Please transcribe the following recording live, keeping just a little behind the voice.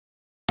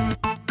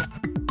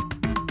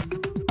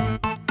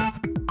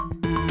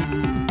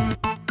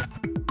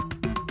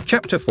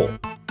Chapter 4.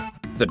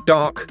 The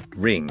Dark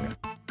Ring.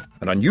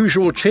 An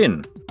unusual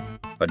chin.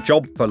 A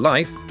job for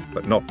life,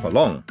 but not for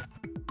long.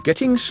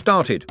 Getting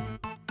started.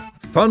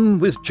 Fun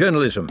with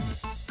journalism.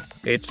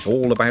 It's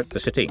all about the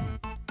city.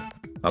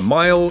 A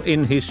mile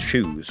in his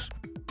shoes.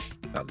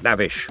 A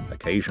lavish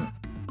occasion.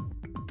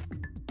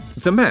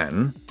 The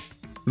man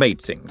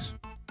made things.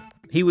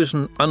 He was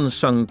an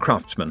unsung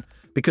craftsman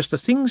because the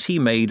things he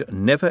made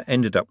never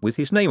ended up with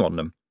his name on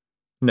them.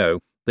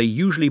 No, they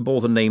usually bore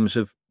the names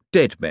of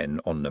dead men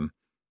on them,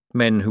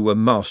 men who were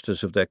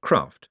masters of their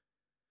craft.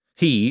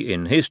 He,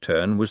 in his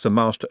turn, was the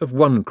master of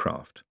one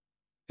craft.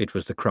 It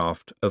was the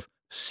craft of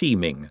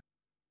seeming.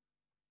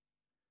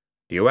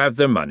 "Do you have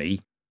the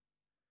money?"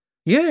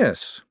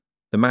 "Yes."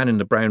 The man in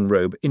the brown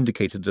robe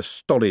indicated the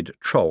stolid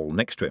troll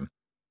next to him.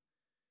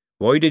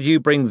 "Why did you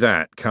bring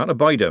that? Can't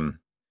abide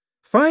 'em."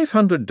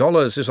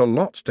 $500 is a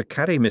lot to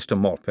carry, Mr.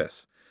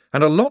 Morpeth,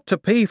 and a lot to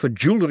pay for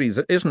jewellery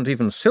that isn't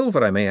even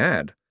silver, I may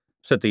add,"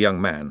 said the young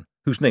man,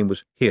 whose name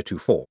was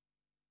Heretofore.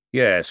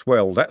 "Yes,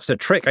 well, that's the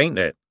trick, ain't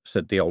it?"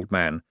 said the old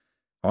man.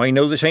 "I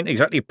know this ain't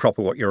exactly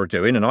proper what you're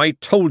doing, and I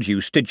told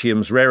you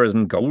Stygium's rarer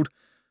than gold.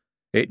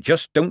 It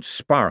just don't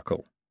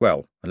sparkle.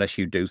 Well, unless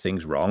you do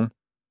things wrong.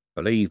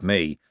 Believe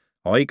me,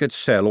 I could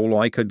sell all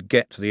I could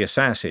get to the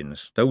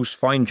assassins. Those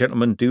fine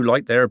gentlemen do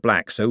like their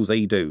black, so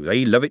they do.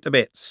 They love it to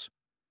bits."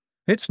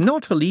 "It's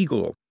not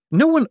illegal.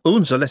 No one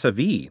owns a letter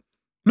V.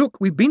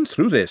 Look, we've been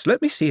through this.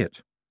 Let me see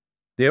it."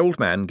 The old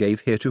man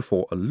gave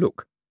Heretofore a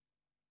look,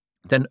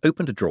 then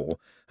opened a drawer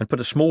and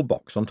put a small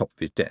box on top of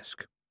his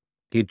desk.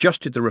 He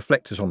adjusted the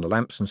reflectors on the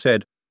lamps and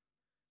said,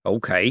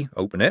 "OK,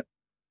 open it."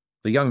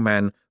 The young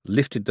man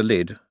lifted the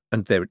lid,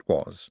 and there it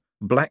was,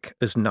 black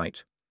as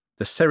night,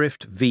 the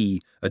serifed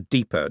V a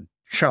deeper,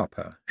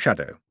 sharper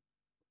shadow.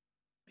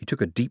 He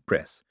took a deep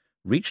breath,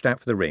 reached out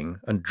for the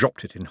ring, and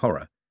dropped it in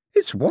horror.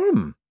 "It's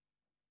warm."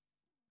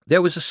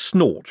 There was a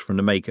snort from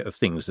the maker of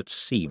things that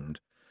seemed.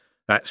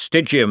 "That's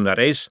Stygium, that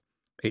is.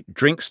 It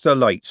drinks the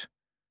light.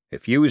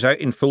 If you was out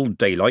in full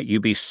daylight,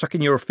 you'd be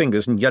sucking your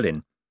fingers and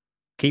yelling.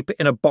 Keep it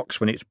in a box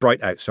when it's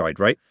bright outside,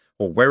 right?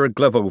 Or wear a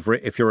glove over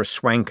it if you're a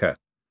swanker."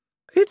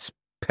 "It's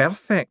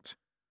perfect."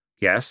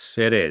 "Yes,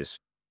 it is."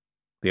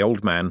 The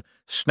old man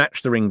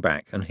snatched the ring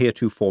back, and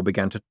Heretofore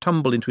began to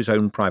tumble into his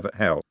own private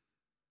hell.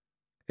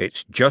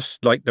 "It's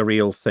just like the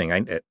real thing,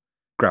 ain't it?"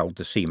 growled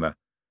the seamer.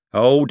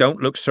 "Oh,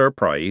 don't look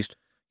surprised.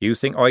 You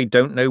think I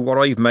don't know what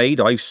I've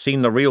made? I've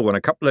seen the real one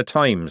a couple of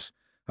times,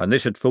 and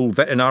this'd fool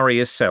veterinary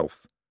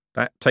hisself.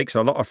 That takes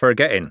a lot of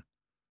forgetting."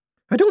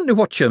 "I don't know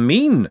what you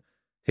mean,"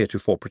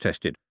 Heretofore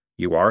protested.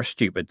 "You are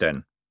stupid,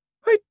 then."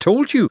 "I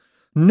told you,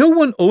 no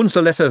one owns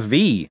the letter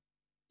V."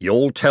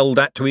 "You'll tell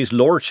that to his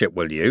lordship,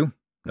 will you?"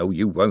 "No,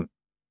 you won't.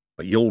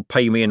 But you'll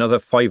pay me another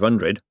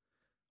 500.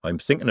 I'm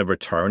thinking of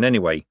return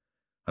anyway,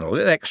 and a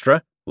little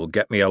extra will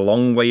get me a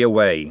long way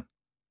away."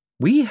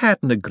 "We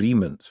had an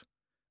agreement."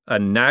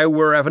 "And now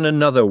we're having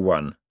another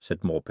one,"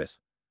 said Morpeth.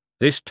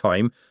 "This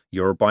time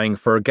you're buying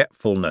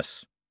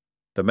forgetfulness."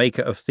 The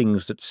maker of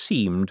things that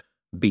seemed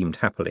beamed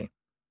happily.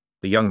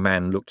 The young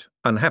man looked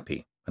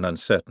unhappy and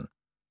uncertain.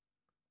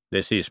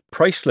 "This is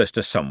priceless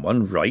to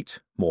someone, right?"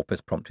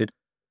 Morpeth prompted.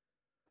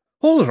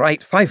 "All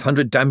right,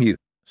 500, damn you,"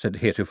 said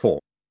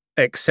Heretofore.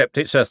 "Except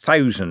it's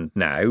 1,000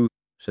 now,"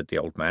 said the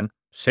old man.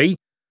 "See?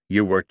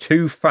 You were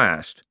too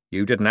fast.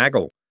 You didn't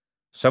haggle.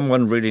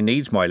 Someone really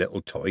needs my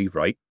little toy,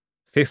 right?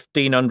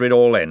 1,500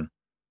 all in.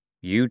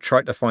 You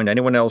try to find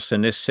anyone else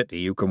in this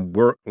city who can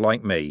work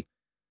like me.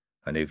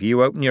 And if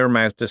you open your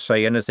mouth to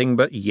say anything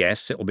but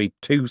yes, it'll be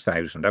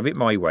 2,000. Have it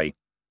my way."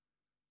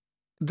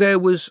 There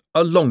was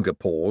a longer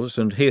pause,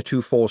 and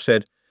Heretofore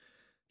said,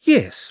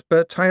 "Yes,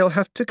 but I'll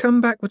have to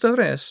come back with the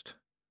rest."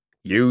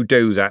 "You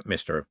do that,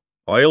 mister.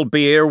 I'll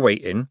be here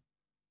waiting."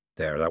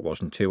 There, that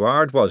wasn't too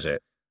hard, was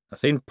it?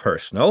 Nothing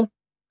personal.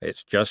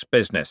 It's just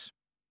business.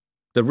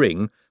 The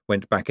ring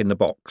went back in the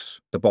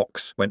box. The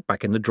box went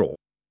back in the drawer.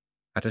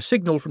 At a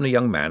signal from the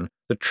young man,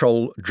 the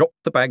troll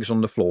dropped the bags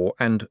on the floor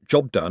and,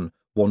 job done,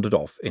 wandered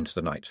off into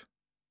the night.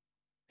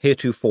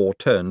 Heretofore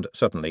turned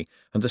suddenly,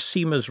 and the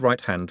seamer's right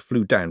hand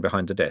flew down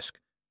behind the desk.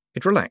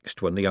 It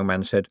relaxed when the young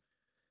man said,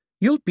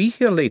 "You'll be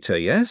here later,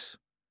 yes?"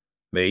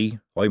 "Me?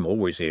 I'm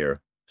always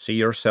here. See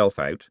yourself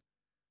out."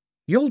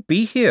 "You'll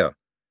be here."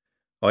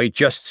 "I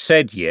just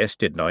said yes,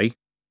 didn't I?"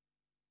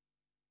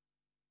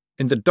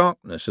 In the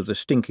darkness of the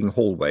stinking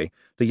hallway,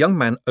 the young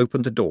man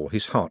opened the door,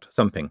 his heart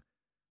thumping.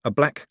 A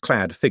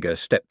black-clad figure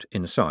stepped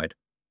inside.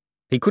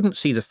 He couldn't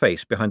see the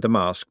face behind the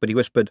mask, but he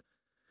whispered,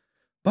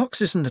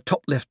 "Box is in the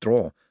top left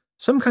drawer.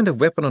 Some kind of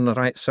weapon on the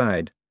right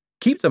side.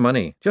 Keep the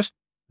money. Just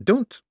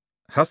don't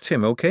hurt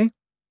him, okay?"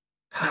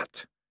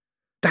 "Hurt?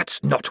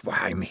 That's not why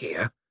I'm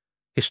here,"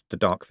 hissed the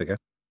dark figure.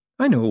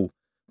 "I know,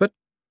 but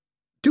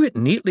do it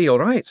neatly, all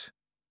right?"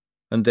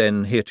 And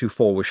then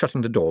Heretofore was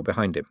shutting the door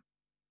behind him.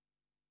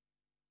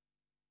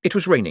 It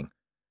was raining.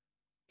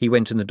 He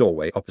went in the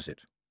doorway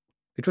opposite.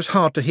 It was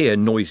hard to hear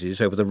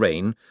noises over the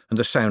rain and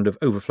the sound of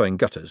overflowing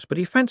gutters, but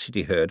he fancied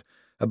he heard,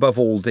 above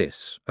all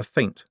this, a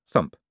faint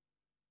thump.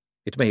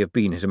 It may have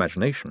been his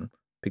imagination,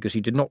 because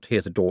he did not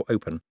hear the door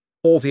open,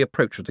 or the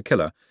approach of the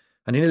killer,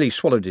 and he nearly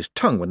swallowed his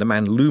tongue when the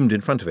man loomed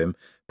in front of him,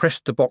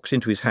 pressed the box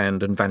into his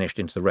hand, and vanished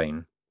into the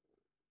rain.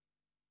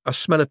 A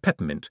smell of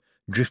peppermint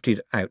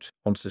drifted out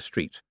onto the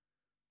street.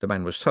 The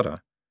man was thorough,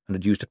 and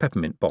had used a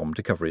peppermint bomb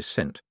to cover his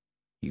scent.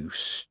 "You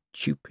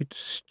stupid,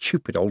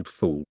 stupid old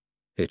fool,"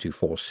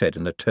 Heretofore said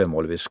in the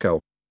turmoil of his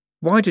skull.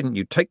 "Why didn't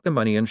you take the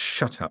money and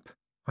shut up?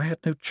 I had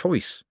no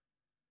choice.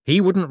 He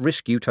wouldn't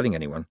risk you telling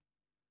anyone."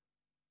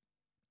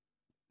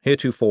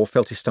 Heretofore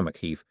felt his stomach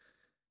heave.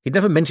 He'd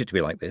never meant it to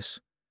be like this.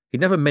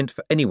 He'd never meant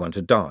for anyone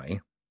to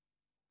die.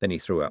 Then he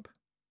threw up.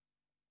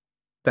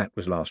 That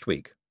was last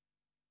week.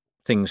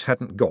 Things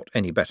hadn't got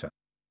any better.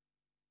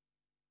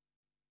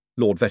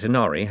 Lord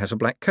Vetinari has a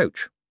black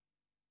coach.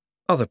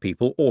 Other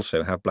people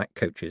also have black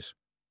coaches.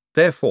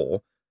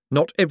 Therefore,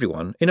 not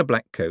everyone in a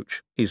black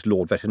coach is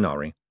Lord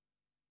Vetinari.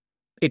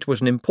 It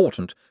was an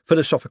important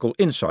philosophical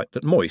insight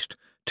that Moist,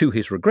 to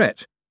his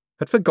regret,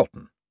 had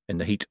forgotten in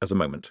the heat of the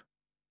moment.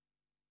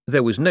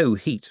 There was no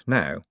heat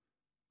now.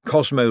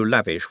 Cosmo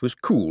Lavish was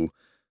cool,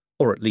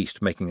 or at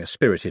least making a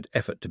spirited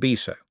effort to be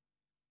so.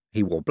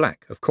 He wore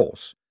black, of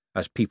course,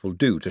 as people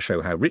do to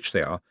show how rich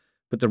they are,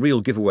 but the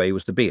real giveaway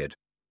was the beard.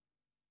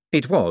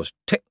 It was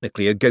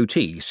technically a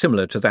goatee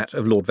similar to that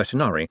of Lord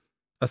Vetinari.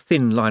 A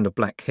thin line of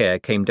black hair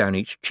came down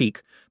each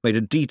cheek, made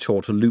a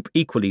detour to loop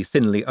equally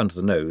thinly under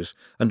the nose,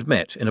 and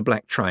met in a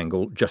black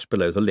triangle just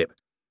below the lip,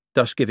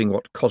 thus giving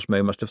what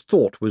Cosmo must have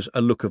thought was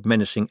a look of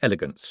menacing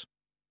elegance.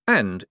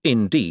 And,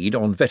 indeed,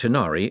 on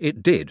Vetinari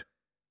it did.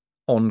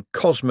 On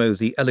Cosmo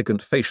the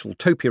elegant facial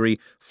topiary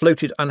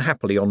floated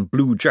unhappily on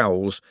blue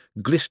jowls,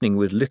 glistening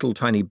with little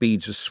tiny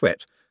beads of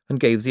sweat, and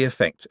gave the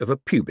effect of a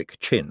pubic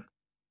chin.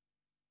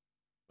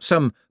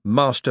 Some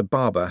master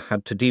barber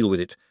had to deal with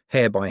it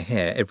hair by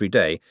hair every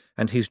day,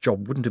 and his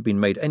job wouldn't have been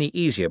made any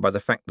easier by the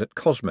fact that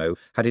Cosmo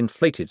had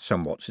inflated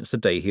somewhat since the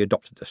day he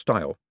adopted the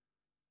style.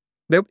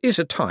 There is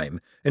a time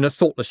in a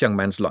thoughtless young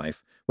man's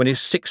life when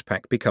his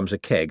six-pack becomes a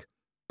keg,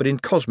 but in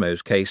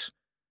Cosmo's case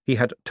he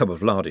had tub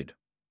of larded.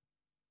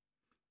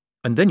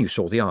 And then you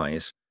saw the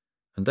eyes,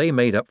 and they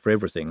made up for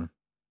everything.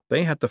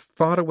 They had the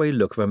faraway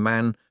look of a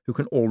man who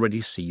can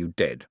already see you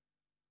dead.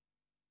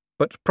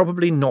 But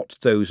probably not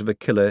those of a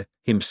killer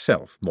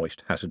himself,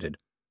 Moist hazarded.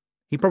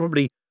 He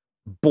probably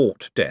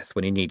bought death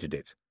when he needed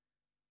it.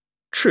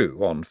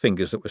 True, on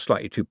fingers that were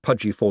slightly too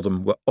pudgy for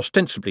them were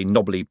ostensibly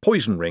knobbly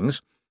poison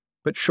rings,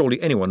 but surely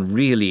anyone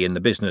really in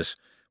the business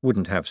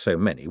wouldn't have so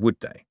many, would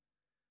they?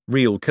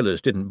 Real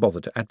killers didn't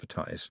bother to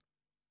advertise.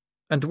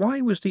 And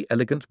why was the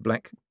elegant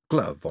black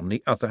glove on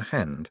the other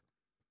hand?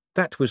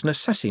 That was an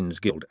Assassin's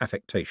Guild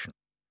affectation.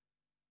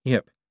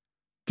 Yep,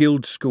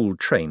 guild school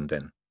trained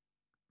then.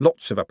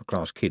 Lots of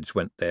upper-class kids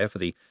went there for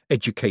the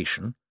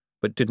education,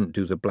 but didn't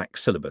do the black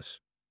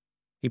syllabus.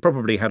 He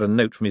probably had a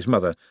note from his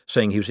mother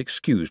saying he was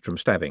excused from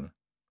stabbing.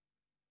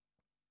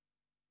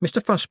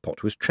 Mr.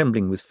 Fusspot was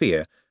trembling with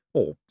fear,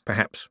 or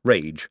perhaps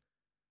rage.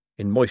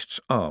 In Moist's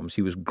arms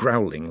he was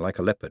growling like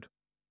a leopard.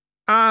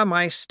 "Ah,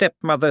 my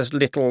stepmother's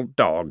little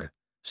dog,"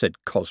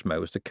 said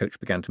Cosmo as the coach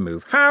began to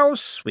move. "How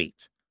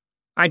sweet!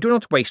 I do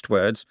not waste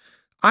words.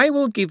 I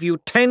will give you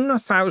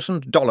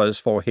 $10,000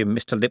 for him,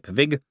 Mr.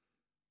 Lipwig."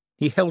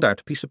 He held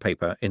out a piece of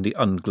paper in the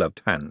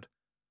ungloved hand.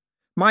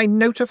 "My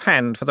note of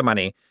hand for the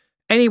money.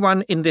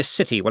 Anyone in this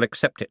city will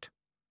accept it."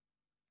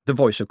 The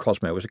voice of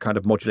Cosmo was a kind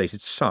of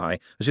modulated sigh,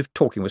 as if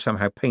talking was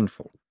somehow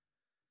painful.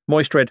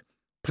 Moist read,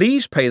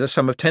 "Please pay the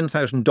sum of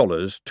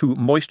 $10,000 to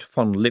Moist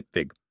von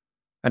Lipwig,"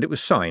 and it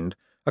was signed,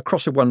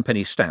 across a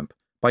one-penny stamp,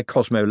 by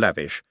Cosmo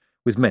Lavish,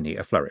 with many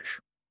a flourish.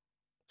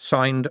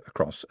 Signed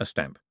across a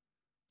stamp.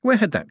 Where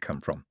had that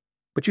come from?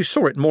 But you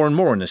saw it more and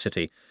more in the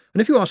city,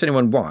 and if you asked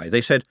anyone why,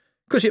 they said,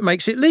 "'Cause it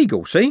makes it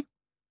legal, see?"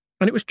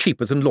 And it was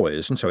cheaper than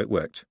lawyers, and so it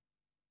worked.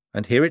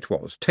 And here it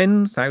was,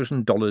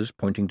 $10,000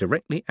 pointing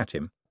directly at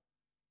him.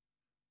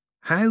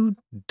 How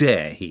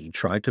dare he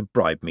try to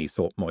bribe me,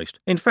 thought Moist.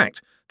 In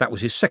fact, that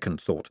was his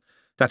second thought,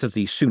 that of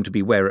the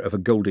soon-to-be wearer of a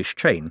goldish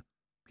chain.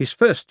 His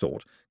first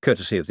thought,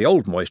 courtesy of the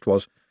old Moist,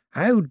 was,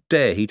 how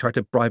dare he try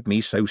to bribe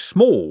me so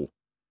small?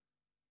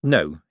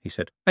 "No," he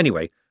said.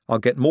 "Anyway, I'll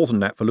get more than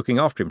that for looking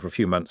after him for a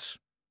few months."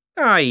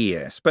 "Ah,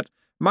 yes, but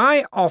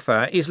my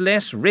offer is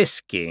less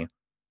risky."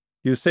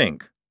 "You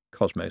think?"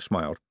 Cosmo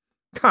smiled.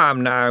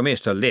 "Come now,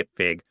 Mr.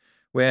 Lipwig.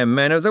 We're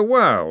men of the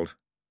world."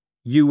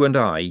 "You and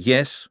I,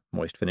 yes,"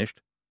 Moist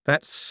finished.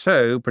 "That's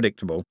so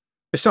predictable.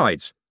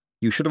 Besides,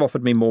 you should have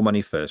offered me more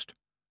money first."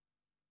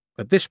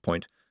 At this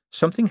point,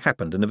 something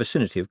happened in the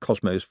vicinity of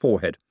Cosmo's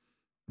forehead.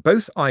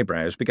 Both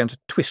eyebrows began to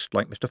twist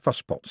like Mr.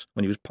 Fusspot's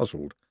when he was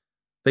puzzled.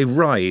 They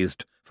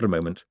writhed for a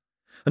moment,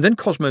 and then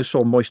Cosmo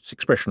saw Moist's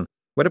expression,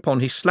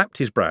 whereupon he slapped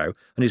his brow,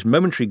 and his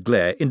momentary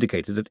glare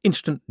indicated that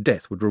instant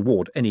death would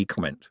reward any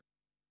comment.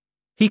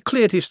 He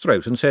cleared his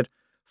throat and said,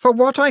 "For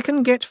what I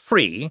can get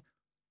free,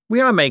 we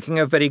are making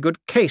a very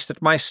good case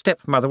that my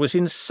stepmother was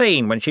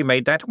insane when she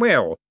made that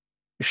will."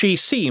 "She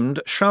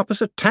seemed sharp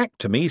as a tack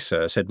to me,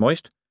 sir," said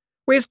Moist.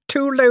 "With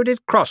 2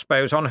 loaded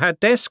crossbows on her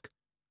desk."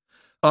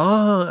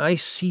 "Ah, I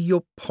see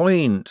your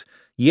point.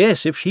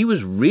 Yes, if she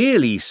was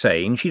really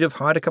sane, she'd have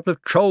hired a couple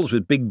of trolls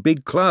with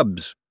big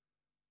clubs.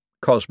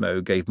 Cosmo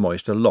gave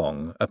Moist a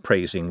long,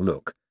 appraising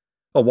look,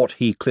 or what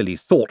he clearly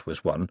thought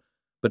was one,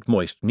 but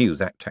Moist knew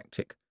that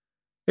tactic.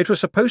 It was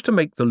supposed to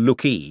make the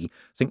lookee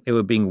think they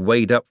were being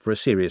weighed up for a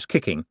serious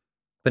kicking,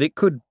 but it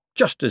could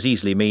just as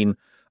easily mean,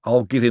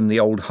 I'll give him the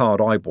old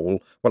hard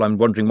eyeball while I'm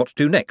wondering what to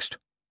do next.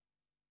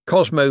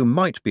 Cosmo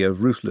might be a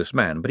ruthless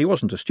man, but he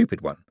wasn't a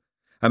stupid one.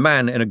 A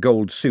man in a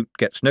gold suit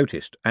gets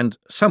noticed, and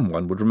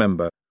someone would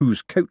remember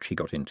whose coach he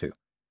got into.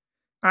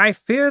 I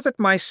fear that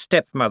my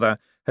stepmother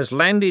has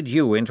landed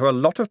you into a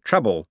lot of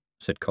trouble,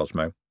 said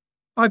Cosmo.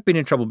 I've been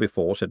in trouble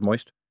before, said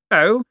Moist.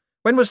 Oh,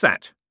 when was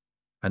that?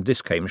 And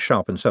this came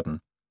sharp and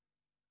sudden.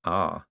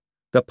 Ah,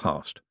 the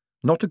past.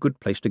 Not a good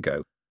place to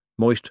go.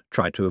 Moist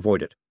tried to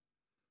avoid it.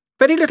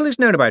 Very little is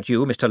known about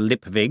you, Mr.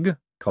 Lipwig,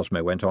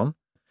 Cosmo went on.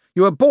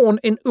 You were born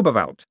in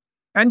Uberwald,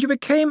 and you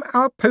became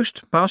our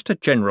Postmaster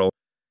General.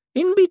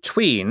 In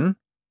between,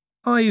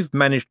 I've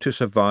managed to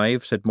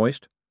survive, said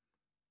Moist.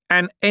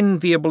 An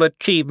enviable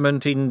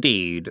achievement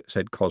indeed,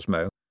 said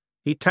Cosmo.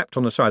 He tapped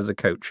on the side of the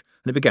coach,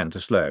 and it began to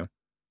slow.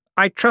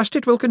 I trust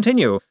it will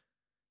continue.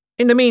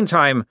 In the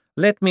meantime,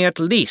 let me at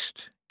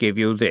least give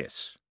you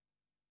this.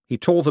 He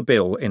tore the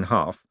bill in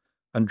half,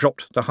 and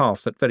dropped the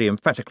half that very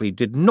emphatically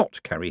did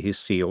not carry his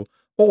seal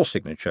or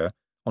signature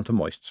onto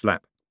Moist's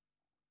lap.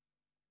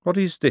 What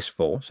is this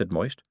for? Said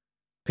Moist,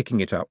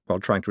 picking it up while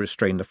trying to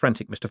restrain the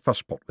frantic Mr.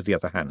 Fusspot with the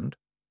other hand.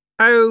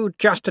 Oh,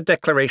 just a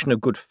declaration of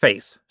good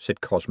faith,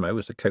 said Cosmo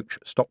as the coach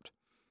stopped.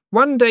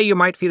 One day you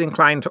might feel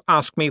inclined to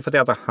ask me for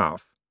the other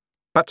half.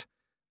 But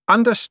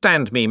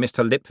understand me,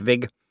 Mr.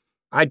 Lipwig,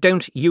 I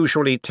don't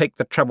usually take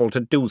the trouble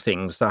to do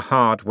things the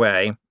hard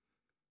way.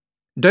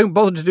 Don't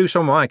bother to do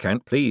so on my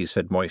account, please,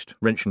 said Moist,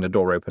 wrenching the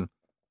door open.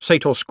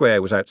 Sator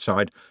Square was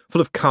outside,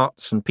 full of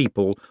carts and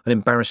people and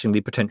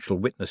embarrassingly potential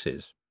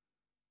witnesses.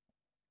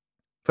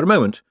 For a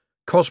moment,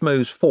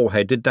 Cosmo's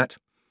forehead did that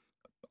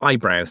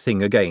eyebrow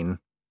thing again.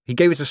 He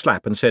gave it a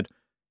slap and said,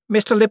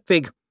 Mr.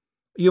 Lipwig,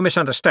 you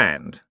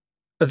misunderstand.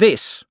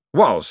 This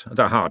was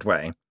the hard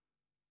way.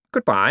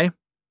 Goodbye.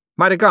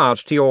 My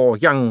regards to your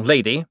young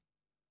lady.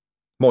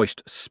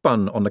 Moist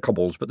spun on the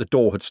cobbles, but the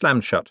door had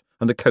slammed shut,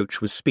 and the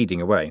coach was speeding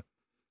away.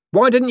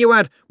 Why didn't you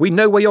add, we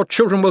know where your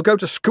children will go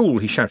to school,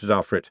 he shouted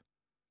after it.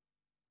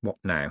 What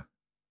now?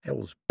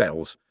 Hell's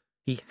bells.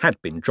 He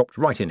had been dropped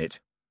right in it.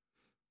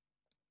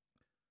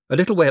 A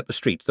little way up the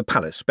street, the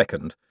palace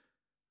beckoned.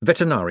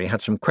 Vetinari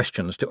had some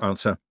questions to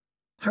answer.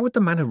 How had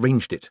the man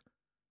arranged it?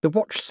 The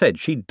watch said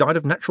she'd died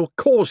of natural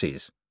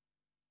causes.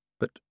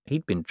 But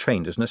he'd been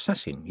trained as an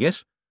assassin,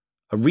 yes?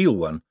 A real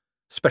one,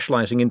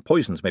 specialising in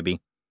poisons, maybe.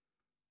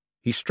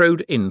 He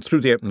strode in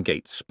through the open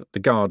gates, but the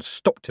guards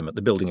stopped him at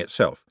the building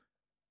itself.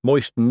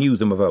 Moist knew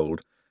them of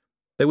old.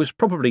 There was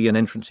probably an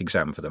entrance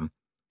exam for them.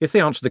 If they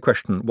answered the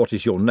question, what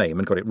is your name,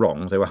 and got it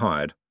wrong, they were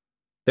hired.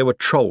 There were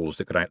trolls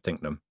that could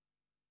outthink them.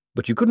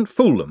 But you couldn't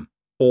fool them,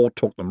 or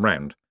talk them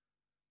round.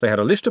 They had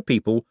a list of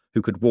people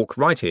who could walk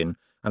right in,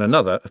 and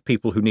another of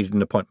people who needed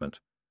an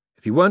appointment.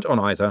 If you weren't on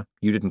either,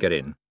 you didn't get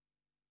in.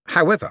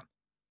 However,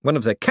 one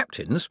of their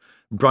captains,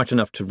 bright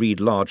enough to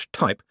read large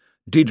type,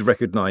 did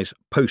recognise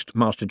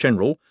Postmaster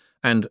General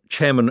and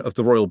Chairman of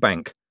the Royal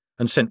Bank,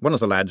 and sent one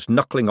of the lads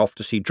knuckling off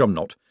to see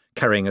Drumknot,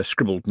 carrying a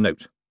scribbled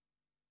note.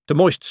 To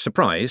Moist's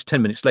surprise,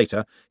 10 minutes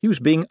later, he was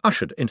being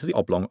ushered into the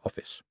oblong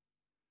office.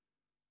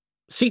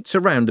 Seats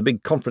around the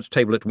big conference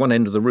table at one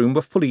end of the room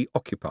were fully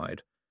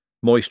occupied.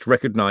 Moist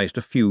recognised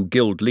a few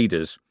guild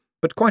leaders,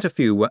 but quite a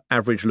few were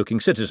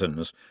average-looking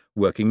citizens,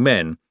 working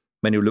men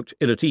who looked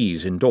ill at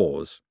ease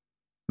indoors.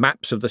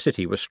 Maps of the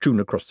city were strewn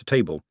across the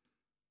table.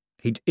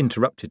 He'd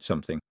interrupted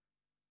something.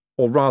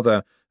 Or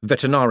rather,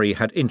 Vetinari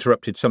had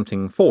interrupted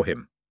something for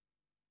him.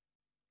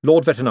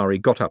 Lord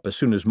Vetinari got up as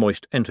soon as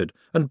Moist entered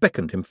and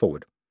beckoned him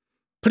forward.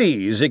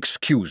 Please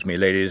excuse me,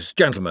 ladies,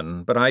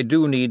 gentlemen, but I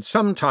do need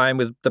some time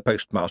with the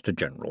Postmaster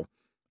General.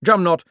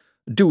 Drumknot,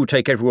 do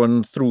take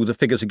everyone through the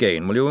figures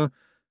again, will you?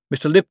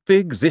 Mr.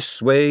 Lipwig,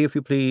 this way, if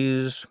you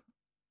please.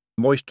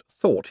 Moist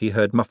thought he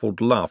heard muffled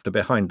laughter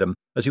behind them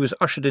as he was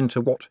ushered into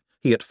what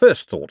he at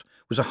first thought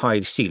was a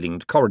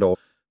high-ceilinged corridor,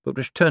 but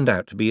which turned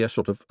out to be a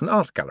sort of an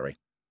art gallery.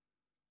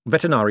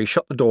 Vetinari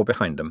shut the door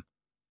behind them.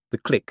 The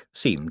click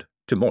seemed,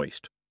 to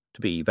Moist,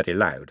 to be very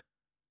loud.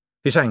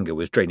 His anger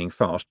was draining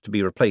fast, to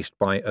be replaced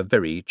by a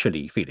very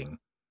chilly feeling.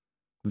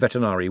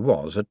 Vetinari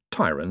was a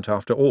tyrant,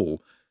 after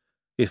all.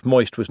 If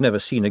Moist was never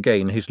seen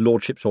again, his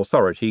lordship's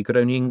authority could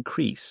only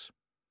increase.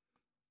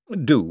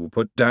 Do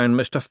put down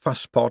Mr.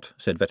 Fusspot,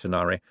 said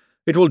Vetinari.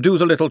 It will do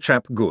the little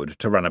chap good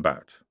to run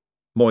about.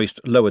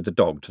 Moist lowered the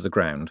dog to the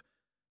ground.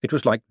 It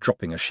was like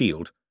dropping a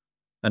shield,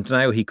 and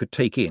now he could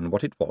take in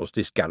what it was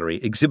this gallery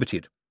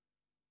exhibited.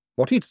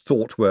 What he'd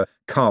thought were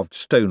carved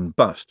stone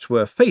busts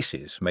were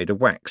faces made of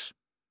wax,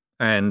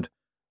 and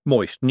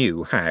Moist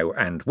knew how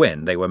and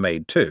when they were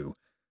made too.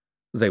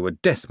 They were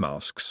death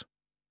masks.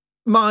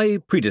 My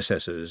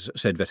predecessors,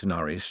 said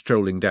Vetinari,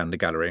 strolling down the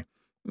gallery.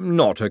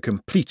 Not a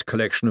complete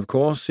collection, of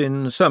course.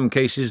 In some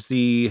cases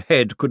the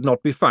head could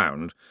not be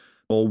found,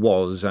 or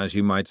was, as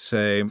you might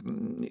say,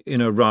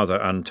 in a rather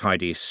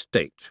untidy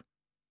state.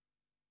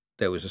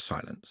 There was a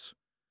silence.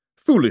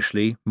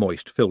 Foolishly,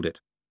 Moist filled it.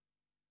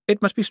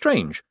 "It must be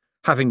strange,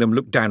 having them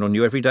look down on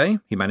you every day,"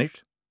 he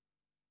managed.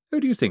 "Oh,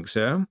 do you think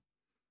so?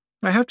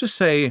 I have to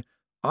say,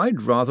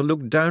 I'd rather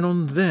look down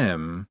on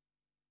them.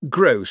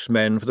 Gross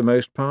men, for the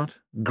most part,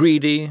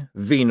 greedy,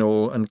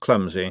 venal, and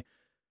clumsy.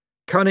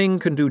 Cunning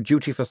can do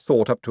duty for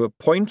thought up to a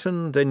point,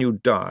 and then you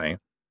die.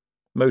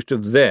 Most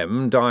of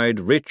them died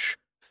rich,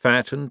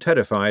 fat, and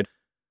terrified.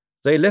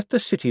 They left the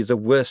city the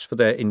worse for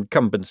their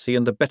incumbency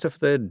and the better for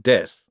their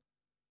death.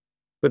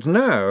 But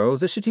now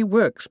the city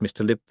works,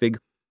 Mr. Lipwig.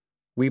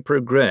 We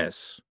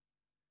progress.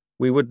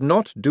 We would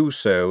not do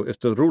so if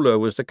the ruler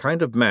was the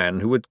kind of man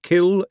who would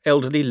kill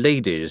elderly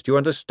ladies, do you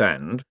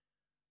understand?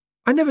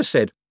 I never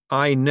said,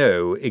 I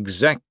know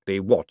exactly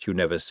what you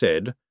never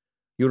said.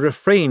 You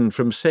refrained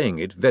from saying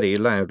it very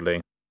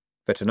loudly."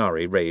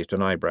 Vetinari raised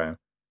an eyebrow.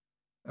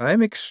 "I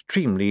am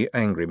extremely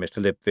angry,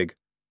 Mr. Lipwig.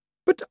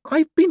 But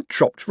I've been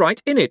dropped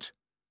right in it."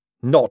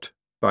 "Not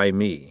by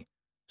me,"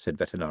 said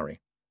Vetinari.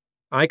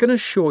 "I can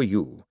assure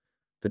you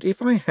that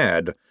if I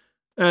had,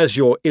 as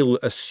your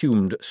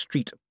ill-assumed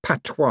street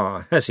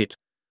patois has it,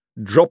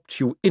 dropped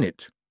you in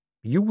it,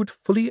 you would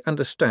fully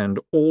understand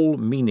all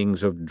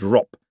meanings of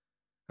drop,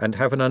 and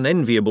have an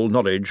unenviable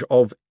knowledge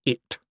of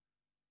it.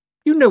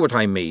 You know what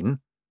I mean."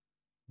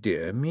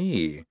 "Dear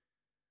me.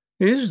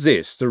 Is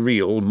this the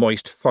real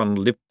Moist von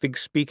Lipwig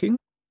speaking,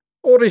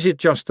 or is it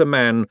just the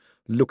man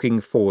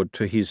looking forward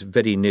to his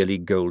very nearly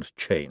gold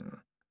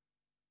chain?"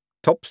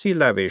 Topsy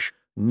Lavish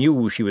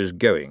knew she was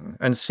going,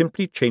 and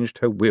simply changed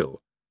her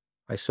will.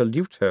 I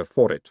salute her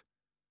for it.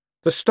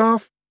 The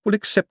staff will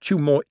accept you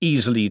more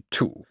easily,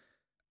 too.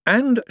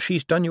 And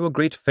she's done you a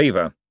great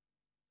favour.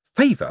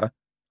 Favour?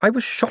 I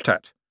was shot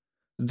at.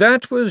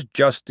 That was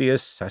just the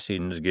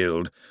Assassin's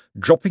Guild,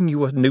 dropping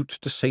you a note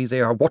to say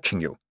they are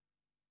watching you.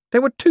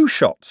 There were 2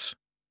 shots.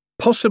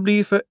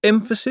 Possibly for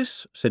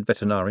emphasis, said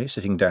Vetinari,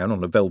 sitting down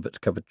on a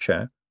velvet-covered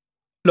chair.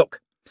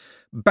 Look,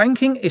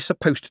 banking is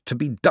supposed to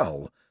be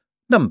dull.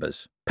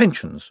 Numbers,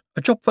 pensions,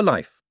 a job for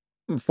life.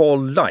 For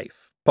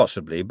life,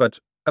 possibly, but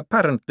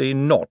apparently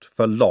not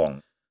for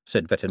long,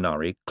 said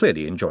Vetinari,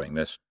 clearly enjoying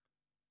this.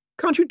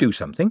 Can't you do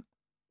something?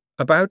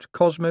 About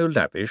Cosmo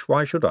Lavish,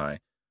 why should I?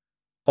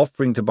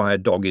 Offering to buy a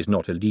dog is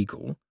not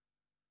illegal.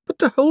 But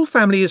the whole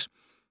family is—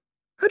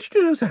 How did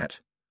you know that?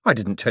 I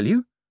didn't tell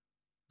you.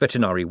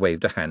 Vetinari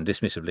waved a hand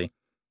dismissively.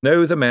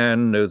 Know the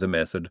man, know the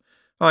method.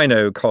 I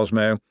know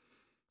Cosmo.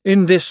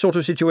 In this sort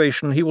of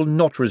situation he will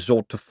not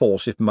resort to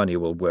force if money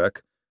will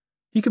work.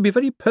 He can be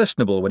very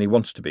personable when he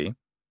wants to be.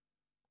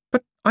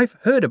 But I've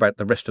heard about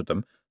the rest of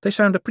them. They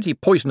sound a pretty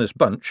poisonous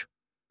bunch.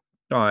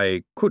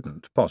 I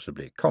couldn't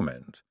possibly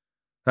comment.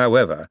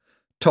 However,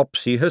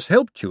 Topsy has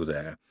helped you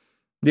there.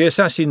 The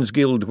Assassin's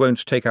Guild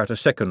won't take out a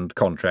second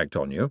contract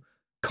on you.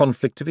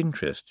 Conflict of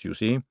interest, you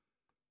see.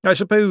 I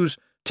suppose,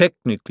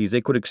 technically, they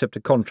could accept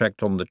a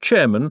contract on the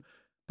chairman,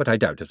 but I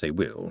doubt if they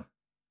will.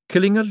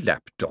 Killing a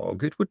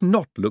lapdog, it would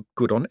not look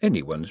good on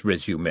anyone's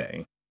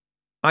resume.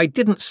 I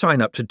didn't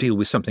sign up to deal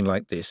with something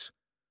like this.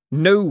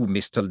 No,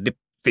 Mr.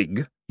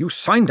 Lipwig, you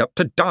signed up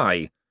to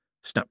die,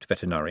 snapped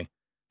Vetinari,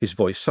 his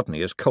voice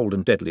suddenly as cold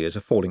and deadly as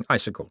a falling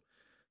icicle.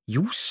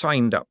 You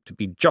signed up to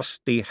be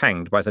justly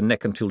hanged by the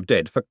neck until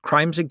dead for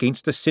crimes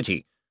against the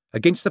city,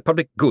 against the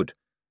public good,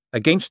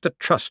 against the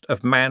trust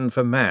of man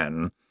for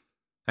man,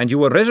 and you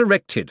were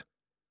resurrected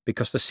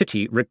because the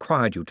city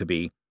required you to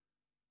be.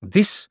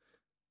 This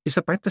is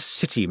about the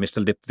city,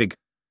 Mr. Lipwig.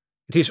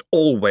 It is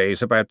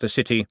always about the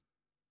city.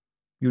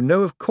 You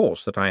know, of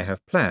course, that I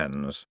have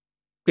plans.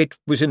 It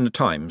was in the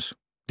Times,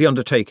 the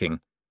undertaking.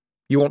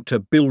 You want to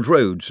build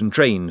roads and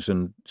drains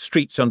and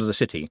streets under the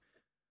city.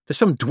 There's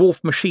some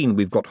dwarf machine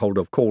we've got hold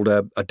of called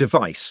a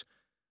device,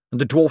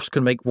 and the dwarfs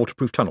can make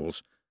waterproof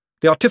tunnels.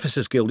 The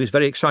Artificers Guild is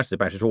very excited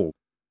about it all.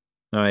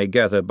 I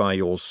gather by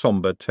your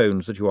sombre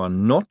tones that you are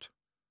not?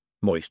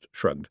 Moist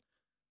shrugged.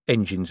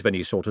 Engines of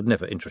any sort had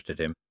never interested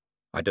him.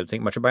 I don't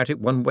think much about it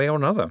one way or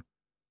another.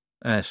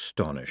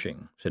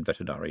 Astonishing, said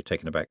Vetinari,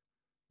 taken aback.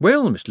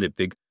 Well, Miss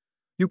Lipwig,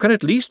 you can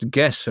at least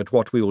guess at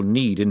what we will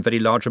need in very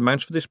large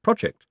amounts for this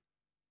project.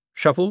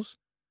 Shovels?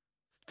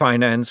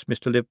 Finance,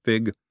 Mr.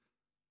 Lipwig.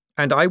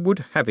 And I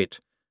would have it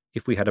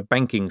if we had a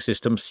banking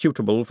system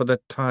suitable for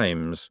the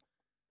times.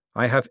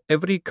 I have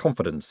every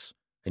confidence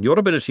in your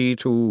ability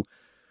to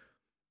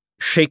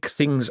shake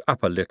things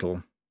up a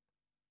little.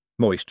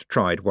 Moist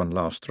tried one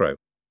last throw.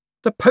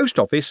 The post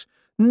office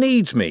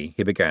needs me,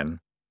 he began.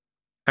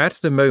 At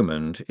the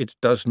moment it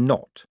does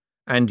not,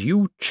 and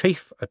you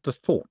chafe at the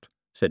thought,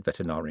 said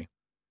Vetinari.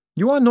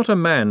 You are not a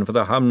man for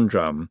the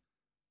humdrum.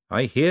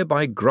 I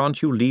hereby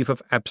grant you leave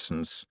of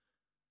absence.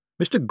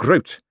 Mr.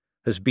 Grote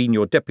has been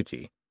your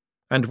deputy,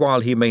 and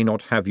while he may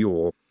not have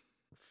your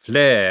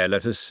flair,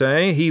 let us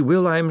say, he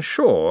will, I am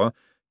sure,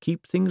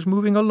 keep things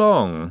moving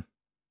along.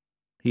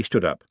 He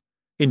stood up,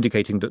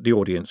 indicating that the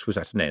audience was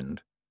at an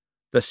end.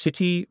 The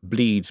city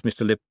bleeds,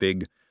 Mr.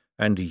 Lipwig,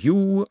 and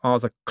you are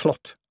the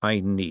clot I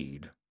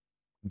need.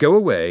 Go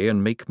away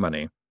and make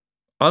money.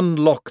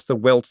 unlock the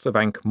wealth of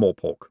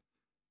Ankh-Morpork.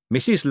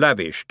 Mrs.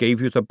 Lavish gave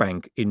you the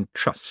bank in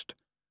trust.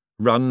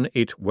 Run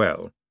it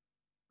well.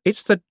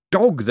 It's the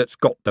dog that's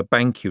got the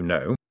bank, you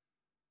know.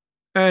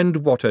 And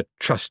what a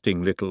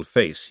trusting little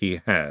face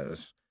he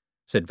has,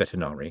 said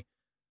Vetinari,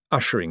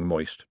 ushering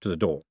Moist to the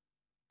door.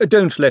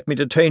 Don't let me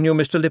detain you,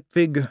 Mr.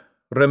 Lipwig.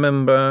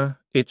 Remember,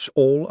 it's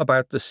all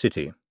about the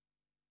city.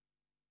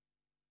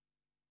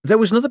 There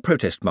was another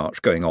protest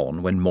march going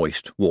on when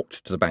Moist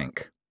walked to the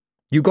bank.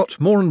 You got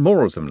more and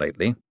more of them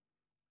lately.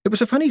 It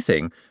was a funny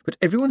thing, but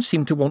everyone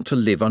seemed to want to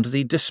live under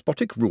the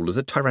despotic rule of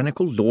the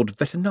tyrannical Lord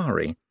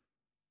Vetinari.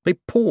 They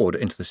poured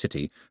into the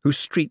city, whose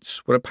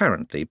streets were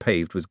apparently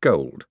paved with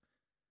gold.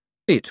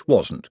 It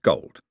wasn't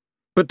gold,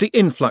 but the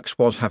influx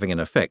was having an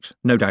effect,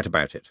 no doubt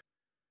about it.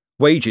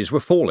 Wages were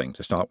falling,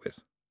 to start with.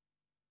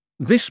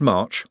 This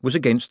march was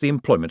against the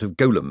employment of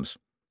golems,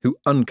 who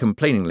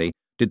uncomplainingly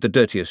did the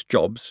dirtiest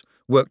jobs,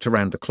 worked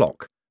around the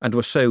clock, and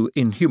were so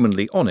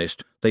inhumanly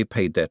honest they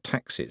paid their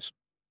taxes.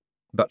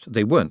 But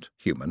they weren't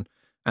human,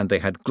 and they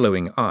had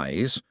glowing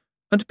eyes,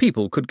 and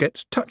people could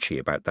get touchy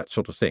about that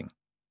sort of thing.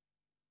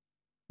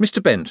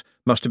 Mr. Bent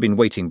must have been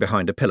waiting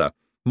behind a pillar.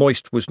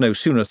 Moist was no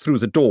sooner through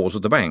the doors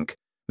of the bank,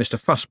 Mr.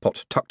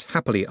 Fusspot tucked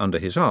happily under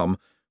his arm,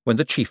 when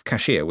the chief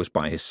cashier was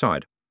by his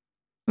side.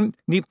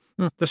 The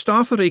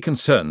staff are very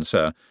concerned,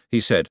 sir,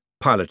 he said,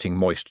 piloting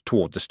Moist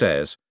toward the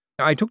stairs.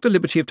 I took the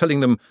liberty of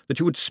telling them that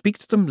you would speak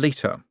to them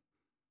later.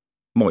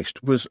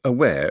 Moist was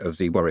aware of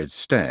the worried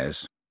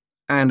stares,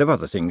 and of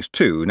other things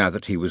too, now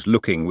that he was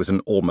looking with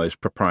an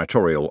almost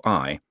proprietorial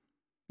eye.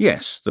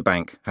 Yes, the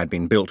bank had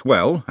been built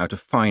well, out of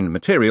fine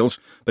materials,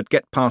 but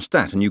get past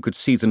that and you could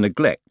see the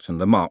neglect and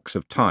the marks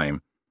of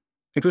time.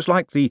 It was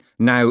like the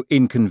now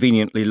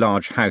inconveniently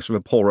large house of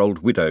a poor old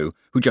widow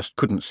who just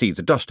couldn't see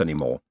the dust any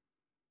more.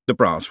 The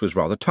brass was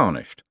rather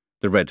tarnished,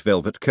 the red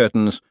velvet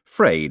curtains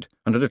frayed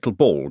and a little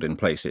bald in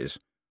places.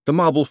 The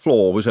marble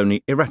floor was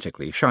only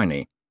erratically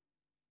shiny.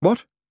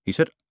 "What?" he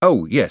said.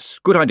 "Oh, yes,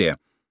 good idea.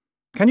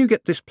 Can you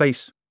get this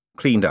place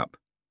cleaned up?"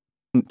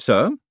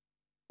 "Sir?"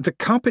 "The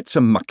carpets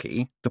are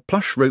mucky, the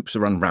plush ropes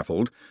are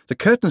unravelled, the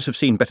curtains have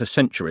seen better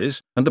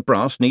centuries, and the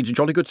brass needs a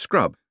jolly good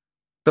scrub.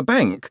 The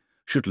bank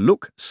should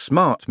look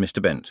smart,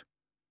 Mr. Bent.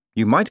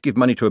 You might give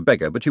money to a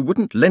beggar, but you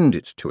wouldn't lend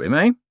it to him,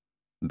 eh?"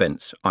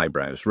 Bent's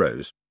eyebrows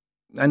rose.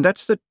 "And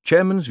that's the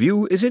chairman's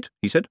view, is it?"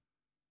 he said.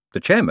 "The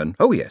chairman?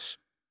 Oh, yes.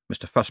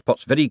 Mr.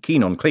 Fusspot's very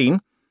keen on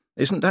clean.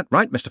 Isn't that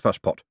right, Mr.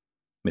 Fusspot?"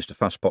 Mr.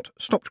 Fusspot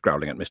stopped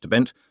growling at Mr.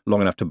 Bent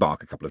long enough to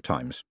bark a couple of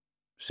times.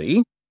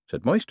 "See?"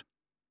 said Moist.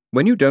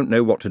 "When you don't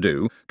know what to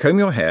do, comb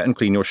your hair and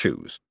clean your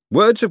shoes.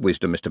 Words of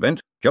wisdom, Mr.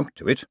 Bent. Jump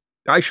to it."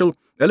 "I shall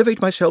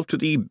elevate myself to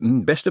the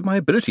best of my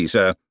ability,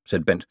 sir,"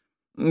 said Bent.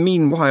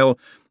 "Meanwhile,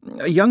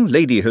 a young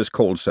lady has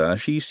called, sir.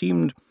 She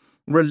seemed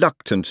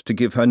reluctant to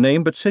give her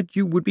name, but said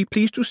you would be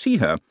pleased to see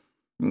her.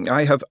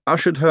 I have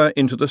ushered her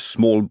into the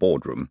small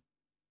boardroom."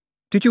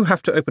 "Did you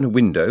have to open a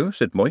window?"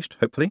 said Moist,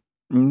 hopefully.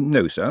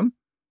 "No, sir."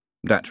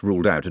 That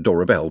ruled out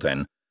Adora Bell,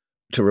 then,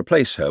 to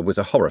replace her with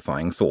a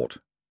horrifying thought.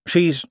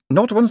 "She's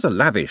not one of the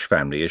Lavish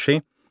family, is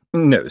she?"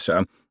 "No,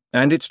 sir.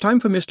 And it's time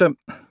for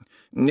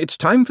It's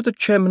time for the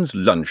chairman's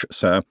lunch,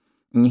 sir.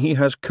 He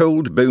has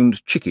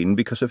cold-boned chicken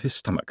because of his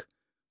stomach.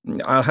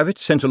 I'll have it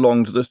sent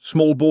along to the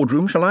small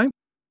boardroom, shall I?"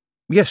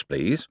 "Yes,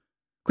 please.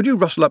 Could you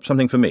rustle up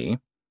something for me?"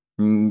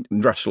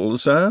 "Rustle,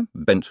 sir?"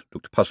 Bent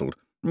looked puzzled.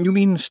 "You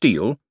mean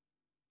steal?"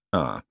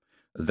 Ah,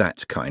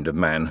 that kind of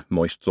man,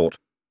 Moist thought.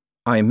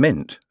 "I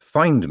meant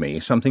find me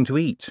something to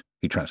eat,"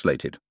 he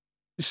translated.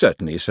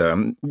 "Certainly,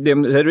 sir.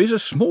 There is a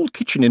small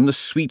kitchen in the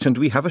suite, and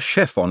we have a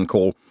chef on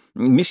call.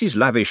 Mrs.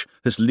 Lavish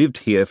has lived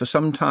here for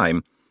some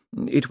time.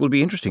 It will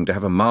be interesting to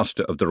have a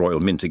Master of the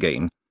Royal Mint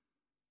again."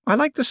 "I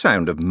like the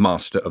sound of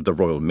Master of the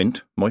Royal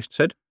Mint," Moist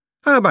said.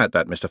 "How about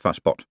that, Mr.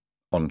 Fusspot?"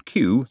 On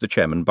cue, the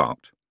chairman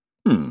barked.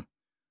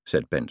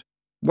 Said Bent.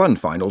 "One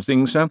final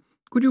thing, sir.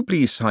 Could you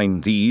please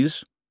sign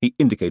these?" He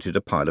indicated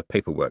a pile of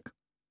paperwork.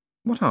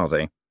 "What are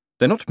they?"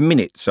 "They're not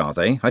minutes, are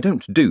they? I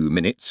don't do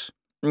minutes."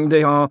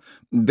 "They are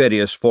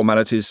various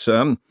formalities,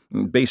 sir.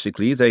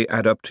 Basically, they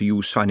add up to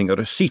you signing a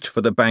receipt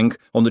for the bank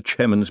on the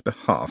chairman's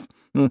behalf.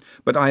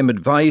 But I am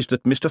advised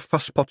that Mr.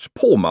 Fusspot's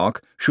paw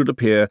mark should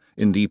appear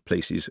in the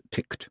places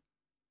ticked."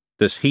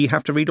 "Does he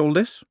have to read all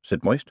this?"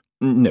 said Moist.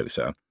 "No,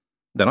 sir."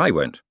 "Then I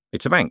won't.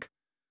 It's a bank.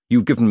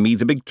 You've given me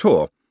the big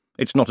tour.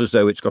 It's not as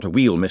though it's got a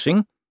wheel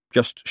missing.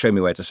 Just show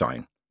me where to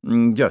sign."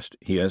 "Just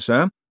here,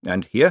 sir,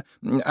 and here,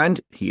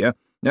 and here,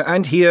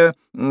 and here,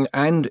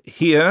 and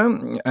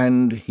here,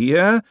 and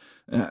here,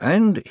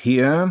 and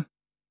here."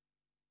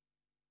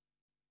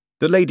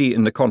 The lady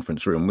in the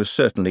conference room was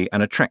certainly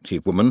an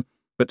attractive woman,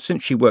 but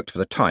since she worked for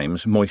the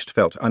Times, Moist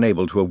felt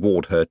unable to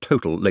award her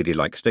total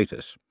ladylike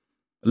status.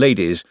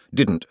 Ladies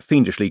didn't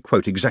fiendishly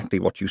quote exactly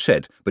what you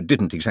said, but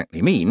didn't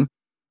exactly mean,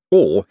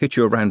 or hit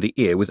you around the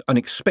ear with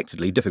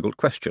unexpectedly difficult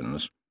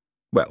questions.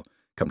 Well,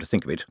 come to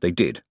think of it, they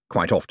did,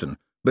 quite often,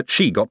 but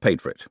she got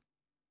paid for it.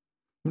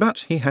 But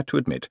he had to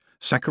admit,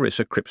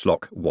 Saccharissa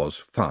Cripslock was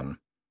fun.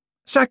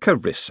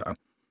 "Saccharissa,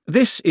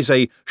 "This is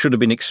a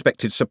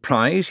should-have-been-expected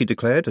surprise," he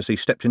declared as he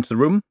stepped into the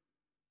room.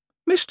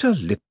 "Mr.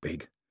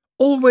 Lipwig,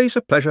 always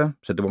a pleasure,"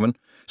 said the woman.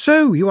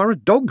 "So you are a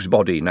dog's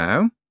body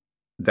now?"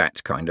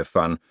 That kind of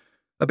fun.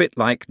 A bit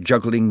like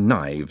juggling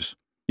knives.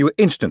 You were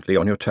instantly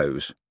on your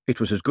toes. It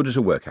was as good as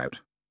a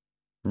workout.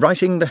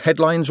 "Writing the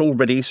headlines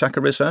already,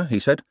 Saccharissa?" he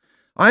said.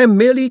 "I am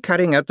merely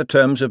carrying out the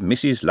terms of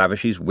Mrs.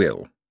 Lavish's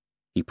will."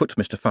 He put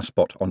Mr.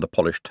 Fusspot on the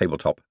polished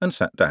tabletop and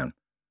sat down.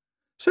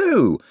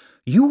 "So,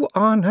 you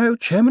are now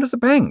chairman of the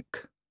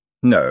bank?"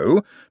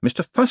 "No,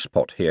 Mr.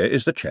 Fusspot here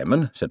is the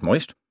chairman," said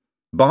Moist.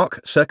 "Bark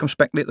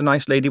circumspectly at the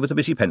nice lady with the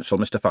busy pencil,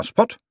 Mr.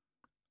 Fusspot."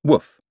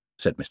 "Woof,"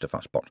 said Mr.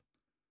 Fusspot.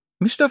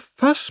 "Mr.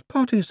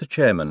 Fusspot is the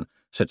chairman,"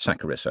 said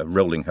Saccharissa,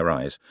 rolling her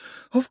eyes.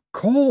 "Of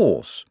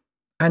course.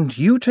 And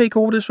you take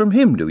orders from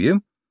him, do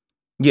you?"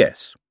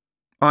 "Yes.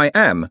 I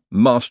am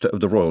Master of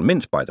the Royal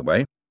Mint, by the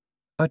way."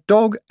 "A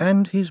dog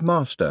and his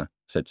master,"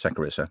 said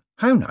Saccharissa.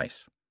 "How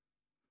nice.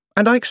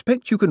 And I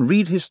expect you can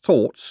read his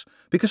thoughts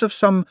because of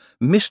some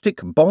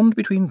mystic bond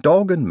between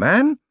dog and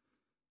man?"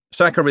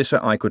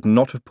 Saccharissa, I could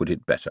not have put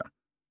it better.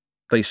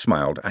 They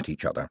smiled at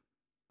each other.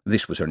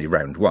 This was only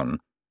round one.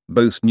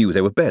 Both knew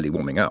they were barely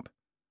warming up.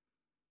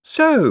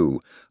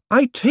 "So,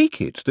 I take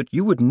it that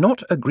you would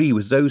not agree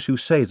with those who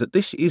say that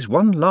this is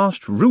one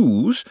last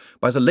ruse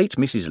by the late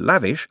Mrs.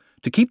 Lavish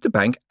to keep the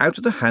bank out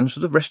of the hands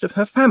of the rest of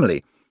her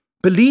family,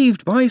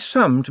 believed by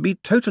some to be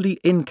totally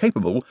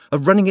incapable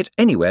of running it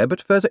anywhere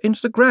but further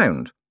into the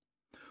ground.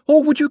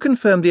 Or would you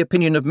confirm the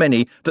opinion of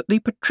many that the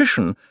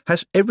patrician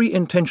has every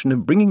intention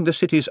of bringing the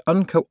city's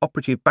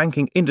uncooperative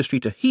banking industry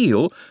to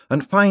heel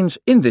and finds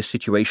in this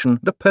situation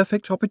the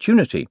perfect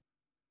opportunity?"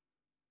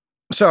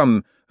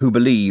 "Some who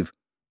believe.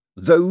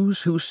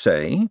 Those who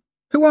say?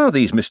 Who are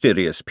these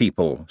mysterious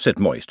people?" said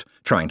Moist,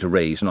 trying to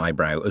raise an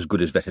eyebrow as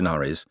good as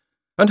Vetinari's.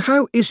 "And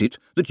how is it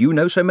that you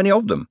know so many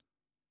of them?"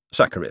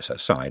 Saccharissa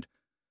sighed.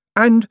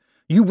 "And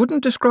you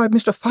wouldn't describe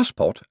Mr.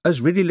 Fusspot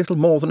as really little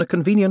more than a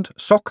convenient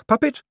sock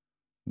puppet?"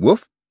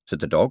 "Woof," said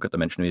the dog at the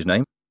mention of his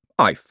name.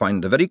 "I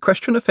find the very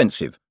question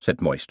offensive,"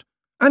 said Moist.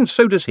 "And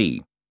so does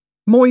he."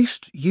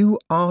 "Moist, you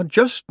are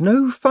just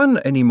no fun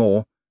any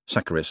more."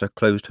 Saccharissa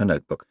closed her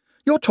notebook.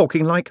 "You're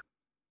talking like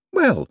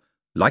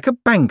a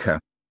banker."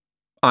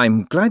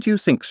 "I'm glad you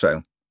think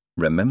so.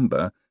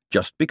 Remember,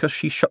 just because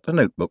she shut the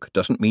notebook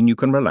doesn't mean you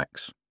can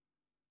relax."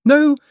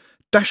 "No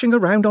dashing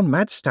around on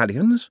mad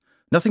stallions?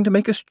 Nothing to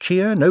make us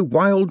cheer? No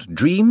wild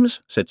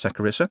dreams?" said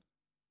Saccharissa.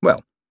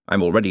 "Well,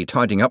 I'm already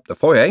tidying up the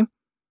foyer."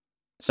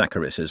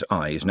 Saccharissa's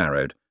eyes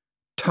narrowed.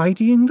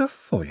 "Tidying the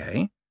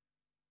foyer?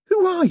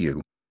 Who are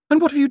you?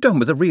 And what have you done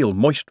with the real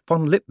Moist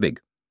von Lipwig?"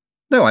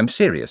 "No, I'm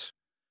serious.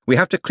 We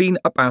have to clean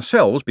up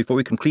ourselves before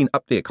we can clean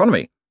up the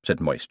economy,"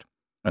 said Moist,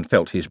 and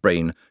felt his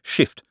brain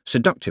shift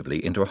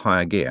seductively into a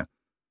higher gear.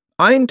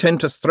 "I intend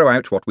to throw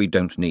out what we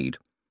don't need.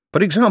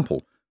 For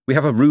example, we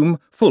have a room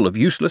full of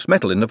useless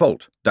metal in the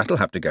vault. That'll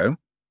have to go."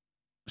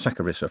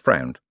 Saccharissa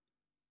frowned.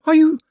 "Are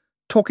you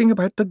talking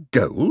about the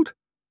gold?"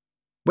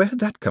 Where had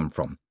that come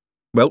from?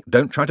 "Well,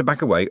 don't try to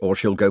back away or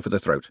she'll go for the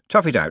throat.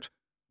 Tough it out.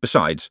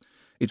 Besides,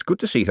 it's good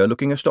to see her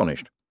looking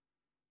astonished."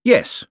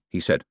 "Yes," he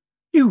said.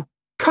 "You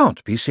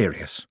can't be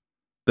serious."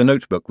 The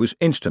notebook was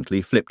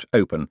instantly flipped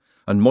open,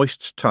 and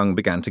Moist's tongue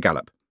began to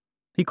gallop.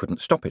 He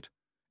couldn't stop it.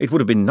 It would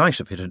have been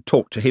nice if it had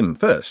talked to him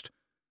first.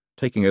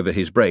 Taking over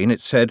his brain, it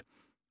said,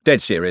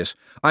 "Dead serious.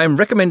 I am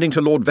recommending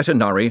to Lord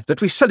Vetinari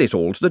that we sell it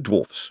all to the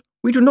dwarfs.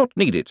 We do not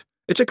need it.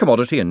 It's a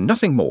commodity and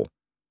nothing more."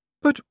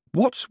 "But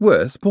what's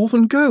worth more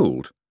than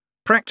gold?"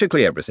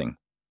 "Practically everything.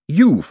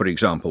 You, for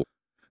example.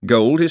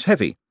 Gold is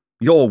heavy.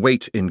 Your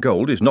weight in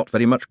gold is not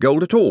very much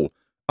gold at all.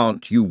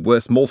 Aren't you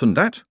worth more than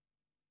that?"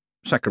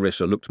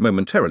 Saccharissa looked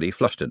momentarily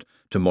flustered,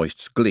 to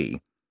Moist's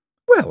glee.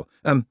 "Well,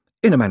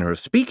 in a manner of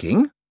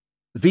speaking."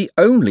 "The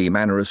only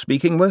manner of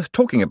speaking worth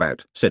talking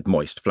about," said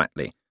Moist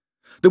flatly.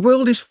 "The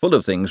world is full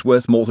of things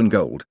worth more than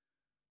gold.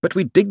 But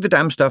we dig the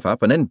damn stuff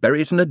up and then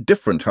bury it in a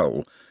different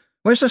hole.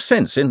 Where's the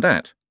sense in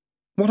that?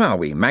 What are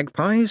we,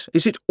 magpies?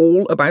 Is it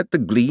all about the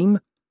gleam?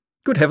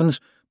 Good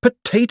heavens,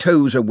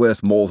 potatoes are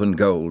worth more than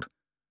gold."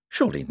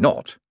 "Surely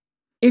not.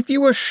 If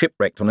you were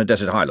shipwrecked on a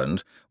desert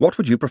island, what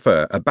would you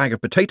prefer, a bag of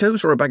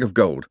potatoes or a bag of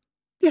gold?"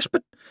 "Yes,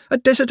 but a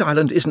desert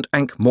island isn't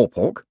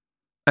Ankh-Morpork.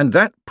 And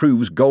that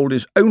proves gold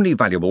is only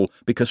valuable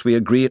because we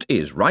agree it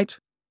is, right?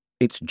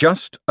 It's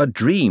just a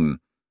dream.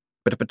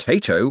 But a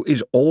potato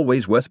is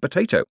always worth a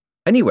potato,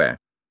 anywhere.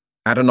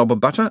 Add a knob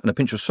of butter and a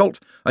pinch of salt,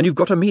 and you've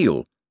got a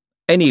meal.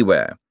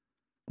 Anywhere.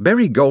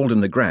 Bury gold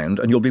in the ground,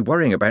 and you'll be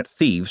worrying about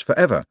thieves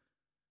forever.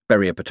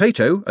 Bury a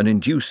potato, and in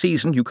due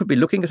season you could be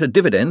looking at a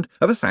dividend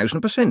of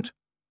 1,000%.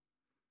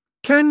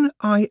 "Can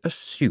I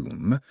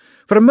assume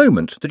for a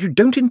moment that you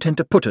don't intend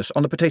to put us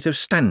on a potato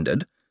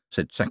standard?"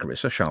 said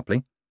Saccharissa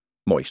sharply.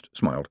 Moist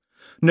smiled.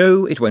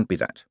 "No, it won't be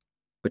that.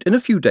 But in a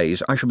few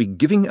days I shall be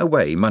giving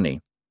away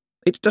money.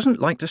 It doesn't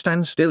like to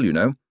stand still, you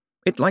know.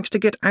 It likes to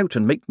get out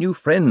and make new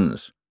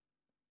friends."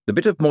 The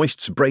bit of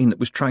Moist's brain that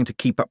was trying to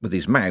keep up with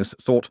his mouth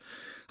thought,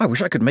 "I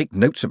wish I could make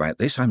notes about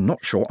this. I'm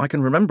not sure I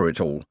can remember it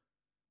all."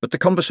 but the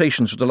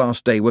conversations of the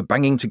last day were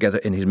banging together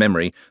in his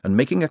memory and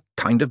making a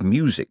kind of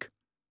music.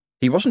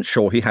 He wasn't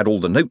sure he had all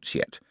the notes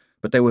yet,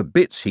 but there were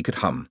bits he could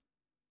hum.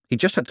 He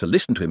just had to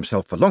listen to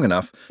himself for long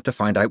enough to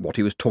find out what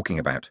he was talking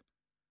about.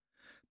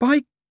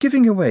 "By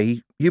giving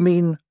away, you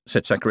mean,"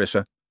 said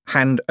Saccharissa,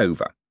 "hand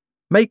over.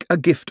 Make a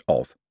gift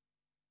of."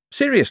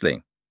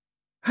 "Seriously?"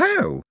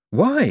 "How?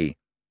 Why?"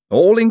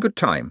 "All in good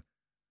time."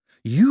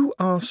 "You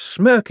are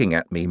smirking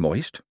at me,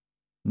 Moist."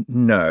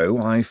 "No,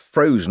 I've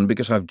frozen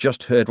because I've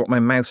just heard what my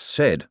mouth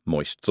said,"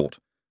 Moist thought.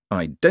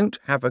 "I don't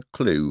have a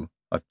clue.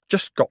 I've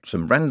just got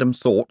some random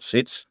thoughts.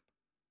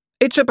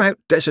 It's about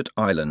desert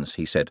islands,"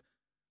 he said,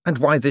 "and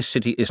why this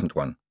city isn't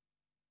one."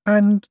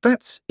 "And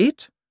that's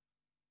it?"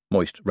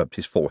 Moist rubbed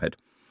his forehead.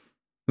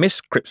 "Miss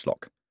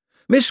Cripslock.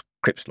 Miss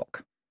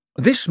Cripslock.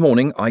 This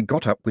morning I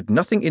got up with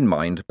nothing in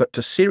mind but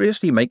to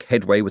seriously make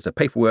headway with the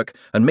paperwork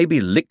and maybe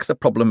lick the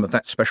problem of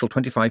that special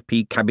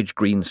 25p cabbage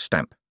green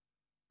stamp.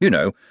 You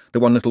know, the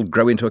one that'll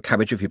grow into a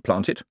cabbage if you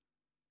plant it.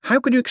 How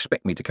could you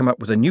expect me to come up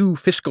with a new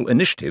fiscal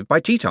initiative by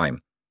tea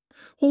time?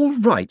 All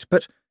right,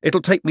 but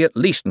it'll take me at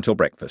least until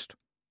breakfast."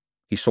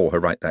 He saw her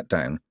write that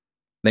down.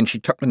 Then she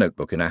tucked the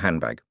notebook in her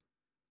handbag.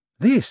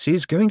 "This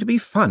is going to be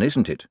fun,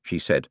 isn't it?" she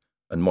said,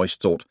 and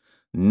Moist thought,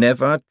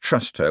 "Never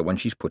trust her when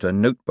she's put her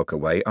notebook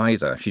away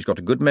either. She's got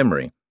a good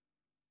memory."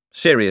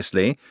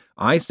 "Seriously,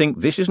 I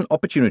think this is an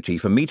opportunity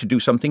for me to do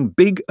something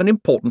big and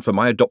important for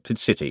my adopted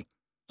city,"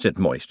 said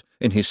Moist,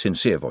 in his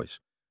sincere voice.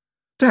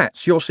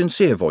 "That's your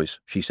sincere voice,"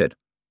 she said.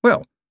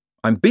 "Well,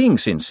 I'm being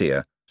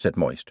sincere," said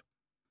Moist.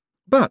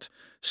 "But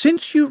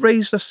since you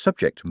raised the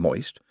subject,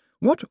 Moist,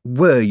 what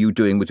were you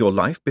doing with your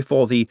life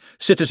before the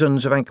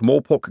citizens of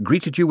Ankh-Morpork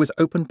greeted you with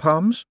open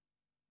palms?"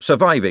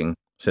 "Surviving,"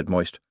 said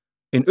Moist.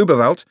 "In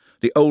Uberwald,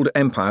 the old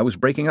empire was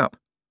breaking up.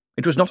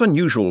 It was not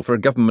unusual for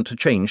a government to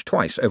change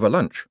twice over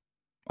lunch.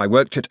 I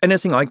worked at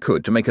anything I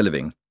could to make a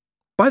living.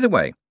 By the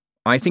way,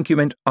 I think you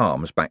meant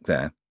arms back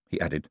there," he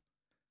added.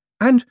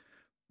 "And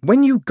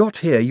when you got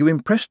here you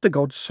impressed the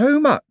gods so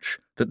much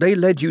that they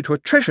led you to a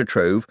treasure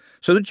trove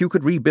so that you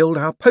could rebuild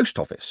our post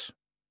office."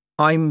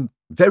 "I'm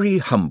very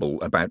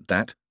humble about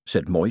that,"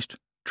 said Moist,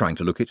 trying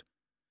to look it.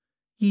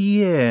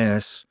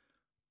 "Yes,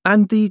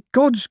 and the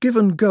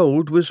gods-given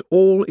gold was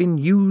all in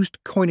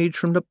used coinage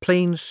from the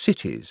plain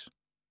cities."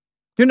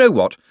 "You know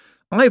what?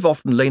 I've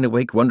often lain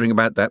awake wondering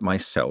about that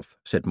myself,"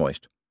 said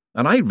Moist,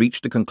 "and I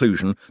reached the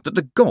conclusion that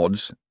the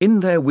gods,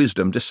 in their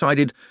wisdom,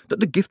 decided that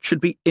the gift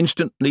should be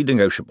instantly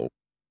negotiable.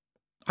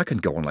 I can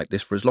go on like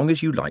this for as long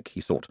as you like,"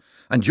 he thought,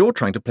 "and you're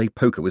trying to play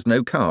poker with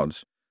no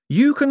cards.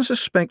 You can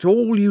suspect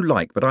all you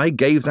like, but I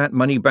gave that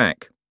money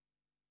back.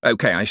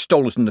 OK, I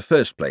stole it in the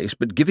first place,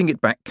 but giving it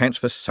back counts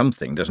for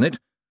something, doesn't it?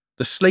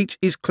 The slate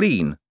is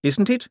clean,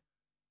 isn't it?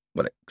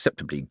 Well,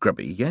 acceptably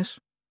grubby, yes?"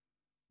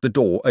 The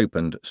door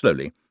opened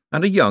slowly,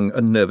 and a young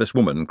and nervous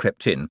woman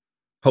crept in,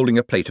 holding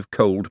a plate of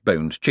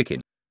cold-boned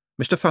chicken.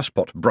 Mr.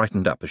 Fusspot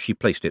brightened up as she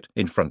placed it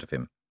in front of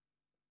him.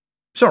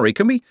 "Sorry,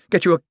 can we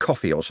get you a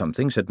coffee or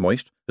something?" said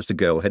Moist, as the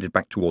girl headed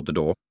back toward the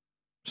door.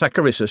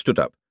 Saccharissa stood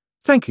up.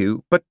 "Thank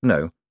you, but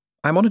no.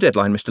 I'm on a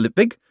deadline, Mr.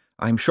 Lipwig.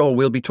 I'm sure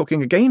we'll be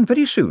talking again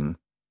very soon."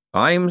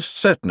 "I'm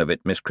certain of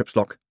it, Miss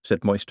Cripslock,"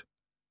 said Moist.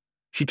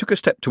 She took a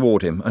step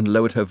toward him and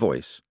lowered her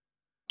voice.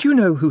 "Do you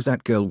know who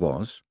that girl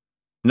was?"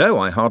 "No,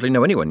 I hardly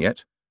know anyone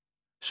yet."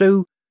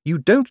 "So you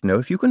don't know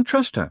if you can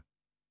trust her?"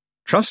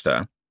 "Trust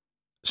her?"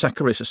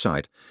 Saccharissa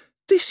sighed.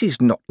 "This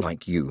is not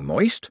like you,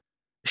 Moist.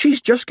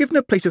 She's just given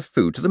a plate of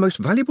food to the most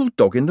valuable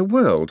dog in the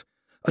world,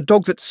 a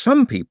dog that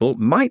some people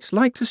might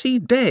like to see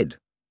dead."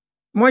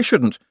 "Why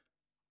shouldn't—"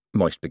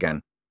 Moist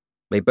began.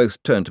 They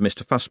both turned to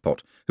Mr.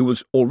 Fusspot, who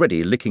was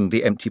already licking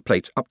the empty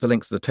plate up the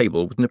length of the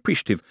table with an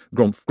appreciative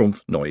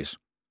grumph-grumph noise.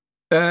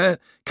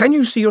 Can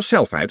you see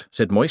yourself out?"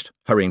 said Moist,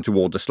 hurrying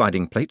toward the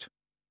sliding plate.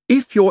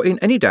 "If you're in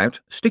any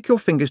doubt, stick your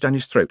fingers down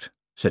his throat,"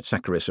 said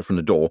Saccharissa from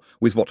the door,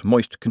 with what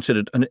Moist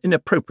considered an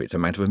inappropriate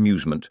amount of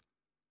amusement.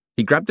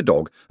 He grabbed the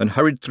dog and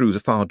hurried through the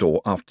far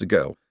door after the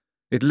girl.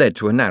 It led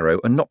to a narrow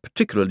and not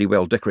particularly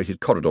well-decorated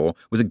corridor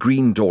with a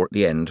green door at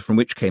the end from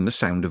which came the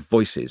sound of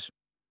voices.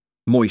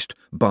 Moist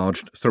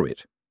barged through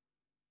it.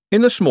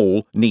 In the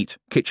small, neat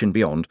kitchen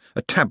beyond,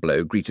 a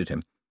tableau greeted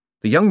him.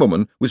 The young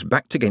woman was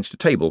backed against a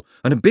table,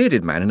 and a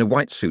bearded man in a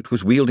white suit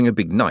was wielding a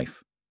big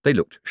knife. They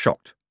looked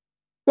shocked.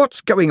 "What's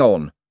going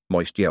on?"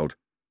 Moist yelled.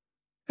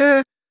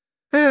 You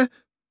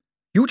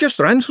just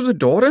ran through the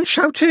door and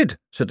shouted,"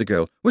 said the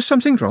girl. "Was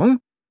something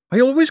wrong? I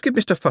always give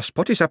Mr.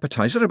 Fusspot his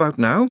appetizer about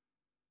now."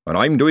 "And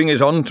I'm doing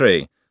his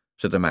entree,"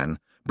 said the man,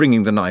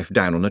 bringing the knife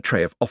down on a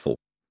tray of offal.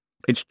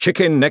 "It's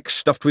chicken neck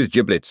stuffed with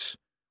giblets,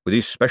 with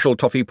his special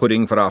toffee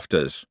pudding for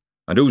afters.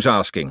 And who's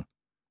asking?"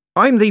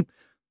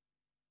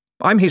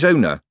 I'm his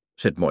owner,"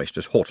 said Moist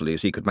as haughtily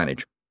as he could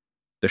manage.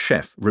 The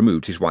chef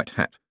removed his white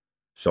hat.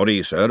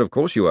 "Sorry, sir, of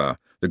course you are.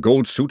 The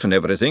gold suit and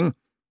everything.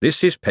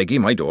 This is Peggy,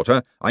 my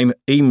daughter. I'm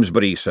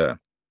Amesbury, sir."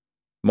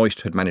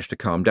 Moist had managed to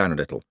calm down a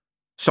little.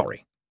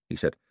 "Sorry," he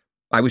said.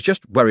 "I was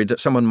just worried that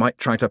someone might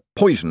try to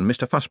poison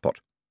Mr. Fusspot."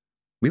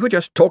 "We were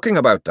just talking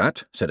about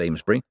that," said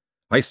Amesbury.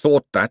 "I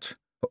thought that—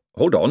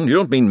 Hold on, you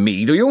don't mean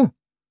me, do you?"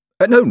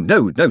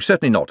 No,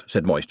 certainly not,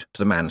 said Moist, to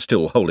the man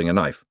still holding a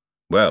knife.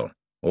 Well,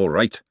 all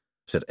right,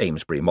 said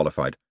Amesbury,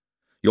 mollified.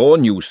 You're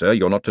new, sir,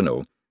 you're not to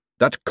know.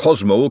 That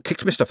Cosmo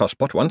kicked Mr.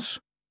 Fusspot once.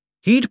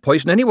 He'd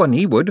poison anyone,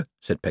 he would,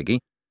 said Peggy.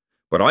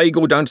 But I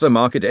go down to the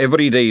market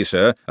every day,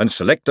 sir, and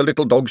select the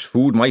little dog's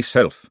food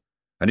myself,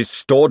 and it's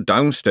stored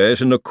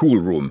downstairs in the cool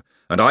room,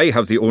 and I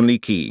have the only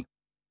key.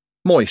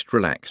 Moist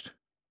relaxed.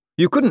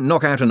 You couldn't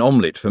knock out an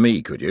omelette for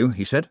me, could you?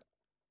 He said.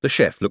 The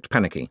chef looked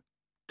panicky.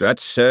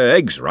 That's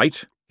eggs,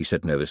 right? He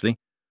said nervously.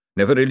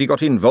 Never really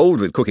got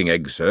involved with cooking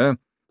eggs, sir.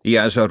 He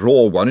has a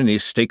raw one in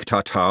his steak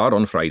tartare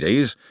on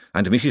Fridays,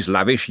 and Mrs.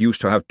 Lavish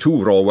used to have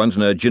 2 raw ones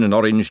in her gin and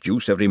orange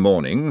juice every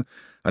morning,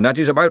 and that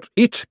is about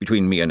it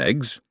between me and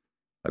eggs.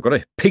 I've got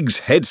a pig's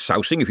head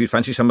sousing if you'd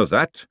fancy some of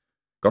that.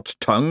 Got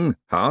tongue,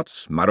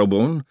 hearts,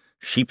 marrowbone,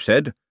 sheep's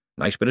head,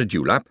 nice bit of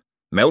dewlap,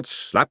 melts,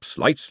 slaps,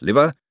 lights,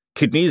 liver,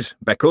 kidneys,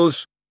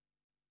 beckles.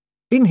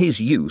 In his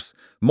youth,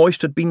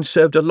 Moist had been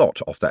served a lot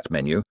off that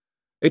menu.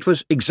 It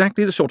was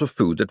exactly the sort of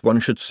food that one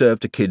should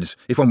serve to kids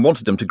if one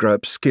wanted them to grow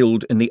up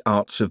skilled in the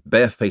arts of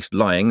barefaced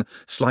lying,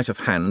 sleight of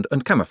hand,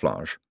 and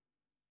camouflage.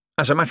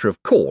 As a matter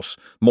of course,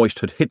 Moist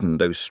had hidden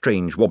those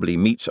strange wobbly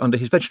meats under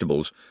his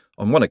vegetables,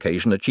 on one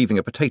occasion achieving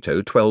a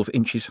potato 12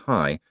 inches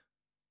high.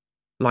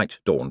 Light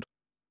dawned.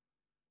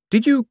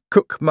 Did you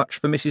cook much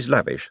for Mrs.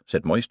 Lavish?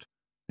 Said Moist.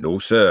 No,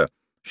 sir.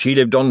 She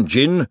lived on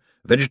gin,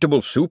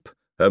 vegetable soup,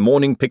 her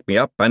morning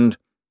pick-me-up, and—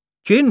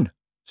 Gin,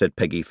 said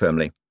Peggy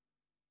firmly.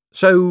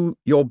 So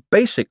you're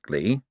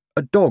basically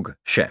a dog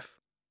chef.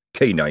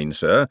 Canine,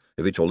 sir,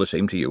 if it's all the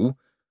same to you.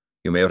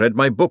 You may have read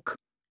my book,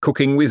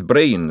 Cooking with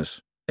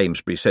Brains.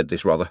 Amesbury said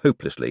this rather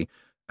hopelessly,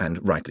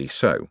 and rightly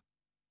so.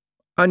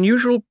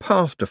 Unusual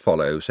path to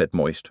follow, said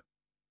Moist.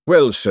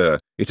 Well, sir,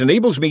 it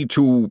enables me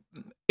to—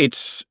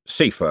 It's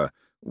safer.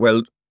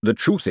 Well, the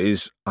truth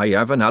is, I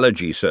have an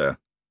allergy, sir.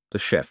 The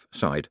chef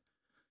sighed.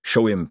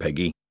 Show him,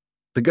 Peggy.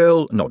 The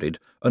girl nodded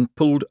and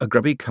pulled a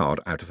grubby card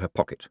out of her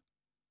pocket.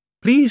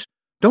 Please,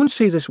 don't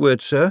say this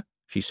word, sir,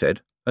 she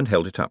said, and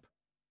held it up.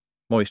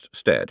 Moist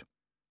stared.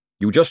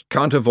 You just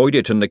can't avoid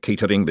it in the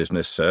catering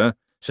business, sir,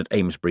 said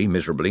Amesbury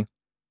miserably.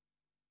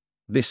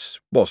 This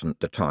wasn't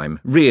the time,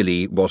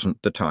 really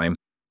wasn't the time.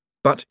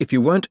 But if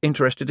you weren't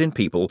interested in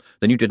people,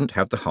 then you didn't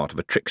have the heart of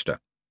a trickster.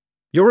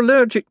 You're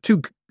allergic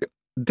to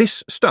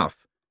this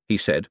stuff, he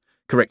said,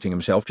 correcting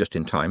himself just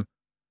in time.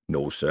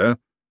 No, sir.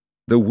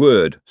 The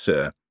word,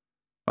 sir.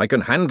 I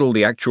can handle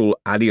the actual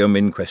allium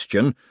in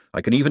question.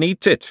 I can even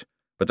eat it.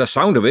 But the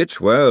sound of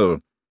it, well—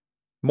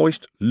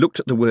 Moist looked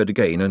at the word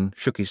again and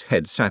shook his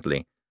head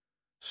sadly.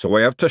 So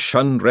I have to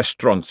shun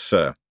restaurants,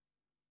 sir.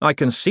 I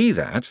can see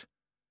that.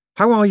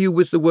 How are you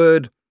with the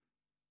word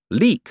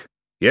leek?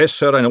 Yes,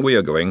 sir, I know where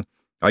you're going.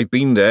 I've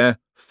been there.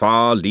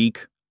 Far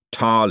leek,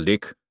 tar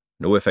lick,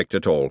 no effect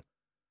at all.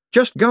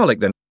 Just garlic,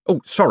 then.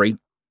 Oh, sorry.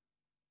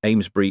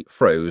 Amesbury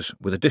froze,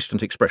 with a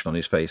distant expression on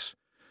his face.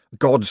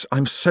 Gods,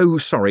 I'm so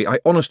sorry. I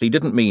honestly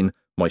didn't mean—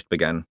 Moist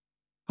began.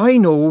 I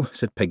know,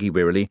 said Peggy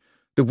wearily.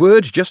 The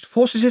word just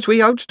forces its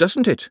way out,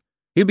 doesn't it?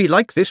 He'll be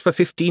like this for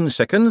 15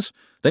 seconds,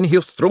 then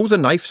he'll throw the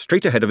knife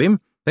straight ahead of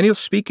him, then he'll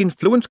speak in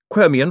fluent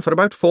Quirmian for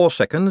about 4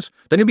 seconds,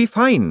 then he'll be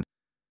fine.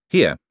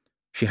 Here,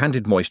 she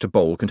handed Moist a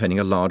bowl containing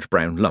a large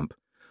brown lump.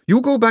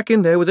 You go back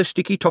in there with a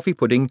sticky toffee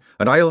pudding,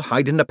 and I'll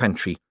hide in the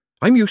pantry.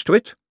 I'm used to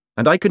it,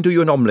 and I can do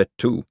you an omelette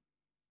too.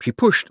 She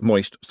pushed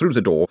Moist through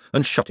the door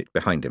and shut it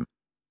behind him.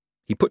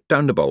 He put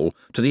down the bowl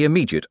to the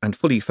immediate and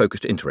fully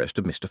focused interest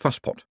of Mr.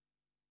 Fusspot.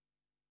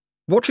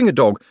 Watching a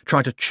dog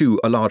try to chew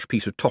a large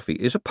piece of toffee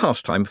is a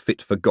pastime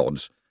fit for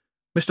gods.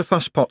 Mr.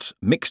 Fusspot's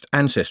mixed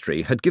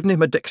ancestry had given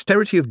him a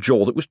dexterity of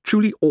jaw that was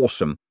truly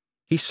awesome.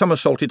 He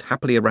somersaulted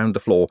happily around the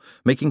floor,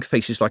 making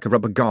faces like a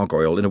rubber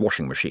gargoyle in a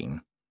washing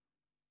machine.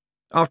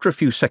 After a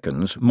few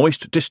seconds,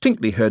 Moist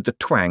distinctly heard the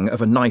twang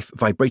of a knife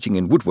vibrating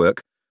in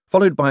woodwork,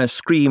 followed by a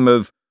scream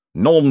of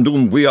Nom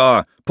d'un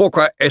buia,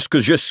 pourquoi est-ce que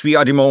je suis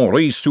à mon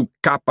riz sous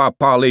capa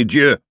par les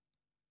dieux?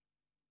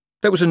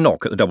 There was a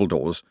knock at the double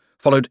doors,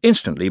 followed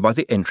instantly by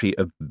the entry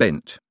of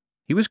Bent.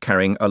 He was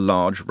carrying a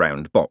large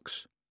round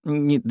box.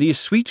 The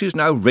suite is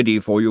now ready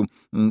for you,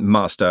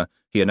 master,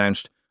 he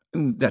announced.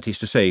 That is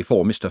to say,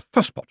 for Mr.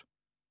 Fusspot.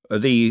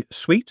 The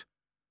suite?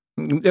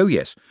 Oh,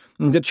 yes.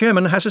 The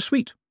chairman has a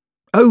suite.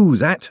 Oh,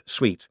 that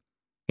suite.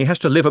 He has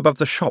to live above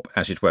the shop,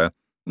 as it were.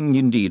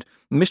 Indeed.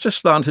 Mr.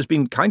 Slant has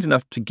been kind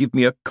enough to give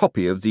me a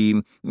copy of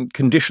the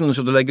conditions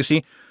of the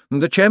legacy.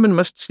 The chairman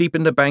must sleep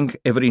in the bank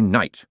every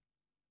night.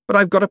 But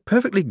I've got a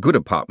perfectly good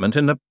apartment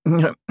in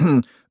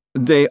the—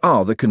 They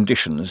are the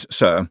conditions,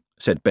 sir,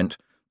 said Bent.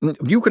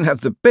 You can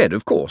have the bed,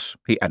 of course,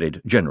 he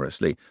added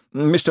generously.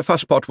 Mr.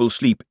 Fusspot will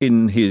sleep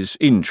in his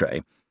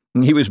in-tray.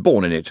 He was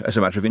born in it, as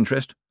a matter of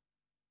interest.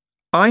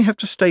 I have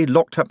to stay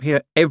locked up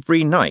here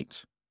every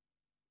night.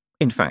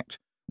 In fact,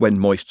 when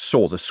Moist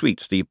saw the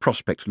suite, the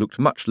prospect looked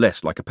much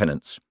less like a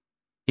penance.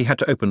 He had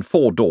to open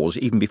 4 doors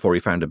even before he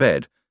found a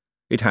bed.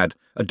 It had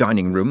a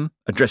dining room,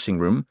 a dressing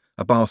room,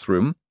 a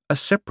bathroom, a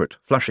separate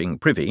flushing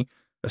privy,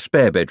 a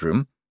spare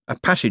bedroom, a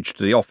passage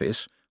to the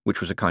office, which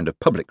was a kind of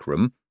public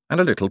room, and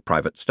a little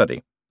private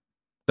study.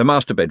 The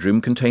master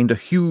bedroom contained a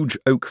huge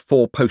oak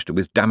four-poster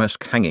with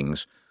damask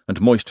hangings,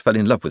 and Moist fell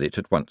in love with it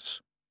at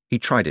once. He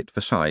tried it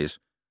for size.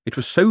 It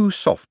was so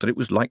soft that it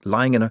was like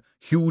lying in a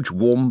huge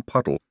warm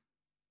puddle.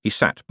 He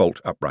sat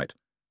bolt upright.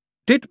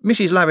 "Did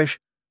Mrs. Lavish—"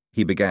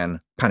 he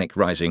began, panic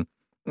rising.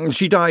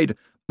 "She died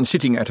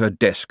sitting at her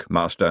desk,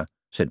 master,"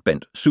 said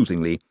Bent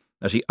soothingly,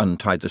 as he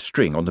untied the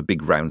string on the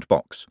big round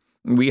box.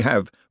 "We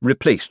have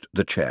replaced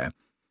the chair.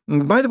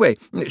 By the way,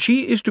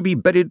 she is to be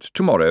buried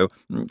tomorrow.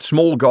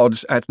 Small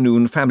gods at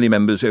noon, family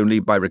members only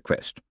by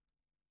request."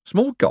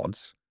 "Small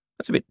gods?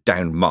 That's a bit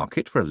down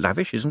market for a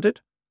Lavish, isn't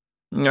it?"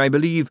 "I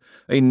believe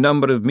a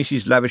number of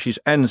Mrs. Lavish's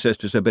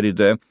ancestors are buried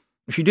there.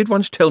 She did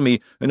once tell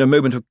me, in a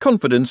moment of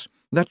confidence,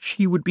 that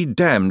she would be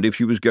damned if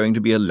she was going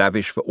to be a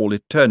Lavish for all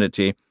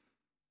eternity."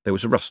 There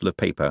was a rustle of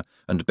paper,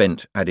 and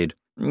Bent added,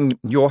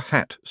 "Your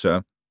hat,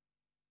 sir."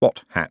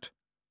 "What hat?"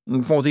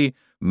 "For the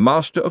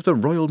Master of the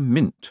Royal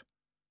Mint."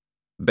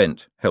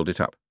 Bent held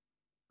it up.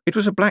 It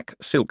was a black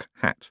silk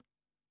hat.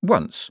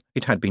 Once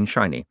it had been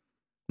shiny.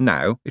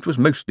 Now it was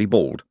mostly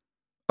bald.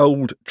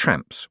 Old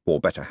tramps wore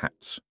better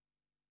hats.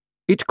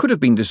 It could have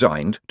been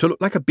designed to look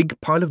like a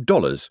big pile of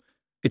dollars.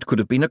 It could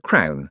have been a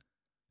crown.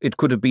 It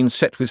could have been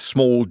set with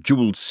small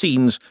jewelled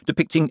scenes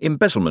depicting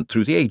embezzlement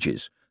through the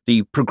ages,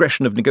 the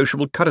progression of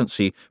negotiable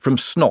currency from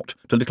snot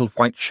to little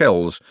white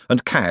shells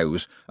and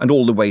cows and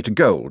all the way to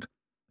gold.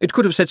 It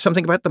could have said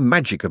something about the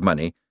magic of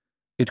money.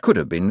 It could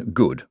have been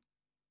good.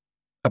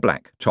 A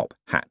black top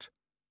hat.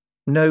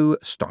 No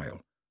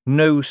style.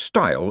 No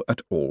style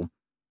at all.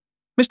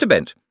 "Mr.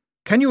 Bent,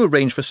 can you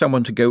arrange for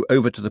someone to go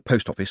over to the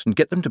post office and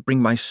get them to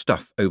bring my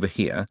stuff over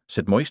here?"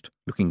 said Moist,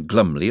 looking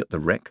glumly at the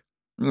wreck.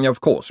 "Of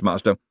course,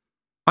 master."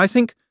 "I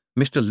think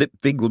Mr.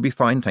 Lipvig will be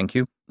fine, thank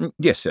you."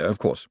 "Yes, sir, of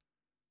course."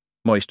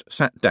 Moist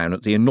sat down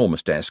at the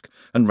enormous desk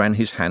and ran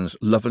his hands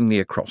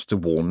lovingly across the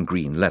worn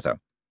green leather.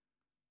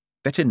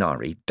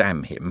 Veterinary,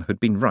 damn him, had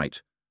been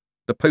right.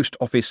 The post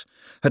office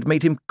had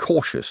made him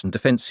cautious and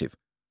defensive.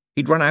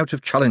 He'd run out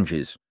of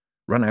challenges,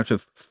 run out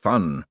of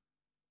fun.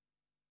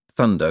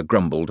 Thunder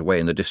grumbled away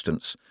in the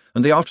distance,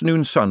 and the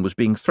afternoon sun was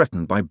being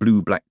threatened by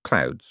blue-black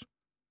clouds.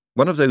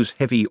 One of those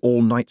heavy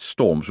all-night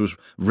storms was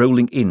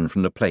rolling in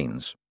from the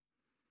plains.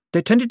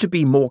 There tended to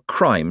be more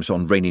crimes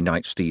on rainy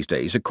nights these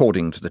days,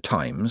 according to the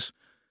Times.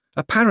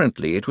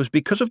 Apparently it was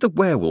because of the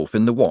werewolf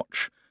in the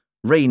watch.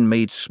 Rain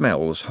made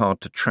smells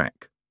hard to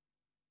track.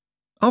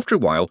 After a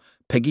while,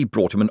 Peggy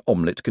brought him an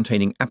omelette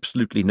containing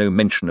absolutely no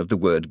mention of the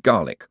word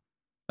garlic,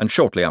 and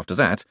shortly after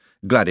that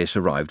Gladys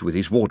arrived with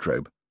his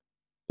wardrobe.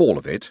 All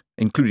of it,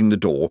 including the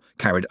door,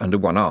 carried under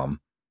one arm.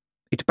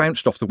 It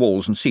bounced off the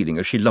walls and ceiling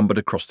as she lumbered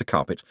across the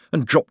carpet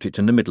and dropped it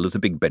in the middle of the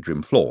big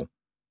bedroom floor.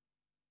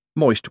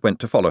 Moist went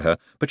to follow her,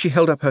 but she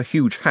held up her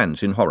huge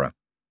hands in horror.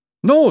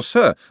 "No,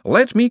 sir,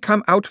 let me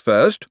come out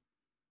first."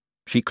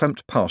 She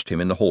clumped past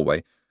him in the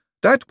hallway.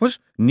 "That was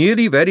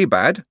nearly very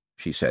bad,"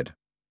 she said.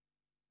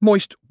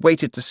 Moist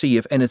waited to see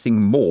if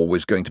anything more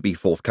was going to be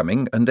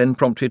forthcoming, and then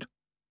prompted,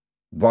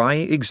 "Why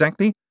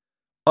exactly?"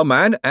 "A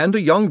man and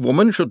a young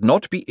woman should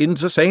not be in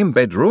the same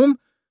bedroom,"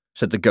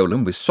 said the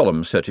golem with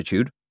solemn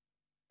certitude.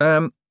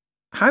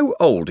 How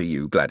old are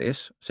you,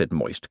 Gladys?" said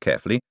Moist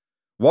carefully.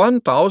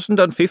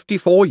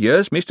 1,054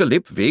 years, Mr.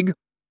 Lipvig."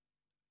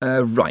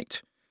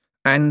 Right.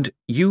 And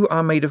you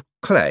are made of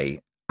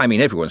clay. I mean,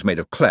 everyone's made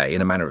of clay,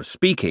 in a manner of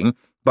speaking,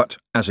 but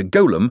as a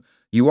golem,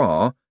 you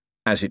are,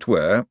 as it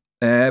were,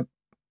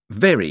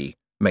 very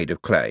made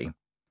of clay."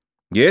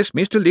 "Yes,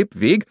 Mr.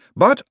 Lipvig,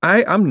 but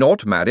I am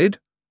not married."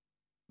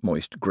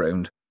 Moist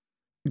groaned.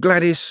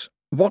 "Gladys,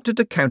 what did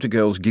the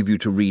counter-girls give you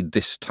to read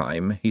this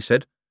time?" he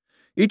said.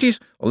 "It is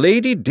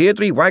Lady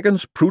Deirdre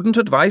Waggon's Prudent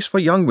Advice for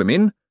Young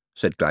Women,"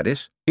 said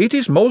Gladys. "It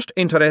is most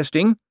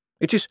interesting.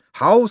 It is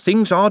How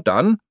Things Are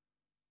Done."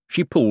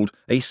 She pulled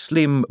a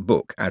slim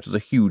book out of the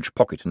huge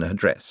pocket in her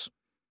dress.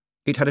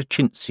 It had a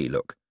chintzy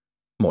look.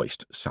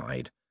 Moist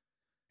sighed.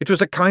 It was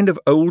the kind of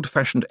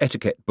old-fashioned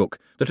etiquette book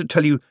that would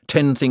tell you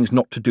 10 things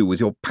not to do with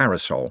your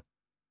parasol.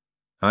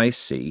 "I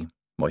see,"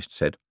 Moist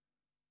said.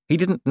 He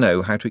didn't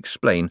know how to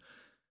explain.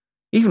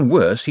 Even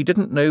worse, he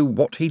didn't know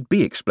what he'd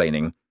be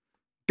explaining.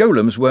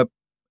 Golems were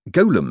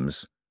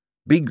golems.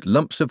 Big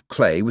lumps of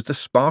clay with the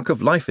spark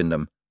of life in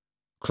them.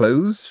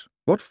 Clothes?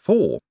 What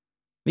for?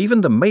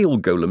 Even the male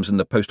golems in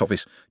the post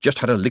office just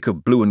had a lick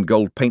of blue and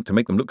gold paint to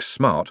make them look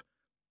smart.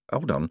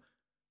 Hold on.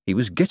 He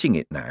was getting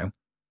it now.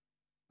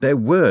 There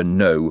were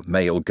no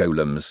male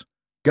golems.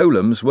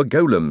 Golems were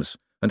golems,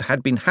 and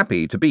had been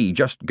happy to be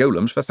just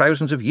golems for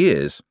thousands of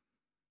years.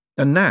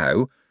 And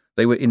now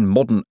they were in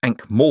modern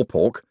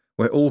Ankh-Morpork,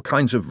 where all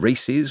kinds of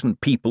races and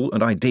people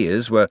and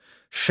ideas were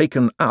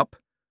shaken up,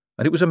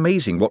 and it was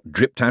amazing what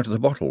dripped out of the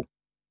bottle.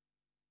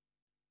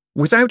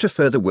 Without a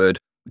further word,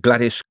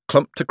 Gladys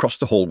clumped across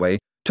the hallway,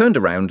 turned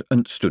around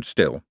and stood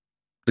still.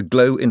 The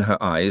glow in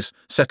her eyes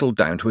settled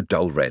down to a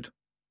dull red.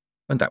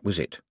 And that was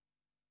it.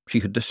 She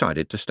had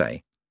decided to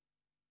stay.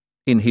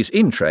 In his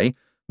in-tray,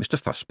 Mr.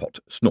 Fusspot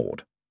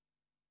snored.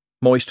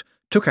 Moist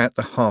took out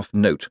the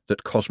half-note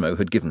that Cosmo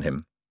had given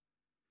him.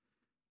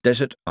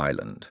 Desert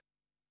Island.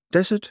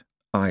 Desert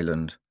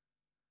Island.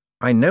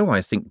 I know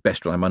I think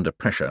best when I'm under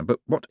pressure, but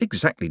what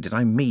exactly did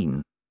I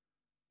mean?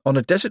 On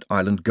a desert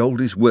island,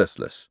 gold is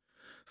worthless.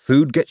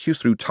 Food gets you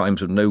through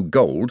times of no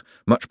gold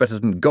much better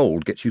than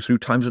gold gets you through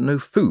times of no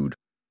food.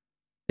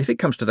 If it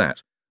comes to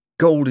that,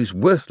 gold is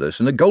worthless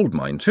in a gold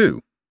mine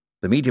too.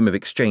 The medium of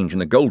exchange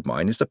in a gold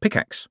mine is the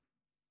pickaxe.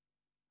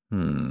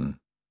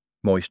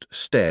 Moist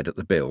stared at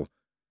the bill.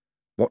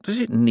 What does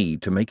it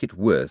need to make it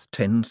worth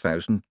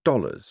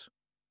 $10,000?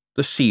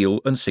 The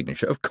seal and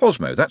signature of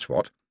Cosmo, that's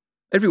what.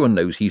 Everyone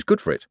knows he's good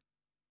for it.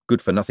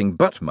 Good for nothing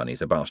but money,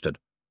 the bastard.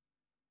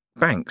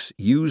 Banks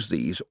use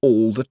these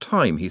all the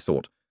time, he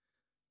thought.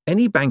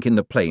 Any bank in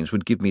the plains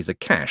would give me the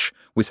cash,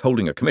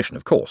 withholding a commission,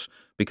 of course,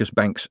 because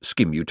banks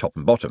skim you top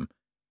and bottom.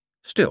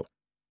 Still,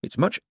 it's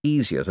much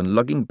easier than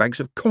lugging bags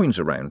of coins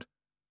around.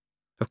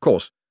 Of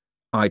course,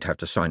 I'd have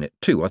to sign it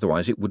too,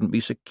 otherwise it wouldn't be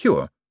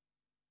secure.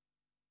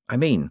 I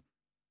mean,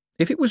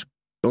 if it was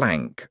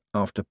blank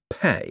after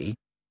pay,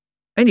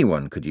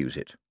 anyone could use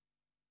it.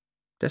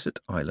 Desert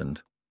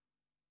island.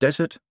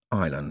 Desert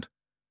island.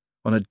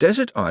 On a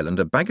desert island,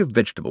 a bag of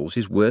vegetables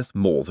is worth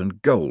more than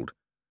gold.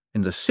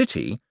 In the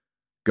city,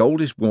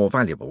 gold is more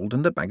valuable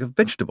than the bag of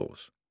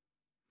vegetables.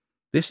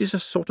 This is a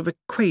sort of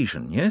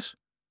equation, yes?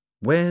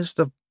 Where's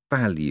the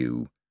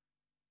value?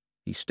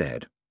 He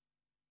stared.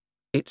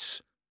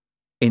 It's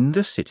in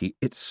the city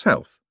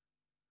itself.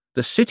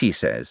 The city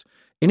says,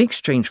 in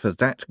exchange for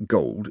that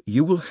gold,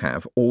 you will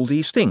have all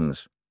these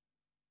things.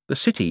 The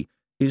city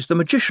is the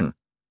magician,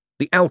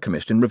 the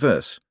alchemist in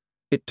reverse.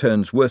 It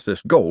turns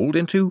worthless gold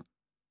into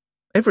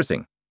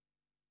everything.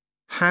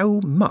 How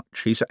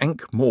much is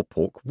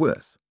Ankh-Morpork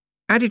worth?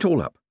 Add it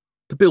all up.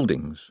 The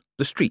buildings,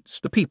 the streets,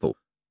 the people,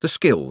 the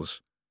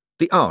skills,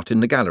 the art in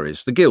the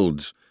galleries, the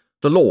guilds,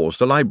 the laws,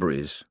 the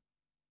libraries.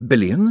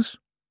 Billions?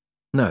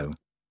 No.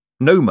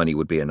 No money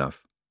would be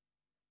enough.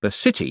 The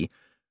city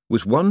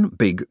was one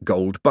big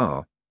gold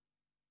bar.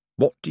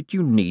 What did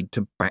you need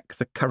to back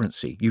the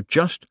currency? You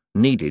just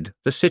needed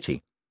the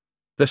city.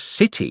 The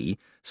city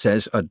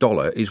says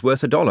 $1 is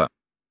worth $1.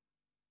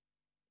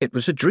 It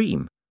was a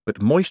dream,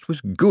 but Moist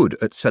was good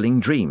at selling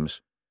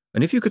dreams,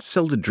 and if you could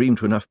sell the dream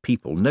to enough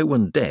people, no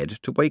one dared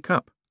to wake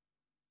up.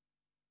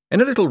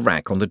 In a little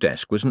rack on the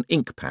desk was an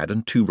ink pad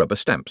and 2 rubber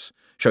stamps,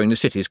 showing the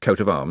city's coat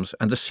of arms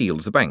and the seal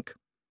of the bank.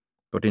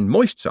 But in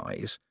Moist's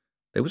eyes,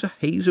 there was a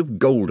haze of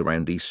gold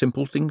around these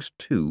simple things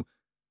too.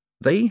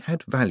 They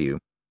had value.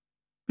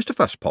 "Mr.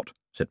 Fusspot,"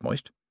 said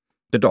Moist.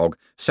 The dog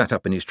sat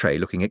up in his tray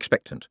looking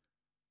expectant.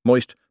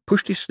 Moist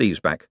pushed his sleeves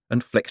back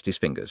and flexed his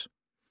fingers.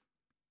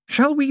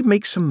 "Shall we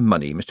make some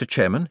money, Mr.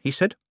 Chairman?" he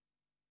said.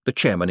 The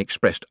chairman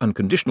expressed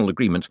unconditional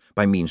agreement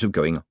by means of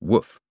going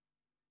woof.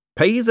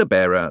 "Pay the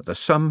bearer the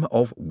sum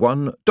of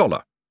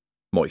 $1,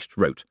 Moist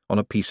wrote on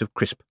a piece of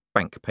crisp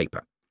bank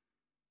paper.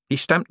 He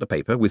stamped the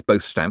paper with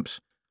both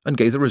stamps and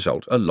gave the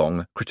result a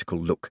long, critical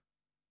look.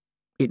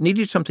 It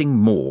needed something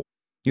more.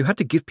 You had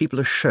to give people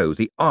a show.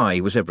 The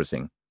eye was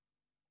everything.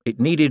 It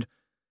needed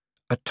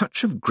a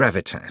touch of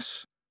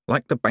gravitas,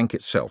 like the bank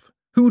itself.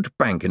 Who'd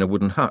bank in a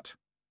wooden hut?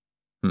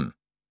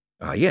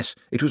 Ah, yes,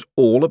 it was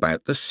all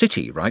about the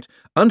city, right?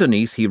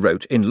 Underneath he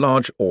wrote in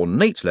large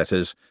ornate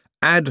letters,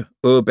 Ad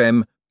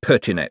urbem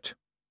pertinet.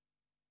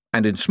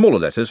 And in smaller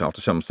letters,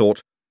 after some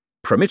thought,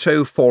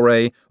 Promitto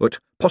fore ut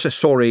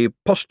possessori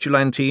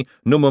postulanti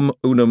numum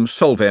unum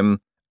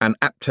solvem an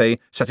apte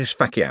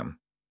satisfaciam.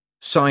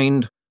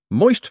 Signed,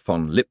 Moist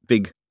von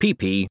Lipwig,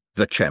 PP,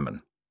 the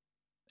chairman.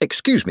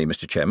 "Excuse me,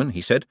 Mr. Chairman,"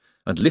 he said,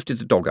 and lifted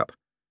the dog up.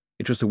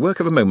 It was the work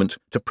of a moment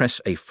to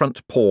press a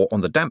front paw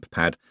on the damp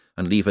pad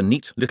and leave a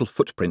neat little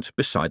footprint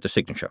beside the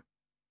signature.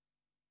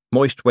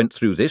 Moist went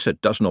through this a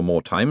dozen or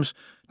more times,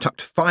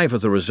 tucked 5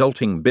 of the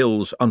resulting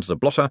bills under the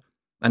blotter,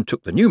 and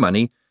took the new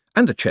money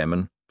and the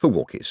chairman for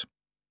walkies.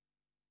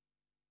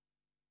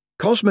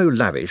 Cosmo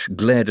Lavish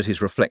glared at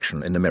his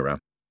reflection in the mirror.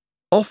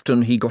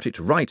 Often he got it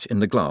right in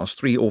the glass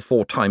 3 or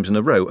 4 times in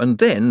a row, and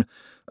then,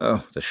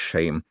 oh, the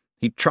shame,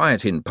 he'd try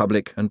it in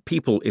public, and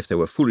people, if they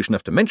were foolish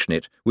enough to mention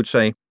it, would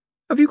say,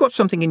 "Have you got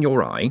something in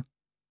your eye?"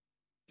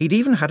 He'd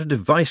even had a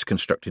device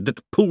constructed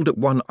that pulled at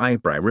one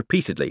eyebrow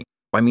repeatedly,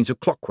 by means of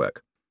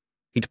clockwork.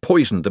 He'd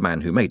poisoned the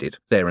man who made it,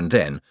 there and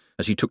then,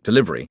 as he took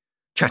delivery,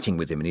 chatting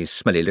with him in his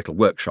smelly little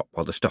workshop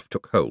while the stuff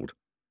took hold.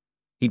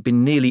 He'd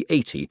been nearly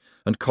 80,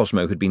 and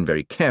Cosmo had been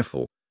very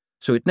careful,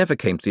 so it never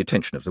came to the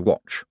attention of the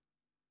watch.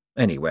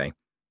 Anyway,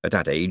 at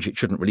that age it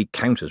shouldn't really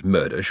count as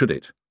murder, should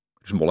it?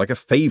 It was more like a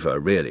favour,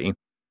 really.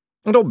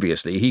 And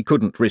obviously he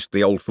couldn't risk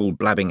the old fool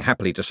blabbing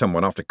happily to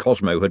someone after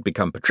Cosmo had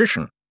become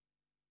patrician.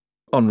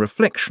 On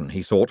reflection,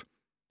 he thought,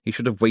 he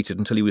should have waited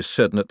until he was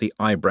certain that the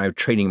eyebrow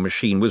training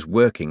machine was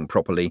working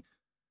properly.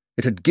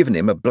 It had given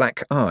him a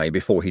black eye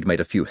before he'd made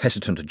a few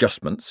hesitant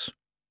adjustments.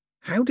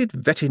 How did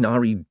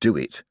Vetinari do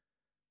it?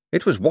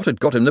 It was what had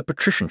got him the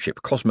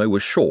patricianship, Cosmo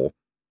was sure.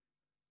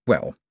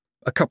 Well,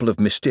 a couple of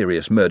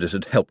mysterious murders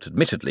had helped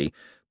admittedly,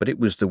 but it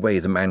was the way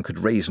the man could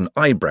raise an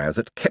eyebrow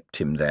that kept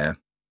him there.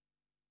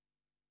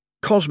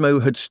 Cosmo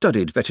had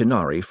studied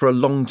Vetinari for a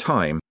long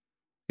time.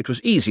 It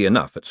was easy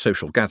enough at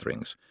social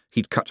gatherings.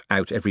 He'd cut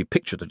out every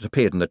picture that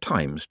appeared in the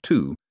Times,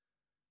 too.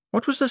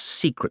 What was the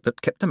secret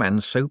that kept the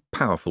man so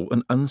powerful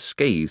and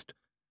unscathed?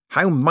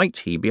 How might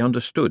he be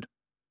understood?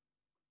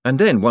 And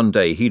then one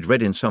day he'd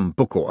read in some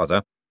book or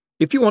other,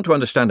 "If you want to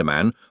understand a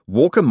man,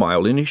 walk a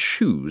mile in his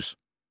shoes."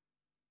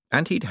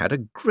 And he'd had a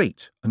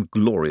great and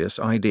glorious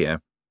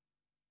idea.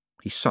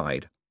 He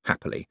sighed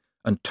happily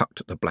and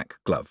tucked the black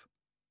glove.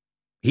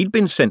 He'd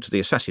been sent to the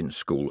assassin's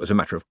school as a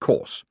matter of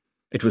course.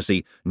 It was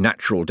the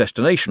natural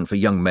destination for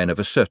young men of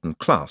a certain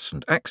class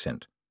and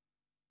accent.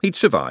 He'd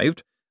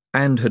survived,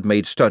 and had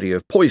made study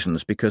of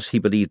poisons because he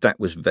believed that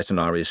was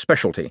Vetinari's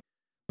specialty,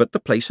 but the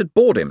place had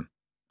bored him.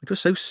 It was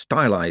so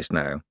stylized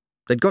now.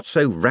 They'd got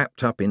so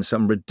wrapped up in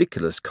some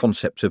ridiculous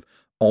concepts of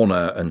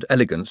honour and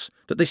elegance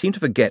that they seemed to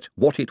forget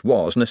what it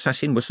was an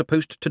assassin was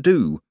supposed to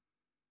do.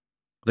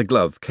 The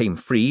glove came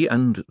free,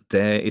 and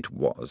there it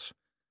was.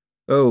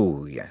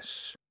 Oh,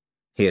 yes.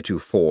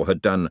 Heretofore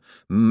had done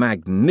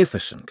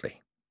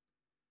magnificently.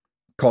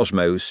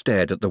 Cosmo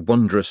stared at the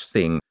wondrous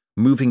thing,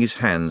 moving his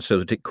hand so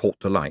that it caught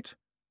the light.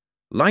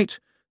 Light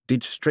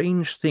did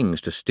strange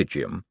things to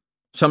Stygium.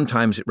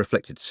 Sometimes it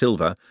reflected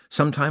silver,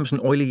 sometimes an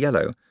oily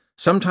yellow,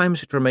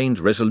 sometimes it remained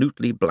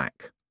resolutely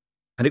black.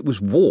 And it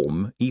was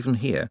warm even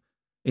here.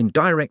 In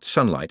direct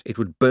sunlight it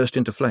would burst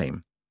into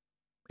flame.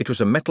 It was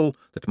a metal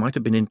that might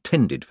have been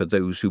intended for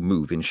those who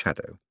move in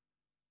shadow.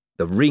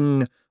 The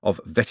ring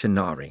of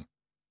Vetinari.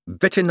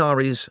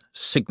 Vetinari's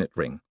signet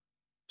ring.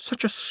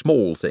 Such a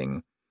small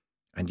thing,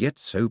 and yet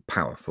so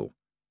powerful.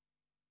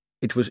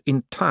 It was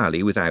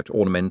entirely without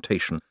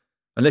ornamentation,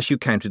 unless you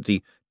counted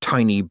the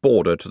tiny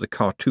border to the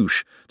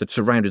cartouche that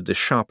surrounded the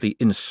sharply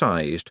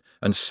incised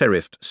and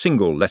serifed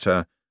single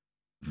letter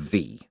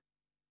V.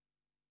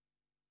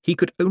 He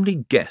could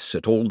only guess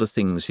at all the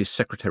things his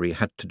secretary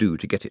had to do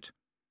to get it.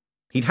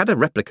 He'd had a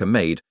replica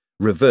made,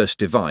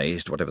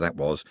 reverse-devised, whatever that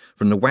was,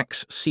 from the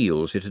wax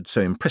seals it had so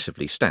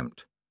impressively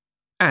stamped.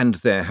 And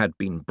there had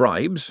been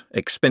bribes,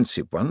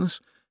 expensive ones,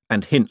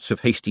 and hints of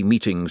hasty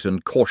meetings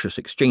and cautious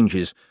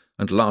exchanges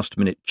and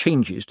last-minute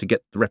changes to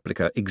get the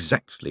replica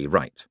exactly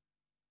right.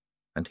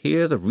 And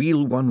here the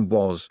real one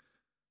was,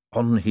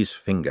 on his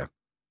finger.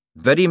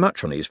 Very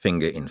much on his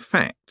finger, in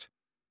fact.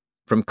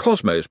 From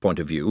Cosmo's point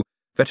of view,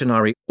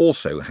 Vetinari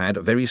also had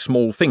very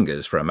small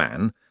fingers for a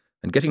man,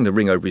 and getting the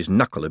ring over his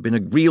knuckle had been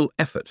a real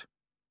effort.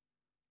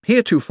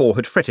 Heretofore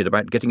had fretted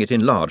about getting it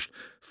enlarged,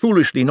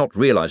 foolishly not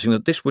realizing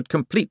that this would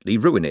completely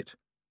ruin it.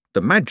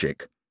 The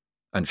magic,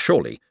 and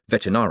surely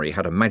Vetinari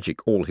had a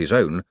magic all his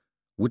own,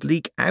 would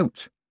leak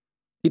out.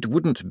 It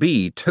wouldn't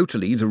be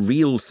totally the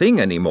real thing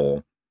any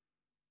more.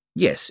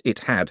 Yes, it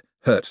had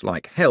hurt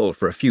like hell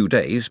for a few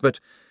days, but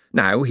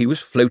now he was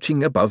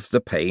floating above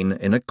the pain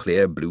in a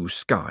clear blue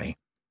sky.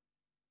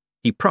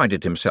 He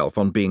prided himself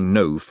on being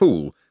no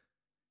fool.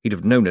 He'd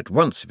have known at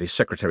once if his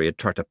secretary had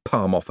tried to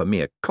palm off a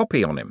mere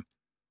copy on him.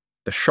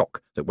 The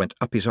shock that went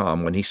up his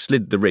arm when he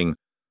slid the ring,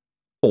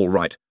 all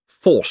right,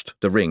 forced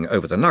the ring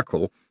over the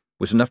knuckle,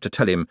 was enough to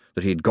tell him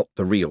that he had got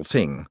the real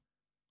thing.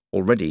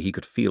 Already he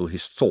could feel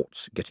his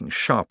thoughts getting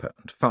sharper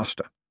and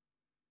faster.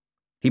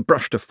 He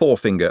brushed a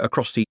forefinger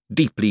across the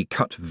deeply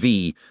cut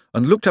V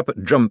and looked up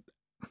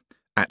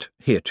at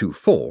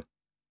Heretofore.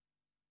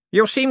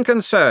 "You seem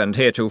concerned,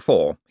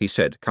 Heretofore," he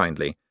said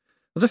kindly.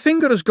 "The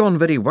finger has gone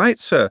very white,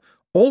 sir,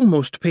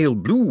 almost pale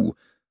blue.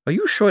 Are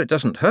you sure it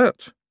doesn't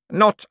hurt?"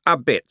 "Not a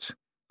bit.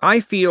 I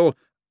feel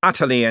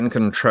utterly in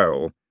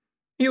control.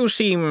 You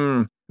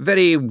seem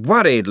very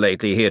worried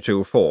lately,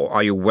 Heretofore.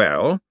 Are you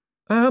well?"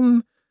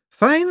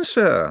 Fine,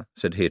 sir,"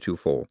 said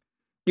Heretofore.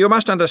 "You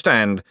must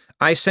understand,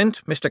 I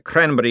sent Mr.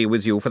 Cranberry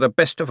with you for the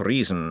best of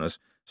reasons,"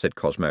 said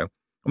Cosmo.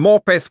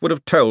 "Morpeth would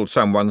have told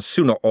someone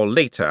sooner or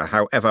later,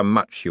 however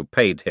much you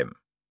paid him."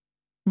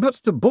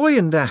 "But the boy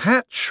in the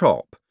hat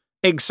shop—"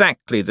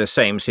 "Exactly the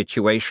same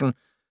situation,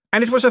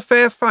 and it was a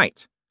fair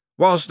fight.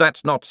 Was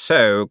that not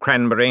so,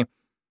 Cranberry?"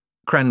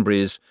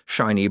 Cranberry's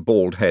shiny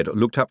bald head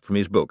looked up from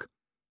his book.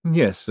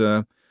 "Yes,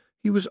 sir.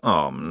 He was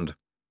armed."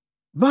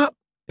 "But—"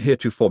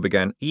 Heretofore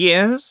began.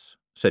 "Yes?"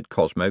 said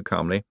Cosmo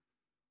calmly.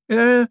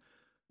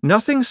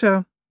 Nothing,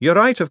 sir. You're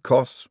right, of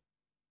course."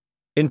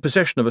 In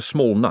possession of a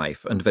small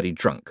knife and very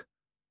drunk.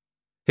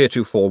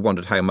 Heretofore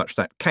wondered how much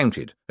that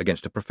counted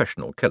against a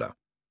professional killer.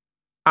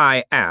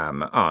 "I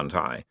am, aren't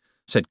I?"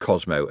 said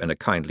Cosmo in a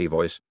kindly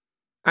voice.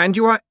 "And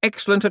you are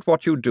excellent at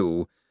what you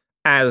do,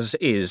 as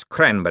is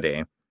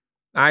Cranberry.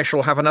 I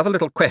shall have another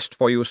little quest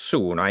for you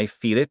soon, I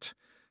feel it.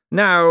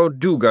 Now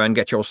do go and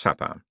get your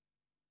supper."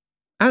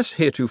 As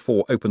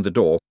Heretofore opened the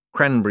door,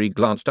 Cranberry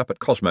glanced up at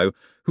Cosmo,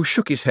 who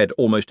shook his head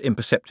almost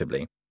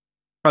imperceptibly.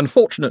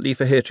 Unfortunately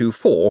for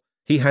Heretofore,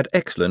 he had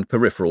excellent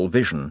peripheral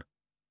vision.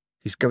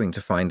 "He's going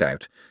to find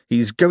out.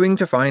 He's going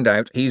to find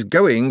out. He's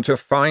going to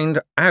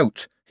find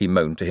out," he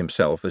moaned to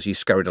himself as he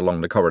scurried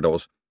along the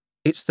corridors.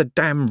 "It's the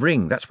damn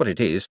ring, that's what it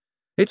is.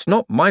 It's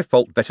not my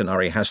fault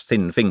Vetinari has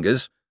thin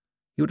fingers.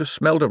 He would have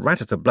smelled a rat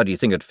if the bloody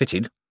thing had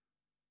fitted.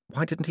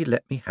 Why didn't he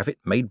let me have it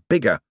made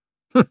bigger?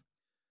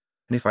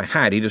 And if I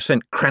had, he'd have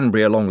sent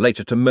Cranberry along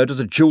later to murder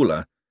the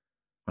jeweller.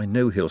 I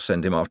know he'll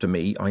send him after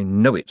me, I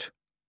know it."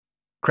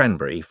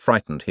 Cranberry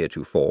frightened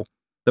Heretofore.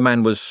 The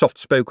man was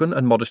soft-spoken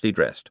and modestly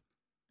dressed,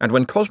 and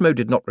when Cosmo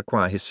did not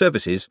require his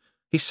services,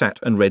 he sat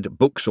and read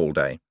books all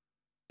day.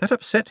 That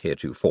upset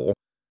Heretofore.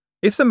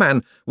 If the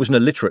man was an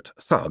illiterate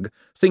thug,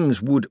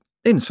 things would,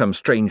 in some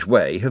strange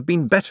way, have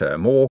been better,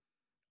 more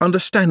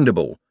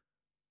understandable.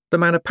 The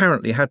man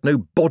apparently had no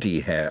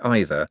body hair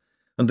either,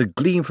 and the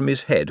gleam from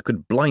his head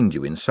could blind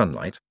you in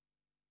sunlight.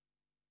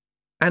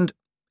 And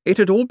it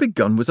had all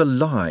begun with a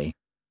lie.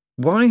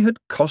 Why had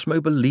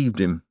Cosmo believed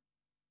him?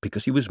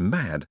 Because he was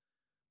mad,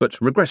 but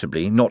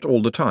regrettably not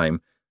all the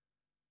time.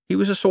 He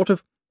was a sort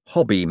of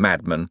hobby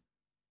madman.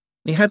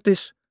 He had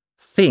this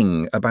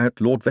thing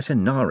about Lord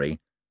Vetinari.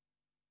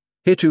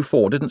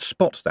 Heretofore didn't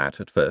spot that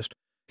at first.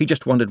 He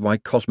just wondered why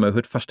Cosmo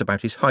had fussed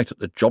about his height at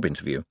the job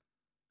interview.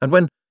 And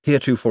when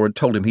Heretofore had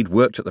told him he'd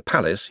worked at the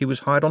palace, he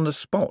was hired on the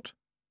spot.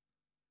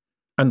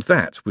 And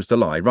that was the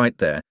lie right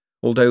there,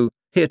 although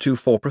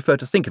Heretofore preferred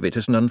to think of it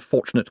as an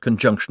unfortunate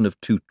conjunction of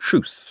two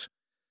truths.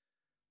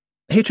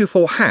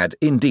 Heretofore had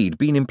indeed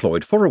been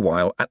employed for a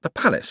while at the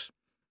palace,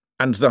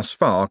 and thus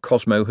far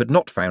Cosmo had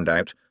not found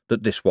out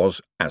that this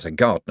was as a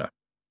gardener.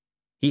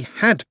 He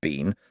had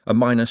been a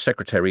minor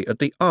secretary at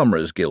the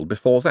Armourers' Guild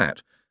before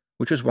that,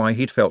 which is why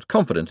he'd felt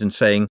confident in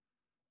saying,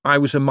 "I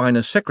was a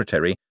minor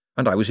secretary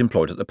and I was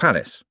employed at the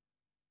palace,"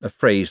 a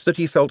phrase that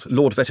he felt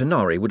Lord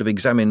Vetinari would have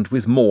examined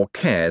with more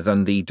care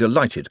than the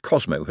delighted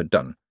Cosmo had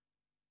done.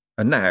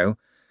 And now,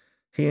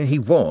 here he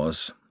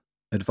was,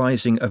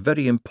 advising a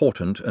very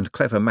important and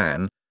clever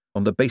man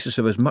on the basis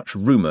of as much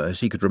rumour as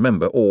he could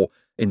remember or,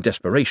 in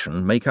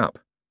desperation, make up.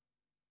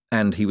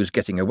 And he was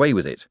getting away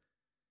with it.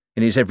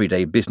 In his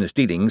everyday business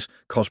dealings,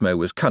 Cosmo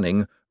was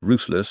cunning,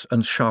 ruthless,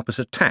 and sharp as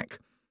a tack.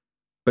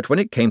 But when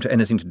it came to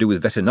anything to do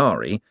with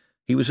Vetinari,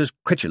 he was as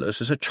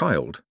credulous as a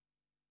child.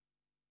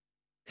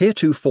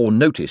 Heretofore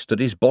noticed that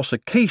his boss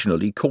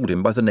occasionally called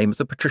him by the name of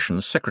the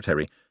patrician's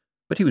secretary,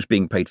 but he was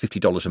being paid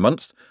 $50 a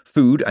month,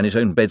 food and his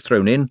own bed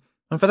thrown in,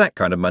 and for that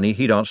kind of money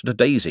he'd answer to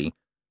Daisy.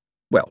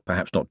 Well,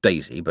 perhaps not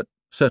Daisy, but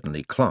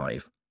certainly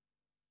Clive.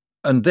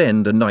 And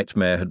then the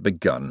nightmare had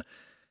begun,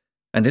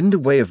 and in the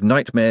way of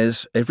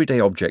nightmares,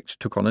 everyday objects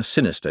took on a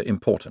sinister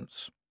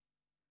importance.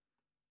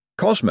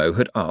 Cosmo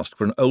had asked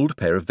for an old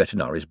pair of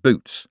Vetinari's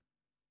boots.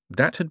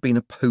 That had been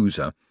a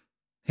poser.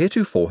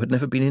 Heretofore had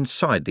never been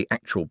inside the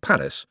actual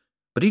palace,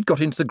 but he'd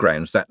got into the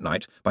grounds that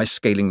night by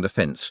scaling the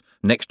fence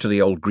next to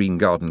the old green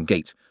garden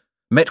gate,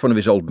 met one of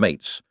his old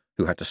mates,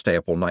 who had to stay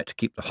up all night to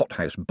keep the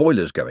hothouse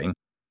boilers going,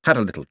 had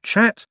a little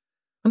chat,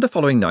 and the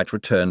following night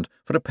returned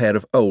for a pair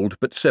of old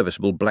but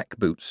serviceable black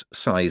boots,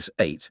 size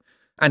 8,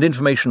 and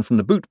information from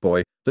the boot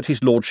boy that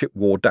his lordship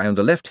wore down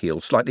the left heel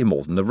slightly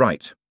more than the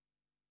right.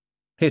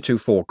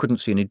 Heretofore couldn't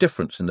see any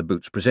difference in the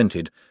boots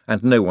presented,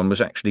 and no one was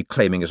actually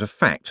claiming as a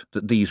fact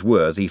that these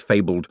were the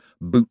fabled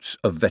boots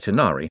of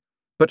Vetinari,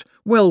 but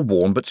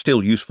well-worn but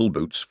still useful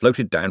boots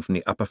floated down from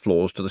the upper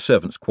floors to the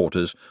servants'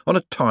 quarters on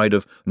a tide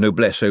of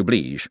noblesse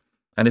oblige,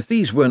 and if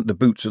these weren't the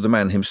boots of the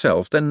man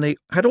himself, then they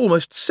had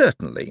almost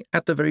certainly,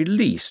 at the very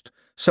least,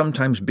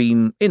 sometimes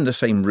been in the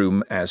same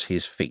room as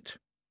his feet.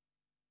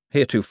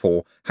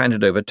 Heretofore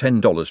handed over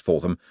 $10 for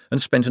them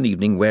and spent an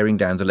evening wearing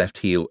down the left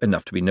heel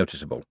enough to be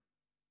noticeable.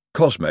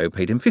 Cosmo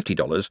paid him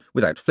 $50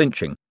 without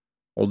flinching,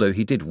 although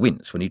he did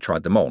wince when he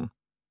tried them on.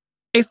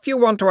 "If you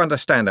want to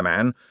understand a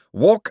man,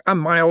 walk a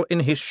mile in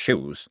his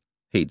shoes,"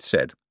 he'd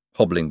said,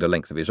 hobbling the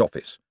length of his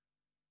office.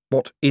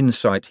 What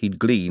insight he'd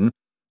glean,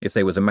 if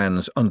they were the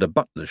man's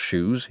under-butler's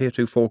shoes,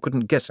 Heretofore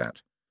couldn't guess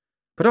at.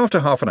 But after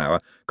half an hour,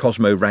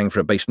 Cosmo rang for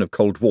a basin of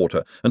cold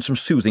water and some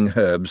soothing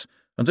herbs,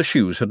 and the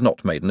shoes had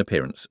not made an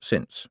appearance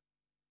since.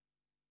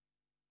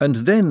 And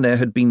then there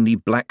had been the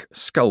black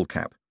skull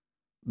cap.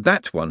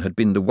 That one had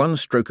been the one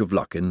stroke of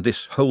luck in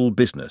this whole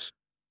business.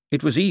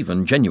 It was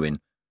even genuine.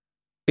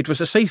 It was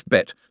a safe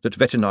bet that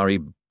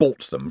Vetinari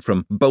bought them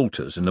from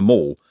Bolter's in the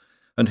mall,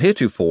 and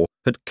Heretofore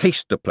had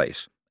cased the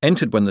place,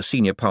 entered when the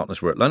senior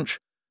partners were at lunch,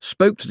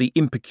 spoke to the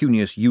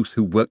impecunious youth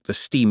who worked the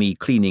steamy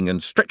cleaning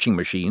and stretching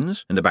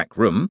machines in the back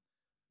room,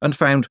 and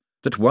found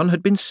that one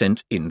had been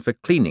sent in for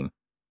cleaning.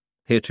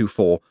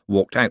 Heretofore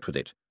walked out with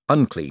it,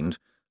 uncleaned,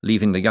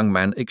 leaving the young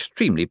man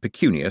extremely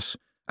pecunious,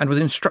 and with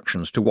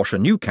instructions to wash a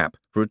new cap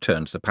for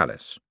return to the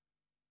palace.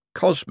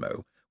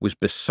 Cosmo was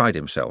beside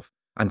himself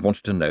and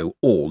wanted to know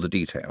all the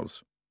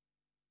details.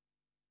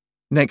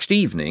 Next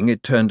evening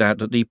it turned out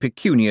that the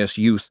pecunious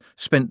youth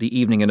spent the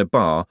evening in a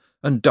bar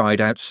and died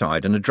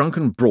outside in a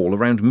drunken brawl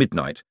around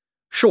midnight,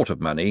 short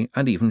of money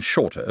and even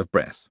shorter of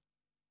breath.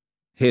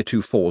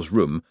 Heretofore's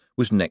room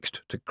was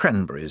next to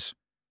Cranberry's.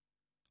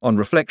 On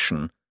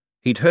reflection,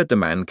 he'd heard the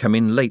man come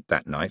in late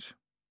that night.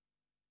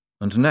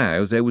 And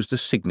now there was the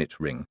signet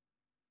ring.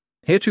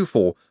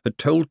 Heretofore had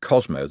told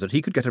Cosmo that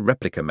he could get a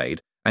replica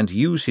made and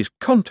use his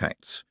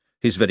contacts,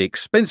 his very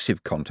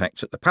expensive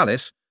contacts at the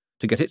palace,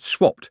 to get it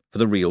swapped for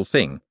the real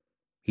thing.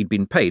 He'd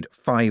been paid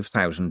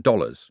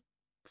 $5,000.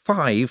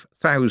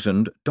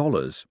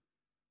 $5,000.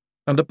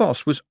 And the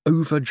boss was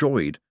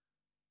overjoyed.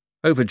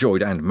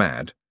 Overjoyed and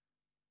mad.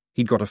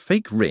 He'd got a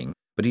fake ring,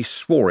 but he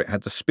swore it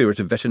had the spirit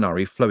of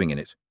Vetinari flowing in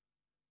it.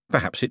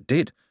 Perhaps it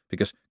did.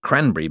 because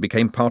Cranberry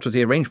became part of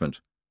the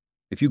arrangement.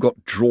 If you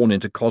got drawn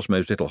into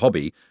Cosmo's little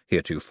hobby,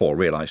 heretofore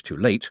realised too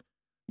late,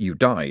 you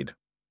died.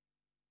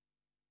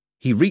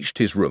 He reached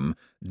his room,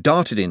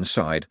 darted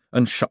inside,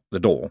 and shut the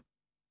door.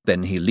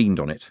 Then he leaned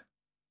on it.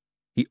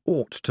 He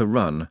ought to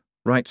run,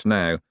 right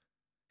now.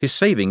 His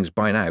savings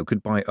by now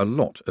could buy a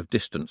lot of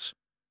distance.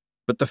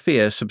 But the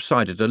fear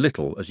subsided a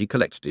little as he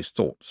collected his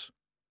thoughts.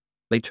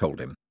 They told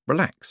him,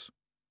 relax.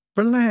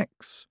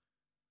 Relax.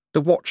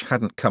 The watch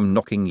hadn't come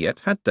knocking yet,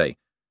 had they?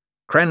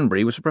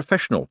 Cranberry was a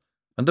professional,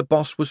 and the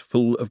boss was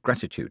full of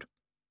gratitude.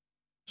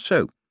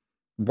 So,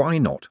 why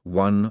not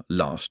one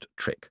last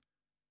trick?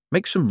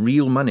 Make some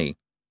real money.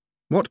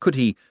 What could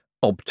he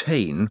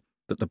obtain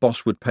that the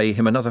boss would pay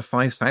him another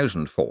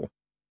 5,000 for?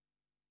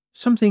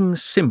 Something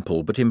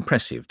simple but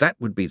impressive, that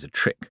would be the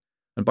trick,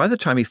 and by the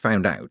time he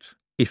found out,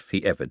 if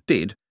he ever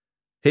did,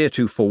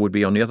 heretofore would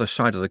be on the other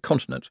side of the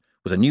continent,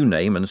 with a new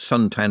name and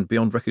suntanned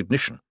beyond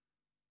recognition.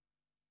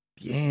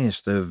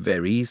 Yes, the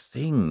very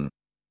thing.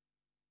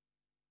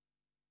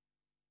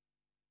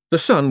 The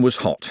sun was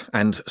hot,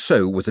 and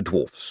so were the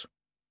dwarfs.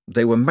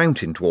 They were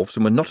mountain dwarfs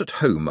and were not at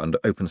home under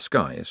open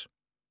skies.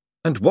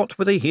 And what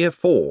were they here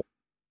for?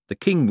 The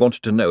king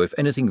wanted to know if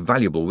anything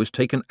valuable was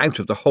taken out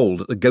of the hole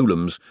that the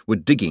golems were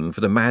digging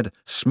for the mad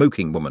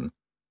smoking woman.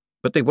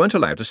 But they weren't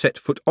allowed to set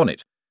foot on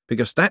it,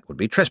 because that would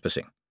be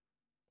trespassing.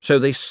 So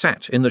they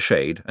sat in the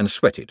shade and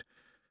sweated,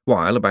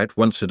 while about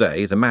once a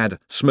day the mad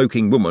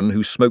smoking woman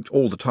who smoked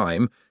all the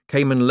time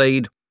came and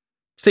laid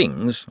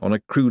things on a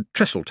crude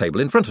trestle table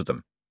in front of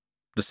them.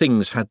 The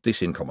things had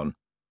this in common.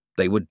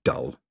 They were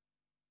dull.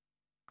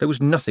 There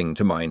was nothing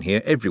to mine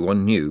here,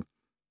 everyone knew.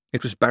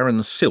 It was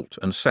barren silt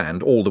and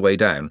sand all the way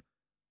down.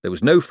 There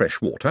was no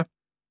fresh water.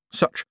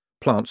 Such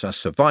plants as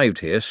survived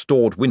here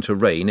stored winter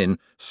rain in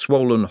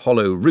swollen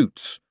hollow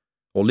roots,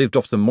 or lived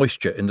off the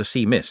moisture in the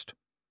sea mist.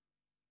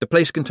 The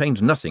place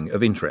contained nothing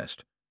of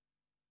interest.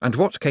 And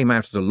what came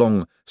out of the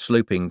long,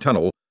 sloping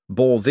tunnel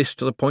bore this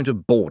to the point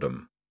of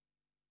boredom.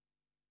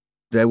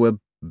 There were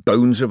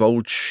bones of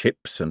old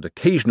ships, and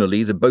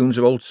occasionally the bones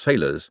of old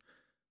sailors.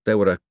 There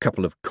were a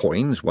couple of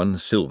coins, one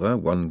silver,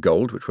 one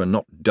gold, which were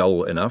not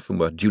dull enough and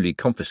were duly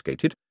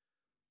confiscated.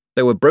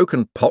 There were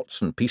broken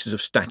pots and pieces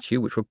of statue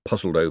which were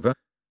puzzled over,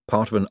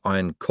 part of an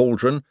iron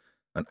cauldron,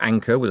 an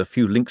anchor with a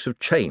few links of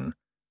chain.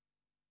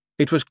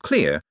 It was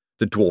clear,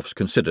 the dwarfs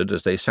considered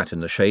as they sat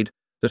in the shade,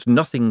 that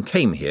nothing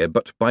came here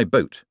but by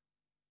boat.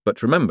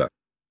 But remember,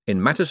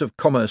 in matters of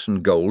commerce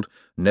and gold,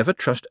 never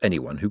trust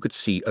anyone who could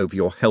see over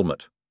your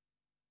helmet.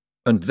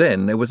 And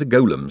then there were the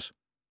golems.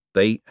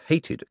 They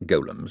hated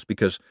golems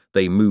because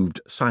they moved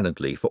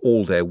silently for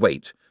all their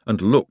weight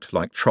and looked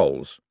like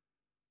trolls.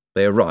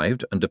 They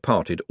arrived and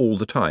departed all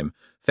the time,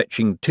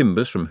 fetching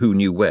timbers from who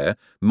knew where,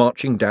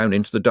 marching down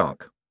into the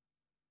dark.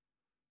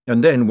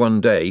 And then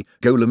one day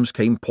golems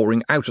came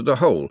pouring out of the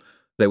hole.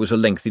 There was a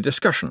lengthy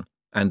discussion,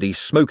 and the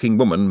smoking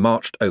woman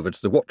marched over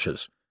to the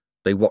watchers.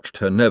 They watched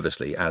her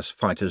nervously, as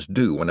fighters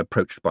do when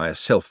approached by a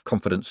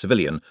self-confident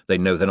civilian they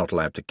know they're not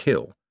allowed to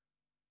kill.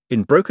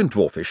 In broken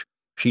dwarfish,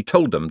 she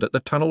told them that the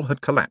tunnel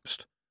had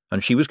collapsed,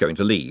 and she was going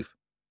to leave.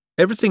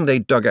 Everything they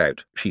dug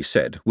out, she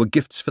said, were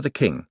gifts for the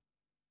king,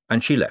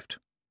 and she left,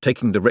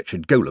 taking the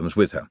wretched golems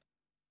with her.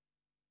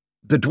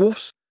 The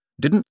dwarfs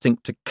didn't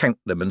think to count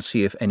them and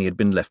see if any had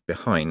been left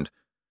behind.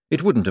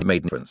 It wouldn't have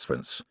made any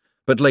difference,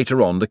 but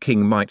later on the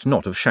king might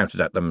not have shouted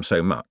at them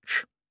so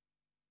much.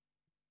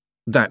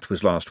 That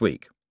was last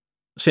week.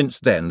 Since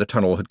then the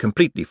tunnel had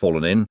completely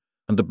fallen in,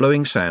 and the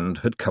blowing sand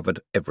had covered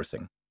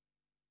everything.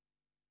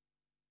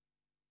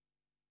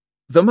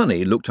 The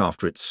money looked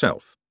after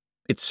itself.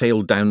 It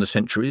sailed down the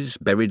centuries,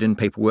 buried in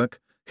paperwork,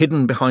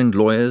 hidden behind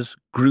lawyers,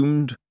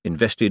 groomed,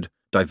 invested,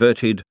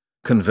 diverted,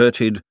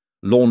 converted,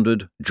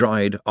 laundered,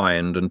 dried,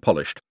 ironed and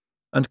polished,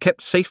 and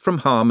kept safe from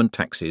harm and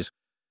taxes,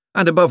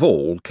 and above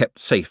all kept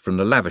safe from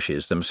the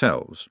lavishes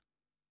themselves.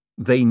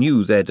 They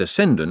knew their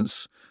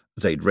descendants,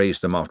 they'd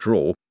raised them after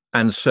all,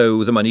 and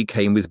so the money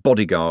came with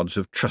bodyguards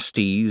of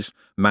trustees,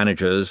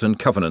 managers and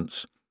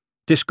covenants,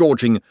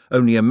 disgorging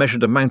only a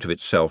measured amount of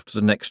itself to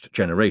the next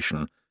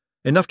generation,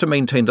 enough to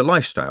maintain the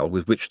lifestyle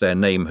with which their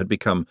name had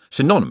become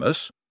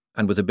synonymous,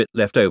 and with a bit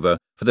left over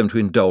for them to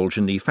indulge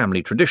in the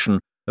family tradition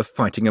of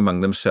fighting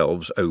among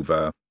themselves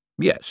over,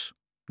 yes,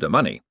 the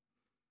money.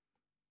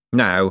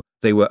 Now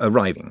they were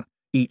arriving,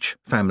 each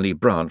family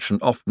branch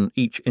and often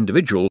each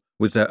individual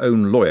with their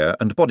own lawyer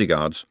and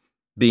bodyguards,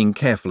 being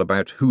careful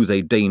about who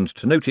they deigned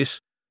to notice,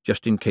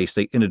 just in case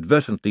they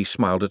inadvertently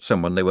smiled at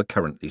someone they were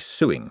currently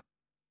suing.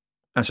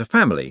 As a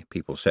family,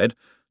 people said,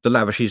 the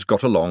Lavishes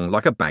got along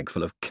like a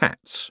bagful of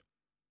cats.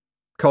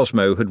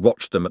 Cosmo had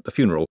watched them at the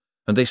funeral,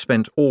 and they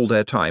spent all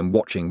their time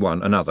watching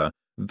one another,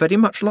 very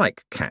much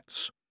like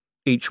cats,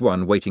 each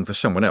one waiting for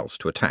someone else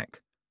to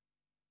attack.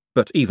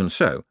 But even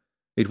so,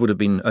 it would have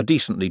been a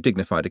decently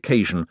dignified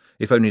occasion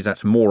if only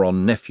that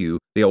moron nephew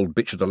the old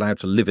bitch had allowed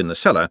to live in the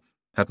cellar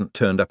hadn't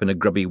turned up in a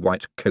grubby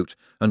white coat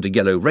and a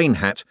yellow rain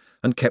hat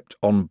and kept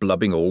on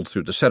blubbing all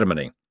through the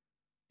ceremony.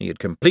 He had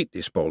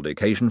completely spoiled the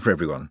occasion for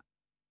everyone.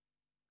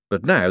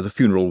 But now the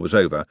funeral was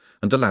over,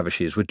 and the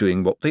Lavishes were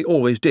doing what they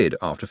always did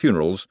after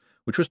funerals,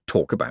 which was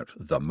talk about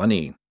the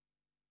money.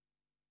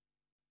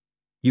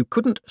 You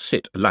couldn't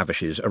sit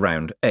Lavishes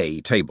around a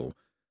table.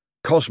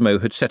 Cosmo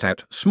had set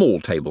out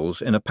small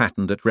tables in a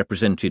pattern that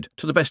represented,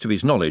 to the best of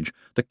his knowledge,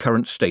 the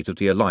current state of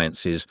the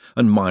alliances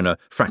and minor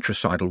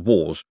fratricidal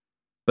wars,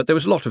 but there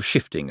was a lot of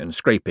shifting and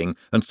scraping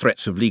and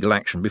threats of legal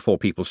action before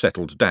people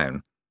settled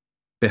down.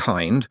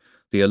 Behind,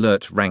 the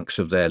alert ranks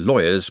of their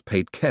lawyers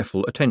paid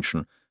careful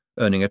attention,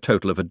 earning a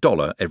total of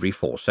 $1 every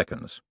 4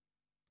 seconds.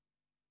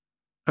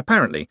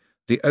 Apparently,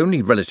 the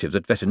only relative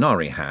that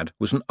Vetinari had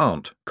was an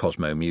aunt,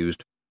 Cosmo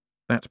mused.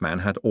 That man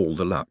had all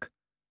the luck.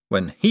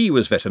 When he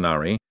was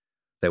Vetinari,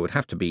 there would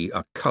have to be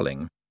a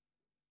culling.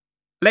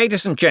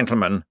 "Ladies and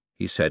gentlemen,"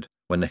 he said,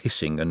 when the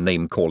hissing and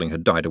name-calling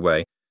had died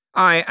away,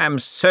 "I am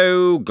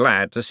so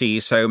glad to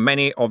see so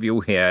many of you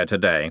here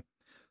today."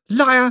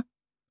 "Liar!"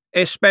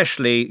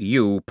 "Especially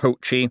you,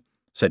 Poochie,"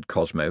 said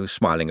Cosmo,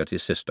 smiling at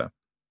his sister.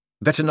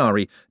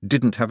 Vetinari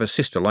didn't have a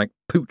sister like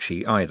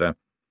Poochie either.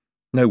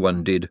 No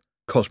one did,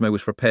 Cosmo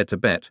was prepared to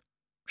bet.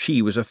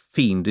 She was a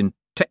fiend in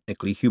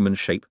technically human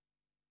shape.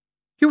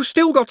 "You've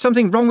still got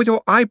something wrong with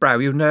your eyebrow,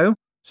 you know,"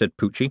 said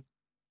Poochie.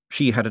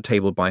 She had a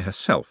table by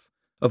herself,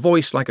 a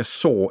voice like a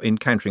saw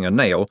encountering a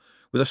nail,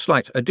 with a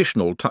slight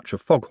additional touch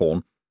of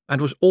foghorn,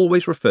 and was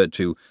always referred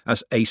to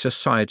as a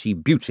society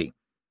beauty,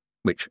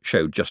 which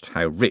showed just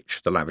how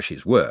rich the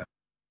Lavishes were.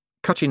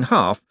 Cut in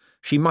half,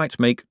 she might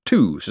make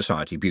 2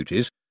 society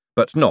beauties,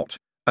 but not,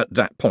 at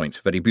that point,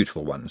 very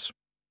beautiful ones.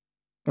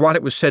 While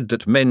it was said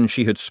that men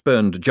she had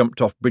spurned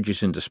jumped off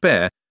bridges in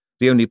despair,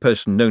 the only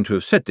person known to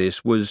have said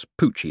this was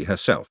Poochie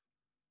herself.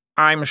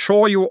 "I'm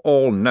sure you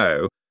all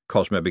know,"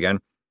 Cosmo began,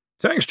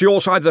 "thanks to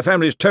your side of the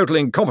family's total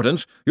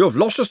incompetence, you have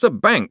lost us the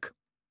bank."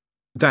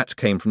 That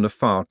came from the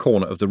far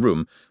corner of the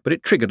room, but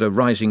it triggered a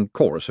rising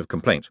chorus of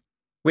complaint.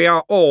 "We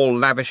are all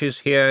Lavishes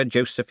here,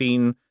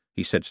 Josephine,"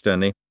 he said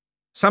sternly.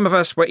 "Some of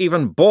us were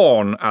even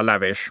born a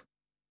Lavish."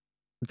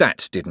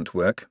 That didn't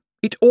work.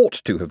 It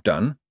ought to have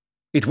done.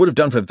 It would have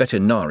done for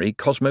Vetinari,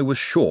 Cosmo was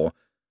sure,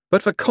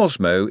 but for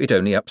Cosmo it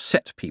only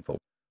upset people.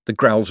 The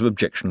growls of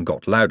objection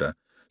got louder.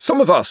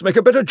 "Some of us make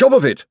a better job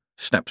of it,"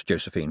 snapped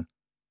Josephine.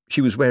 She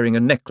was wearing a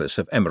necklace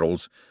of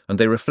emeralds, and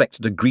they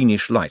reflected a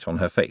greenish light on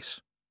her face.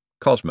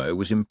 Cosmo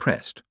was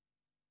impressed.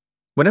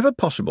 Whenever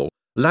possible,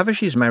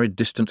 Lavishes married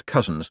distant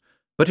cousins,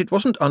 but it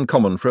wasn't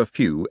uncommon for a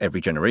few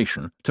every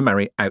generation to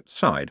marry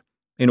outside,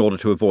 in order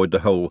to avoid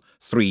the whole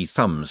 3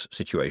 thumbs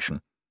situation.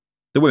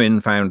 The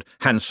women found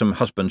handsome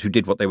husbands who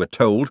did what they were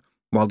told,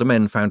 while the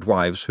men found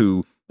wives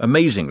who,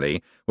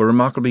 amazingly, were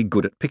remarkably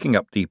good at picking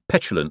up the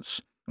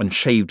petulance and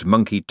shaved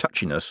monkey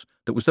touchiness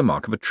that was the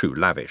mark of a true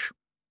Lavish.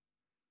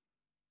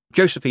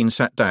 Josephine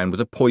sat down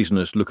with a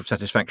poisonous look of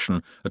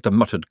satisfaction at the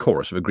muttered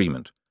chorus of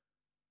agreement.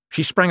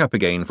 She sprang up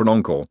again for an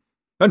encore.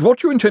 "And what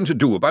do you intend to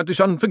do about this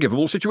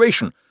unforgivable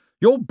situation?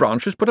 Your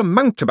branch has put a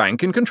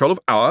mountebank in control of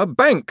our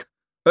bank.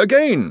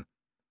 Again!"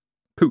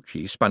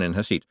 Poochie spun in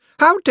her seat.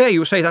 "How dare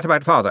you say that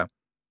about father?"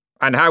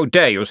 "And how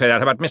dare you say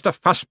that about Mr.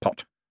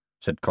 Fusspot?"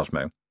 said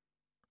Cosmo.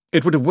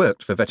 It would have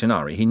worked for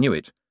Vetinari, he knew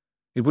it.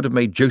 It would have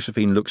made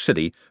Josephine look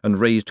silly and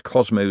raised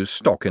Cosmo's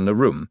stock in the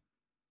room.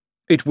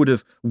 It would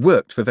have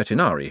worked for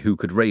Vetinari, who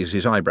could raise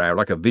his eyebrow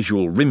like a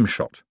visual rim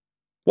shot.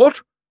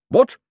 What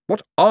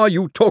are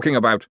you talking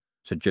about?"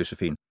 said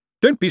Josephine.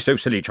 "Don't be so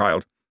silly,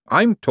 child.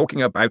 I'm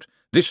talking about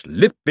this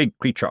living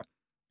creature.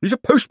 He's a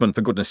postman,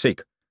 for goodness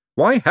sake.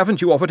 Why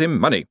haven't you offered him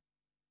money?"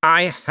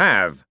 "I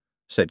have,"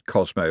 said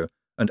Cosmo,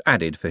 and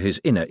added for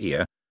his inner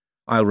ear,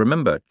 "I'll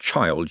remember,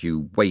 child,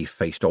 you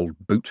whey-faced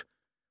old boot.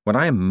 When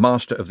I am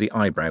master of the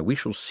eyebrow, we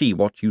shall see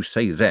what you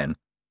say then."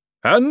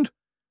 "And?"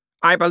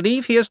 "I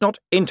believe he is not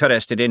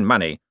interested in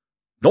money."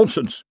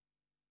 "Nonsense."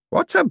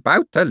 "What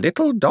about the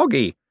little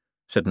doggy?"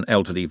 said an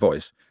elderly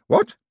voice.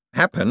 "What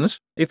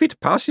happens if it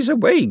passes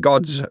away,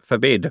 gods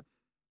forbid?"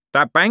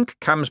 "The bank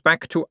comes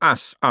back to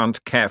us,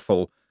 Aunt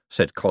Careful,"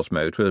 said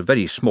Cosmo to a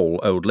very small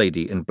old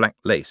lady in black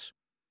lace.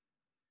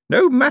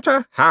 "No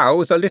matter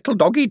how the little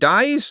doggy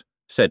dies,"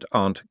 said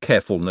Aunt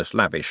Carefulness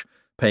Lavish,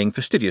 paying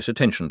fastidious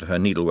attention to her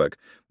needlework.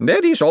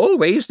 "There is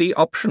always the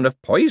option of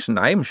poison,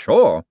 I'm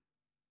sure."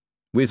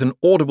 With an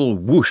audible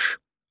whoosh,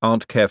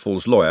 Aunt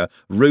Careful's lawyer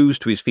rose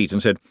to his feet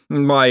and said,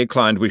 "My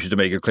client wishes to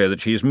make it clear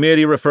that she is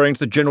merely referring to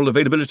the general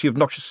availability of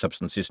noxious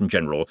substances in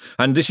general,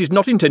 and this is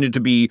not intended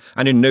to be,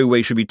 and in no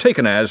way should be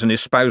taken as, an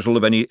espousal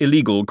of any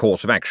illegal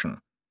course of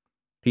action."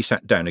 He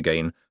sat down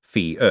again,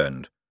 fee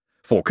earned.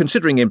 "For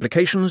considering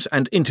implications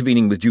and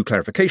intervening with due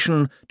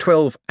clarification,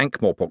 12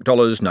 Ankh-Morpork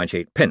dollars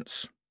 98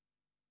 pence.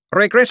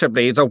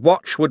 "Regrettably, the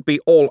watch would be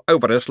all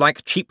over us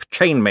like cheap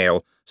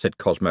chainmail," said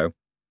Cosmo.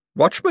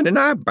 "Watchmen in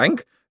our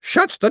bank?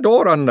 Shut the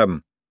door on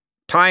them."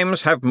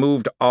 "Times have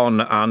moved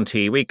on,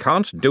 Auntie. We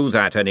can't do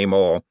that any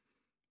more.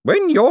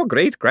 When your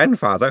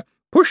great-grandfather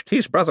pushed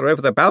his brother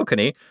over the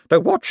balcony, the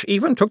watch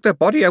even took the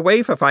body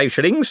away for 5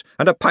 shillings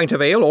and a pint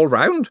of ale all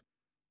round."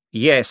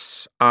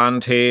 "Yes,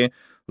 Auntie.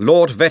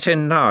 Lord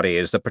Vetinari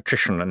is the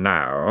patrician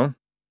now."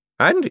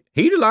 "And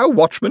he'd allow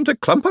watchmen to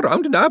clump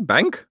around in our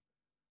bank?"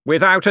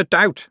 Without a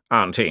doubt,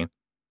 Auntie.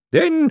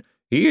 Then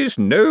he is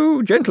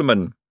no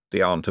gentleman,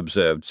 the aunt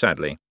observed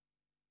sadly.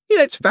 He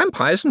lets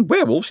vampires and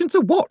werewolves into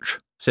the watch,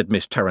 said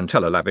Miss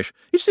Tarantella Lavish.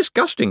 It's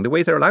disgusting the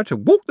way they're allowed to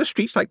walk the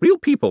streets like real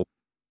people.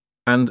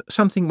 And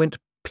something went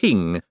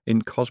ping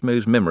in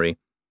Cosmo's memory.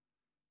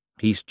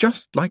 He's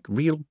just like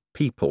real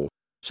people,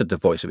 said the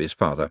voice of his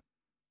father.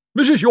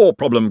 This is your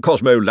problem,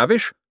 Cosmo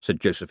Lavish, said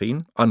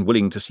Josephine,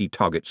 unwilling to see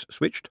targets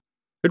switched.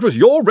 It was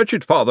your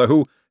wretched father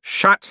who—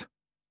 Shut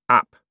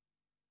up,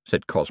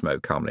 said Cosmo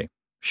calmly.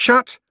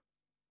 Shut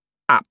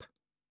up.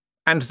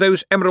 And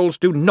those emeralds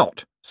do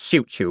not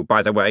suit you,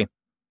 by the way.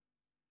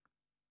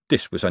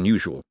 This was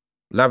unusual.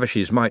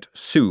 Lavishes might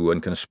sue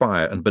and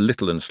conspire and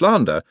belittle and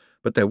slander,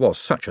 but there was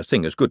such a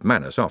thing as good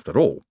manners after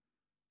all.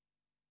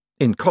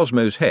 In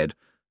Cosmo's head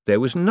there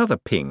was another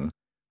ping,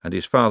 and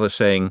his father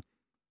saying,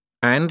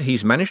 "And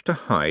he's managed to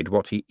hide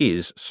what he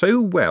is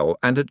so well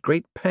and at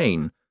great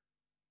pain.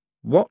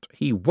 What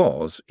he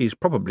was is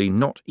probably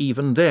not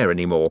even there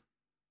any more,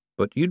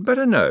 but you'd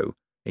better know,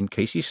 in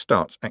case he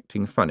starts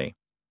acting funny."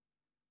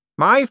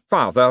 My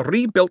father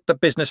rebuilt the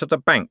business of the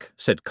bank,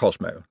 said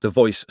Cosmo, the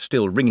voice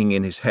still ringing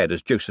in his head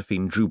as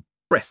Josephine drew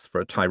breath for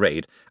a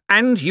tirade,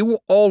 and you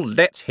all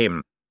let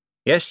him.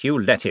 Yes, you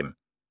let him.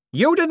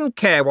 You didn't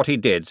care what he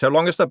did so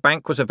long as the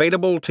bank was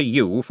available to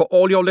you for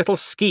all your little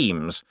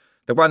schemes,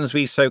 the ones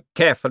we so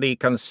carefully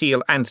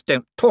conceal and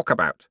don't talk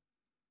about.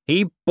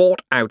 He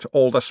bought out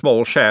all the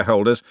small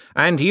shareholders,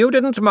 and you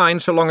didn't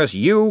mind so long as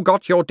you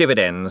got your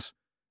dividends.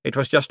 It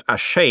was just a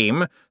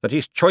shame that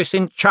his choice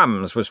in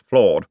chums was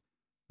flawed.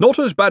 Not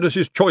as bad as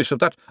his choice of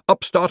that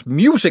upstart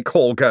music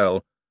hall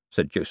girl,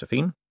 said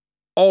Josephine.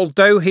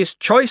 Although his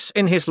choice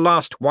in his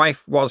last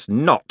wife was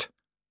not,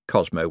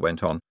 Cosmo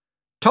went on.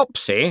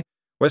 Topsy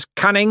was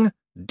cunning,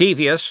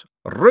 devious,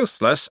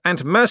 ruthless,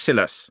 and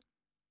merciless.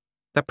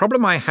 The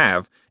problem I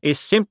have is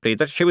simply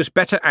that she was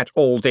better at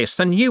all this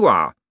than you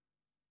are.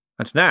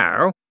 And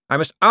now I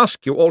must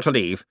ask you all to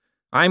leave.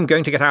 I'm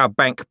going to get our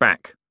bank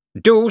back.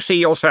 Do see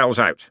yourselves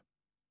out.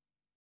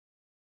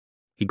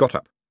 He got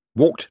up,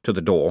 walked to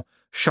the door,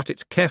 shut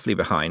it carefully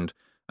behind,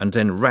 and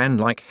then ran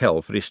like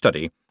hell for his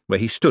study, where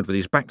he stood with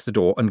his back to the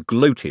door and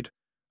gloated,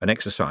 an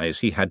exercise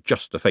he had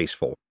just the face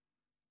for.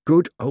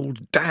 Good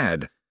old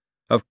Dad!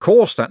 Of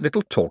course that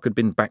little talk had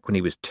been back when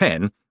he was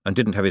 10, and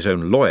didn't have his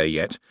own lawyer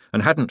yet,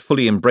 and hadn't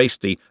fully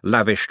embraced the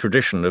lavish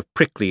tradition of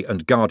prickly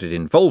and guarded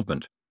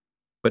involvement.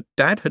 But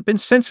Dad had been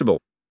sensible.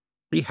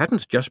 He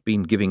hadn't just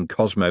been giving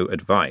Cosmo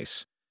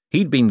advice.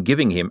 He'd been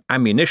giving him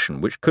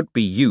ammunition which could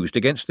be used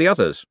against the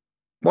others.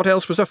 What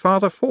else was a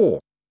father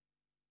for?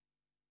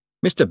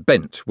 Mr.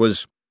 Bent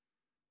was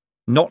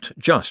not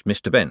just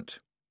Mr. Bent.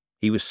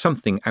 He was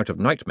something out of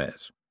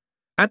nightmares.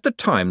 At the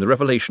time the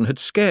revelation had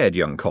scared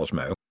young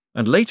Cosmo,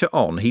 and later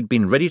on he'd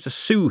been ready to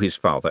sue his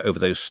father over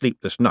those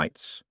sleepless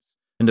nights,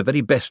 in the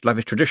very best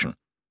lavish tradition.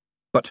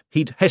 But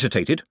he'd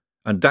hesitated,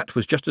 and that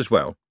was just as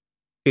well.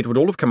 It would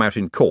all have come out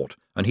in court,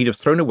 and he'd have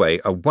thrown away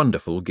a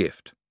wonderful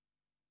gift.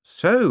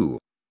 So,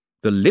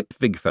 the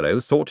Lipvig fellow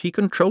thought he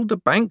controlled the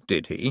bank,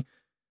 did he?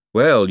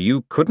 Well,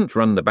 you couldn't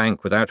run the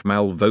bank without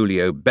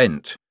Malvolio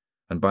Bent,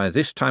 and by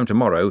this time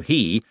tomorrow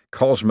he,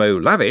 Cosmo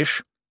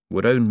Lavish,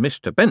 would own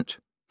Mr. Bent.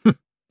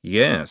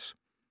 Yes.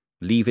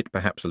 Leave it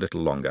perhaps a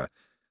little longer.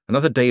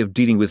 Another day of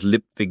dealing with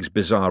Lipvig's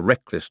bizarre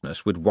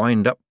recklessness would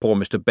wind up poor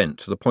Mr. Bent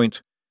to the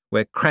point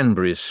where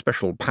Cranberry's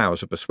special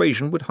powers of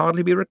persuasion would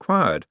hardly be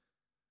required.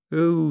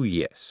 Oh,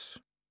 yes.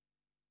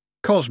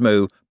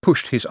 Cosmo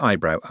pushed his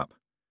eyebrow up.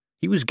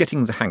 He was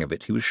getting the hang of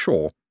it, he was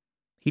sure.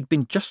 He'd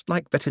been just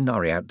like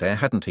Vetinari out there,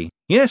 hadn't he?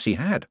 Yes, he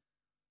had.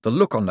 The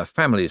look on the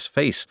family's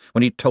face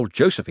when he'd told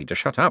Josephine to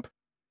shut up.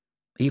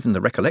 Even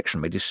the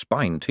recollection made his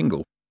spine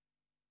tingle.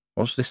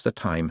 Was this the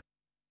time?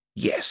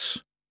 Yes.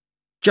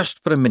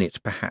 Just for a minute,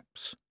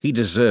 perhaps. He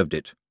deserved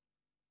it.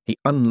 He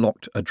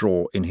unlocked a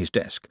drawer in his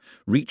desk,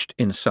 reached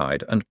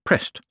inside, and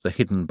pressed the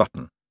hidden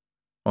button.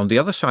 On the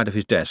other side of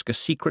his desk, a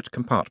secret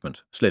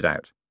compartment slid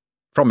out.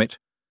 From it,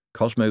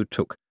 Cosmo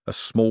took a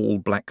small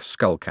black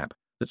skullcap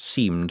that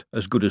seemed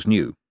as good as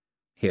new.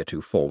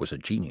 Heretofore was a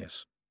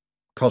genius.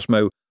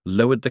 Cosmo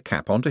lowered the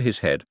cap onto his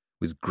head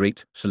with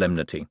great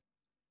solemnity.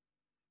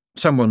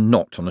 Someone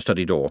knocked on the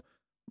study door.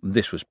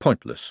 This was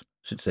pointless,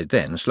 since they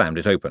then slammed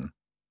it open.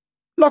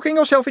 "Locking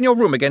yourself in your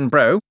room again,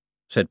 bro?"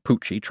 said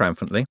Poochie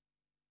triumphantly.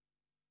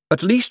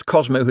 At least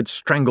Cosmo had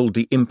strangled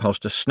the impulse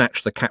to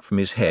snatch the cap from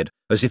his head,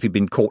 as if he'd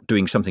been caught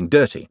doing something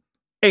dirty.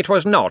 "It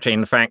was not,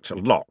 in fact,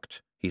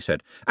 locked," he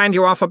said, "and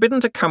you are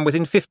forbidden to come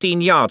within 15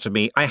 yards of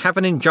me. I have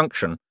an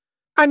injunction.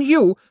 And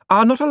you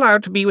are not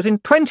allowed to be within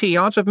 20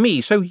 yards of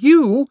me, so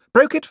you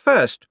broke it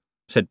first,"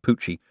 said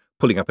Poochie,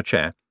 pulling up a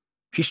chair.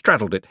 She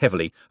straddled it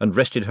heavily and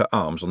rested her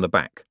arms on the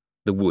back.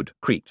 The wood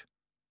creaked.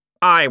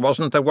 "I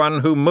wasn't the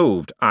one who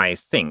moved, I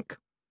think."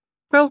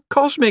 "Well,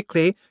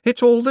 cosmically,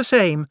 it's all the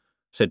same,"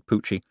 said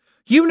Poochie.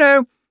 "You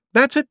know,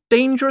 that's a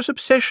dangerous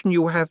obsession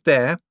you have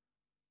there."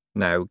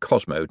 Now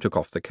Cosmo took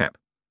off the cap.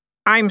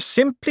 "I'm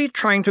simply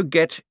trying to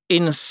get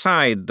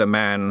inside the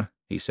man,"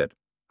 he said.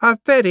 "A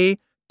very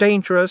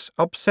dangerous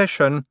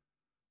obsession."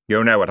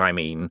 You know what I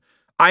mean.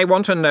 I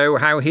want to know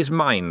how his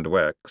mind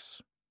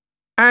works.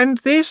 And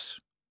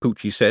this?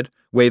 Poochie said,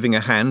 waving a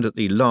hand at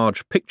the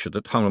large picture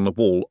that hung on the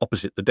wall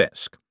opposite the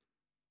desk.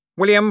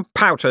 William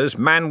Powter's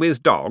Man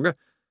with Dog.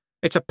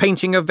 It's a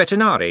painting of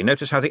Vetinari.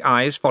 Notice how the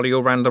eyes follow you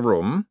round the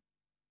room.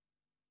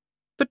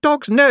 The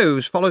dog's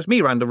nose follows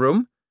me round the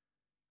room.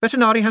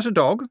 Vetinari has a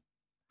dog?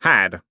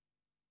 Had.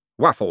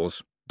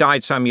 Waffles.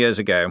 Died some years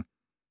ago.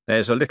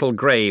 There's a little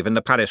grave in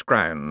the palace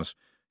grounds.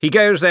 He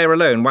goes there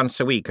alone once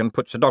a week and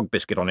puts a dog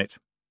biscuit on it.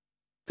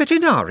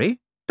 Vetinari?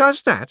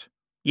 Does that?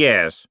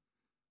 Yes.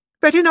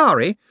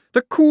 Vetinari?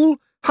 The cool,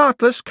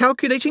 heartless,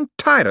 calculating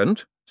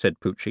tyrant?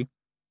 Said Poochie.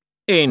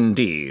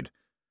 Indeed.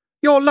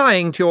 You're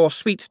lying to your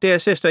sweet dear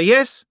sister,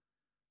 yes?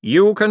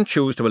 You can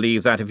choose to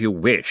believe that if you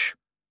wish.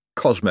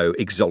 Cosmo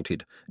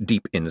exulted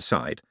deep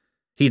inside.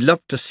 He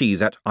loved to see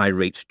that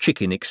irate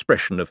chicken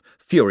expression of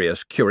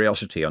furious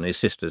curiosity on his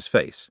sister's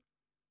face.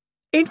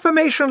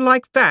 Information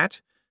like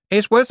that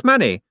is worth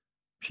money,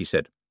 she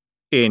said.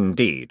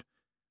 Indeed.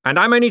 And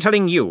I'm only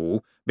telling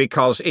you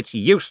because it's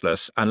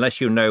useless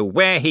unless you know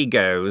where he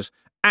goes,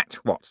 at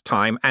what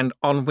time, and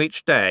on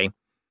which day.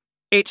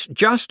 It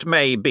just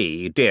may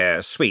be,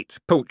 dear sweet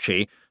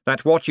Poochie,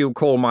 that what you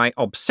call my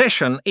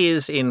obsession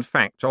is, in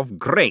fact, of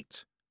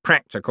great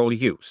practical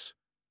use.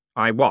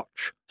 I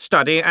watch,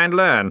 study, and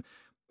learn,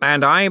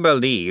 and I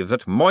believe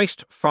that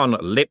Moist von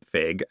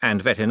Lipwig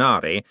and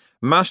Vetinari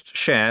must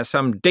share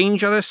some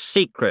dangerous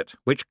secret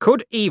which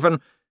could even—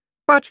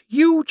 But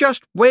you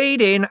just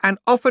weighed in and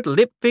offered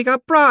Lipwig a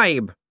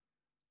bribe.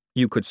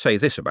 You could say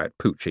this about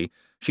Poochie.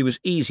 She was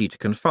easy to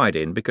confide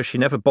in because she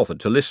never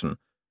bothered to listen.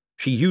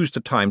 She used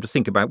the time to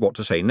think about what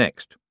to say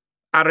next.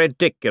 A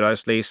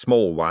ridiculously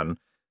small one.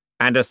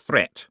 And a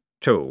threat,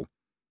 too.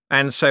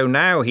 And so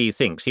now he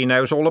thinks he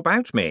knows all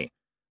about me,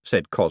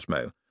 said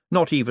Cosmo,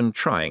 not even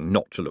trying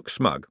not to look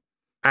smug.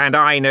 And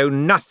I know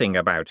nothing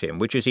about him,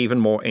 which is even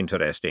more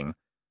interesting.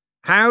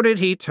 How did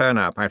he turn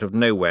up out of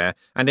nowhere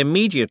and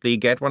immediately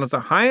get one of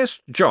the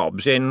highest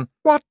jobs in—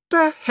 What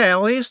the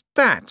hell is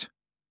that?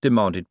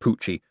 Demanded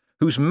Poochie,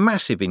 whose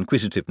massive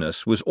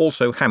inquisitiveness was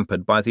also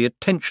hampered by the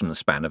attention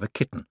span of a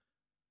kitten.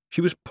 She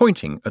was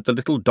pointing at the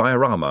little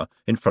diorama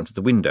in front of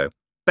the window.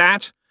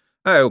 That?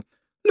 Oh,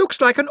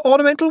 looks like an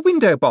ornamental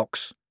window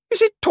box.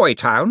 Is it Toy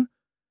Town?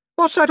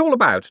 What's that all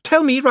about?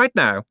 Tell me right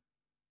now.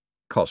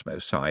 Cosmo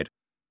sighed.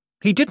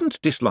 He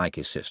didn't dislike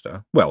his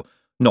sister. Well,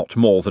 not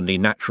more than the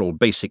natural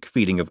basic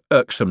feeling of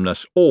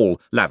irksomeness all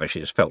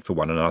lavishes felt for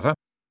one another.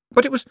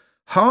 But it was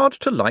hard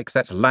to like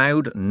that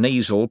loud,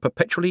 nasal,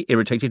 perpetually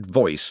irritated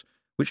voice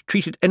which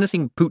treated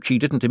anything Poochie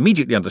didn't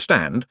immediately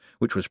understand,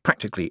 which was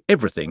practically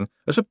everything,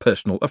 as a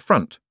personal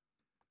affront.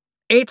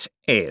 It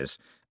is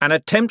an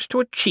attempt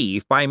to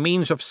achieve, by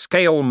means of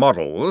scale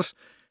models,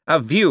 a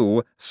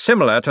view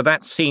similar to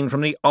that seen from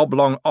the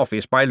oblong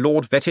office by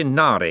Lord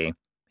Vetinari,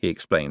 he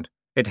explained.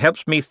 It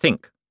helps me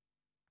think.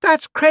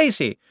 That's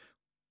crazy.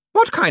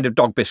 What kind of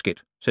dog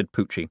biscuit? Said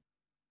Poochie.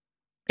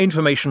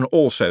 Information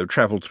also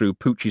travelled through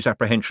Poochie's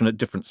apprehension at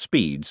different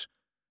speeds.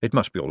 It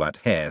must be all that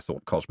hair,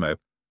 thought Cosmo.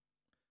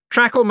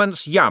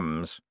 Trackleman's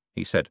Yums,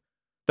 he said.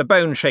 The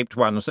bone-shaped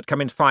ones that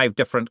come in 5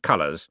 different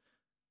colours.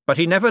 But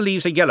he never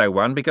leaves a yellow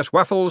one because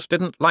Waffles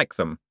didn't like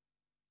them.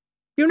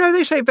 You know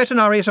they say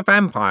Vetinari is a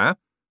vampire,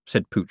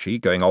 said Poochie,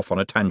 going off on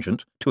a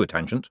tangent. Do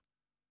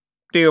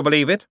you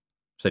believe it?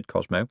 Said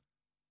Cosmo.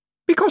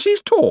 Because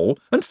he's tall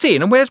and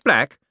thin and wears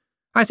black.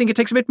 I think it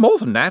takes a bit more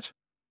than that.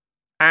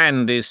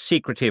 And is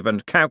secretive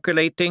and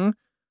calculating,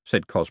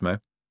 said Cosmo.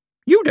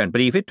 You don't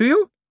believe it, do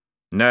you?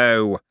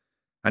 No,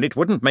 and it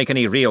wouldn't make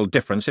any real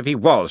difference if he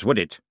was, would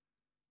it?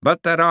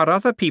 But there are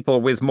other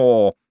people with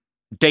more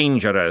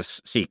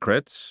dangerous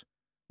secrets.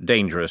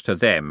 Dangerous to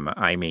them,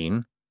 I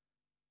mean.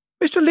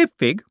 Mr.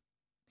 Lipwig?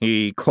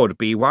 He could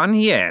be one,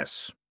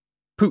 yes.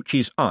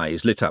 Poochie's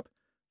eyes lit up.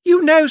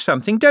 You know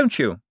something, don't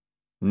you?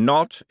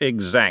 Not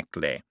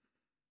exactly.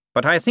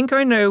 But I think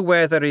I know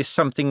where there is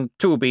something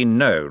to be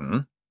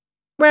known.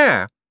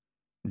 Where?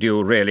 Do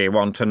you really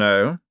want to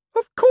know?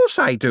 Of course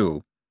I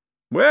do.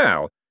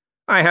 Well,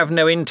 I have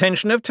no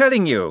intention of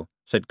telling you,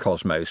 said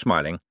Cosmo,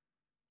 smiling.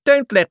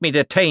 Don't let me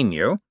detain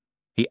you,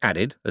 he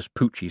added as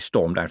Poochie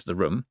stormed out of the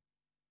room.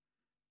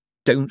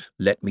 Don't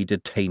let me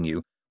detain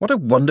you. What a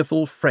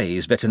wonderful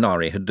phrase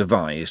Vetinari had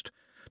devised.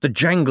 The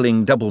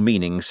jangling double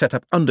meaning set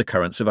up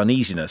undercurrents of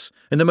uneasiness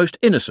in the most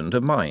innocent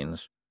of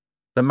minds.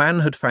 The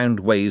man had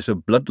found ways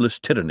of bloodless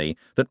tyranny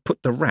that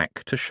put the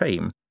rack to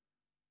shame.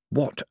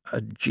 What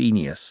a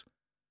genius!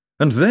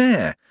 And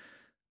there,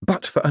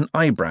 but for an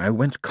eyebrow,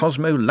 went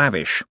Cosmo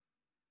Lavish.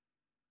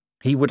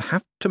 He would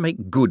have to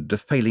make good the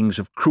failings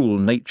of cruel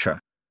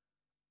nature.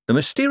 The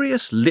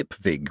mysterious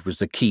Lipwig was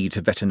the key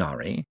to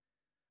Vetinari,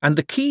 and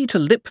the key to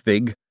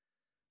Lipwig—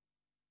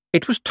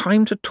 It was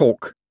time to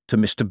talk to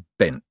Mr.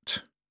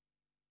 Bent.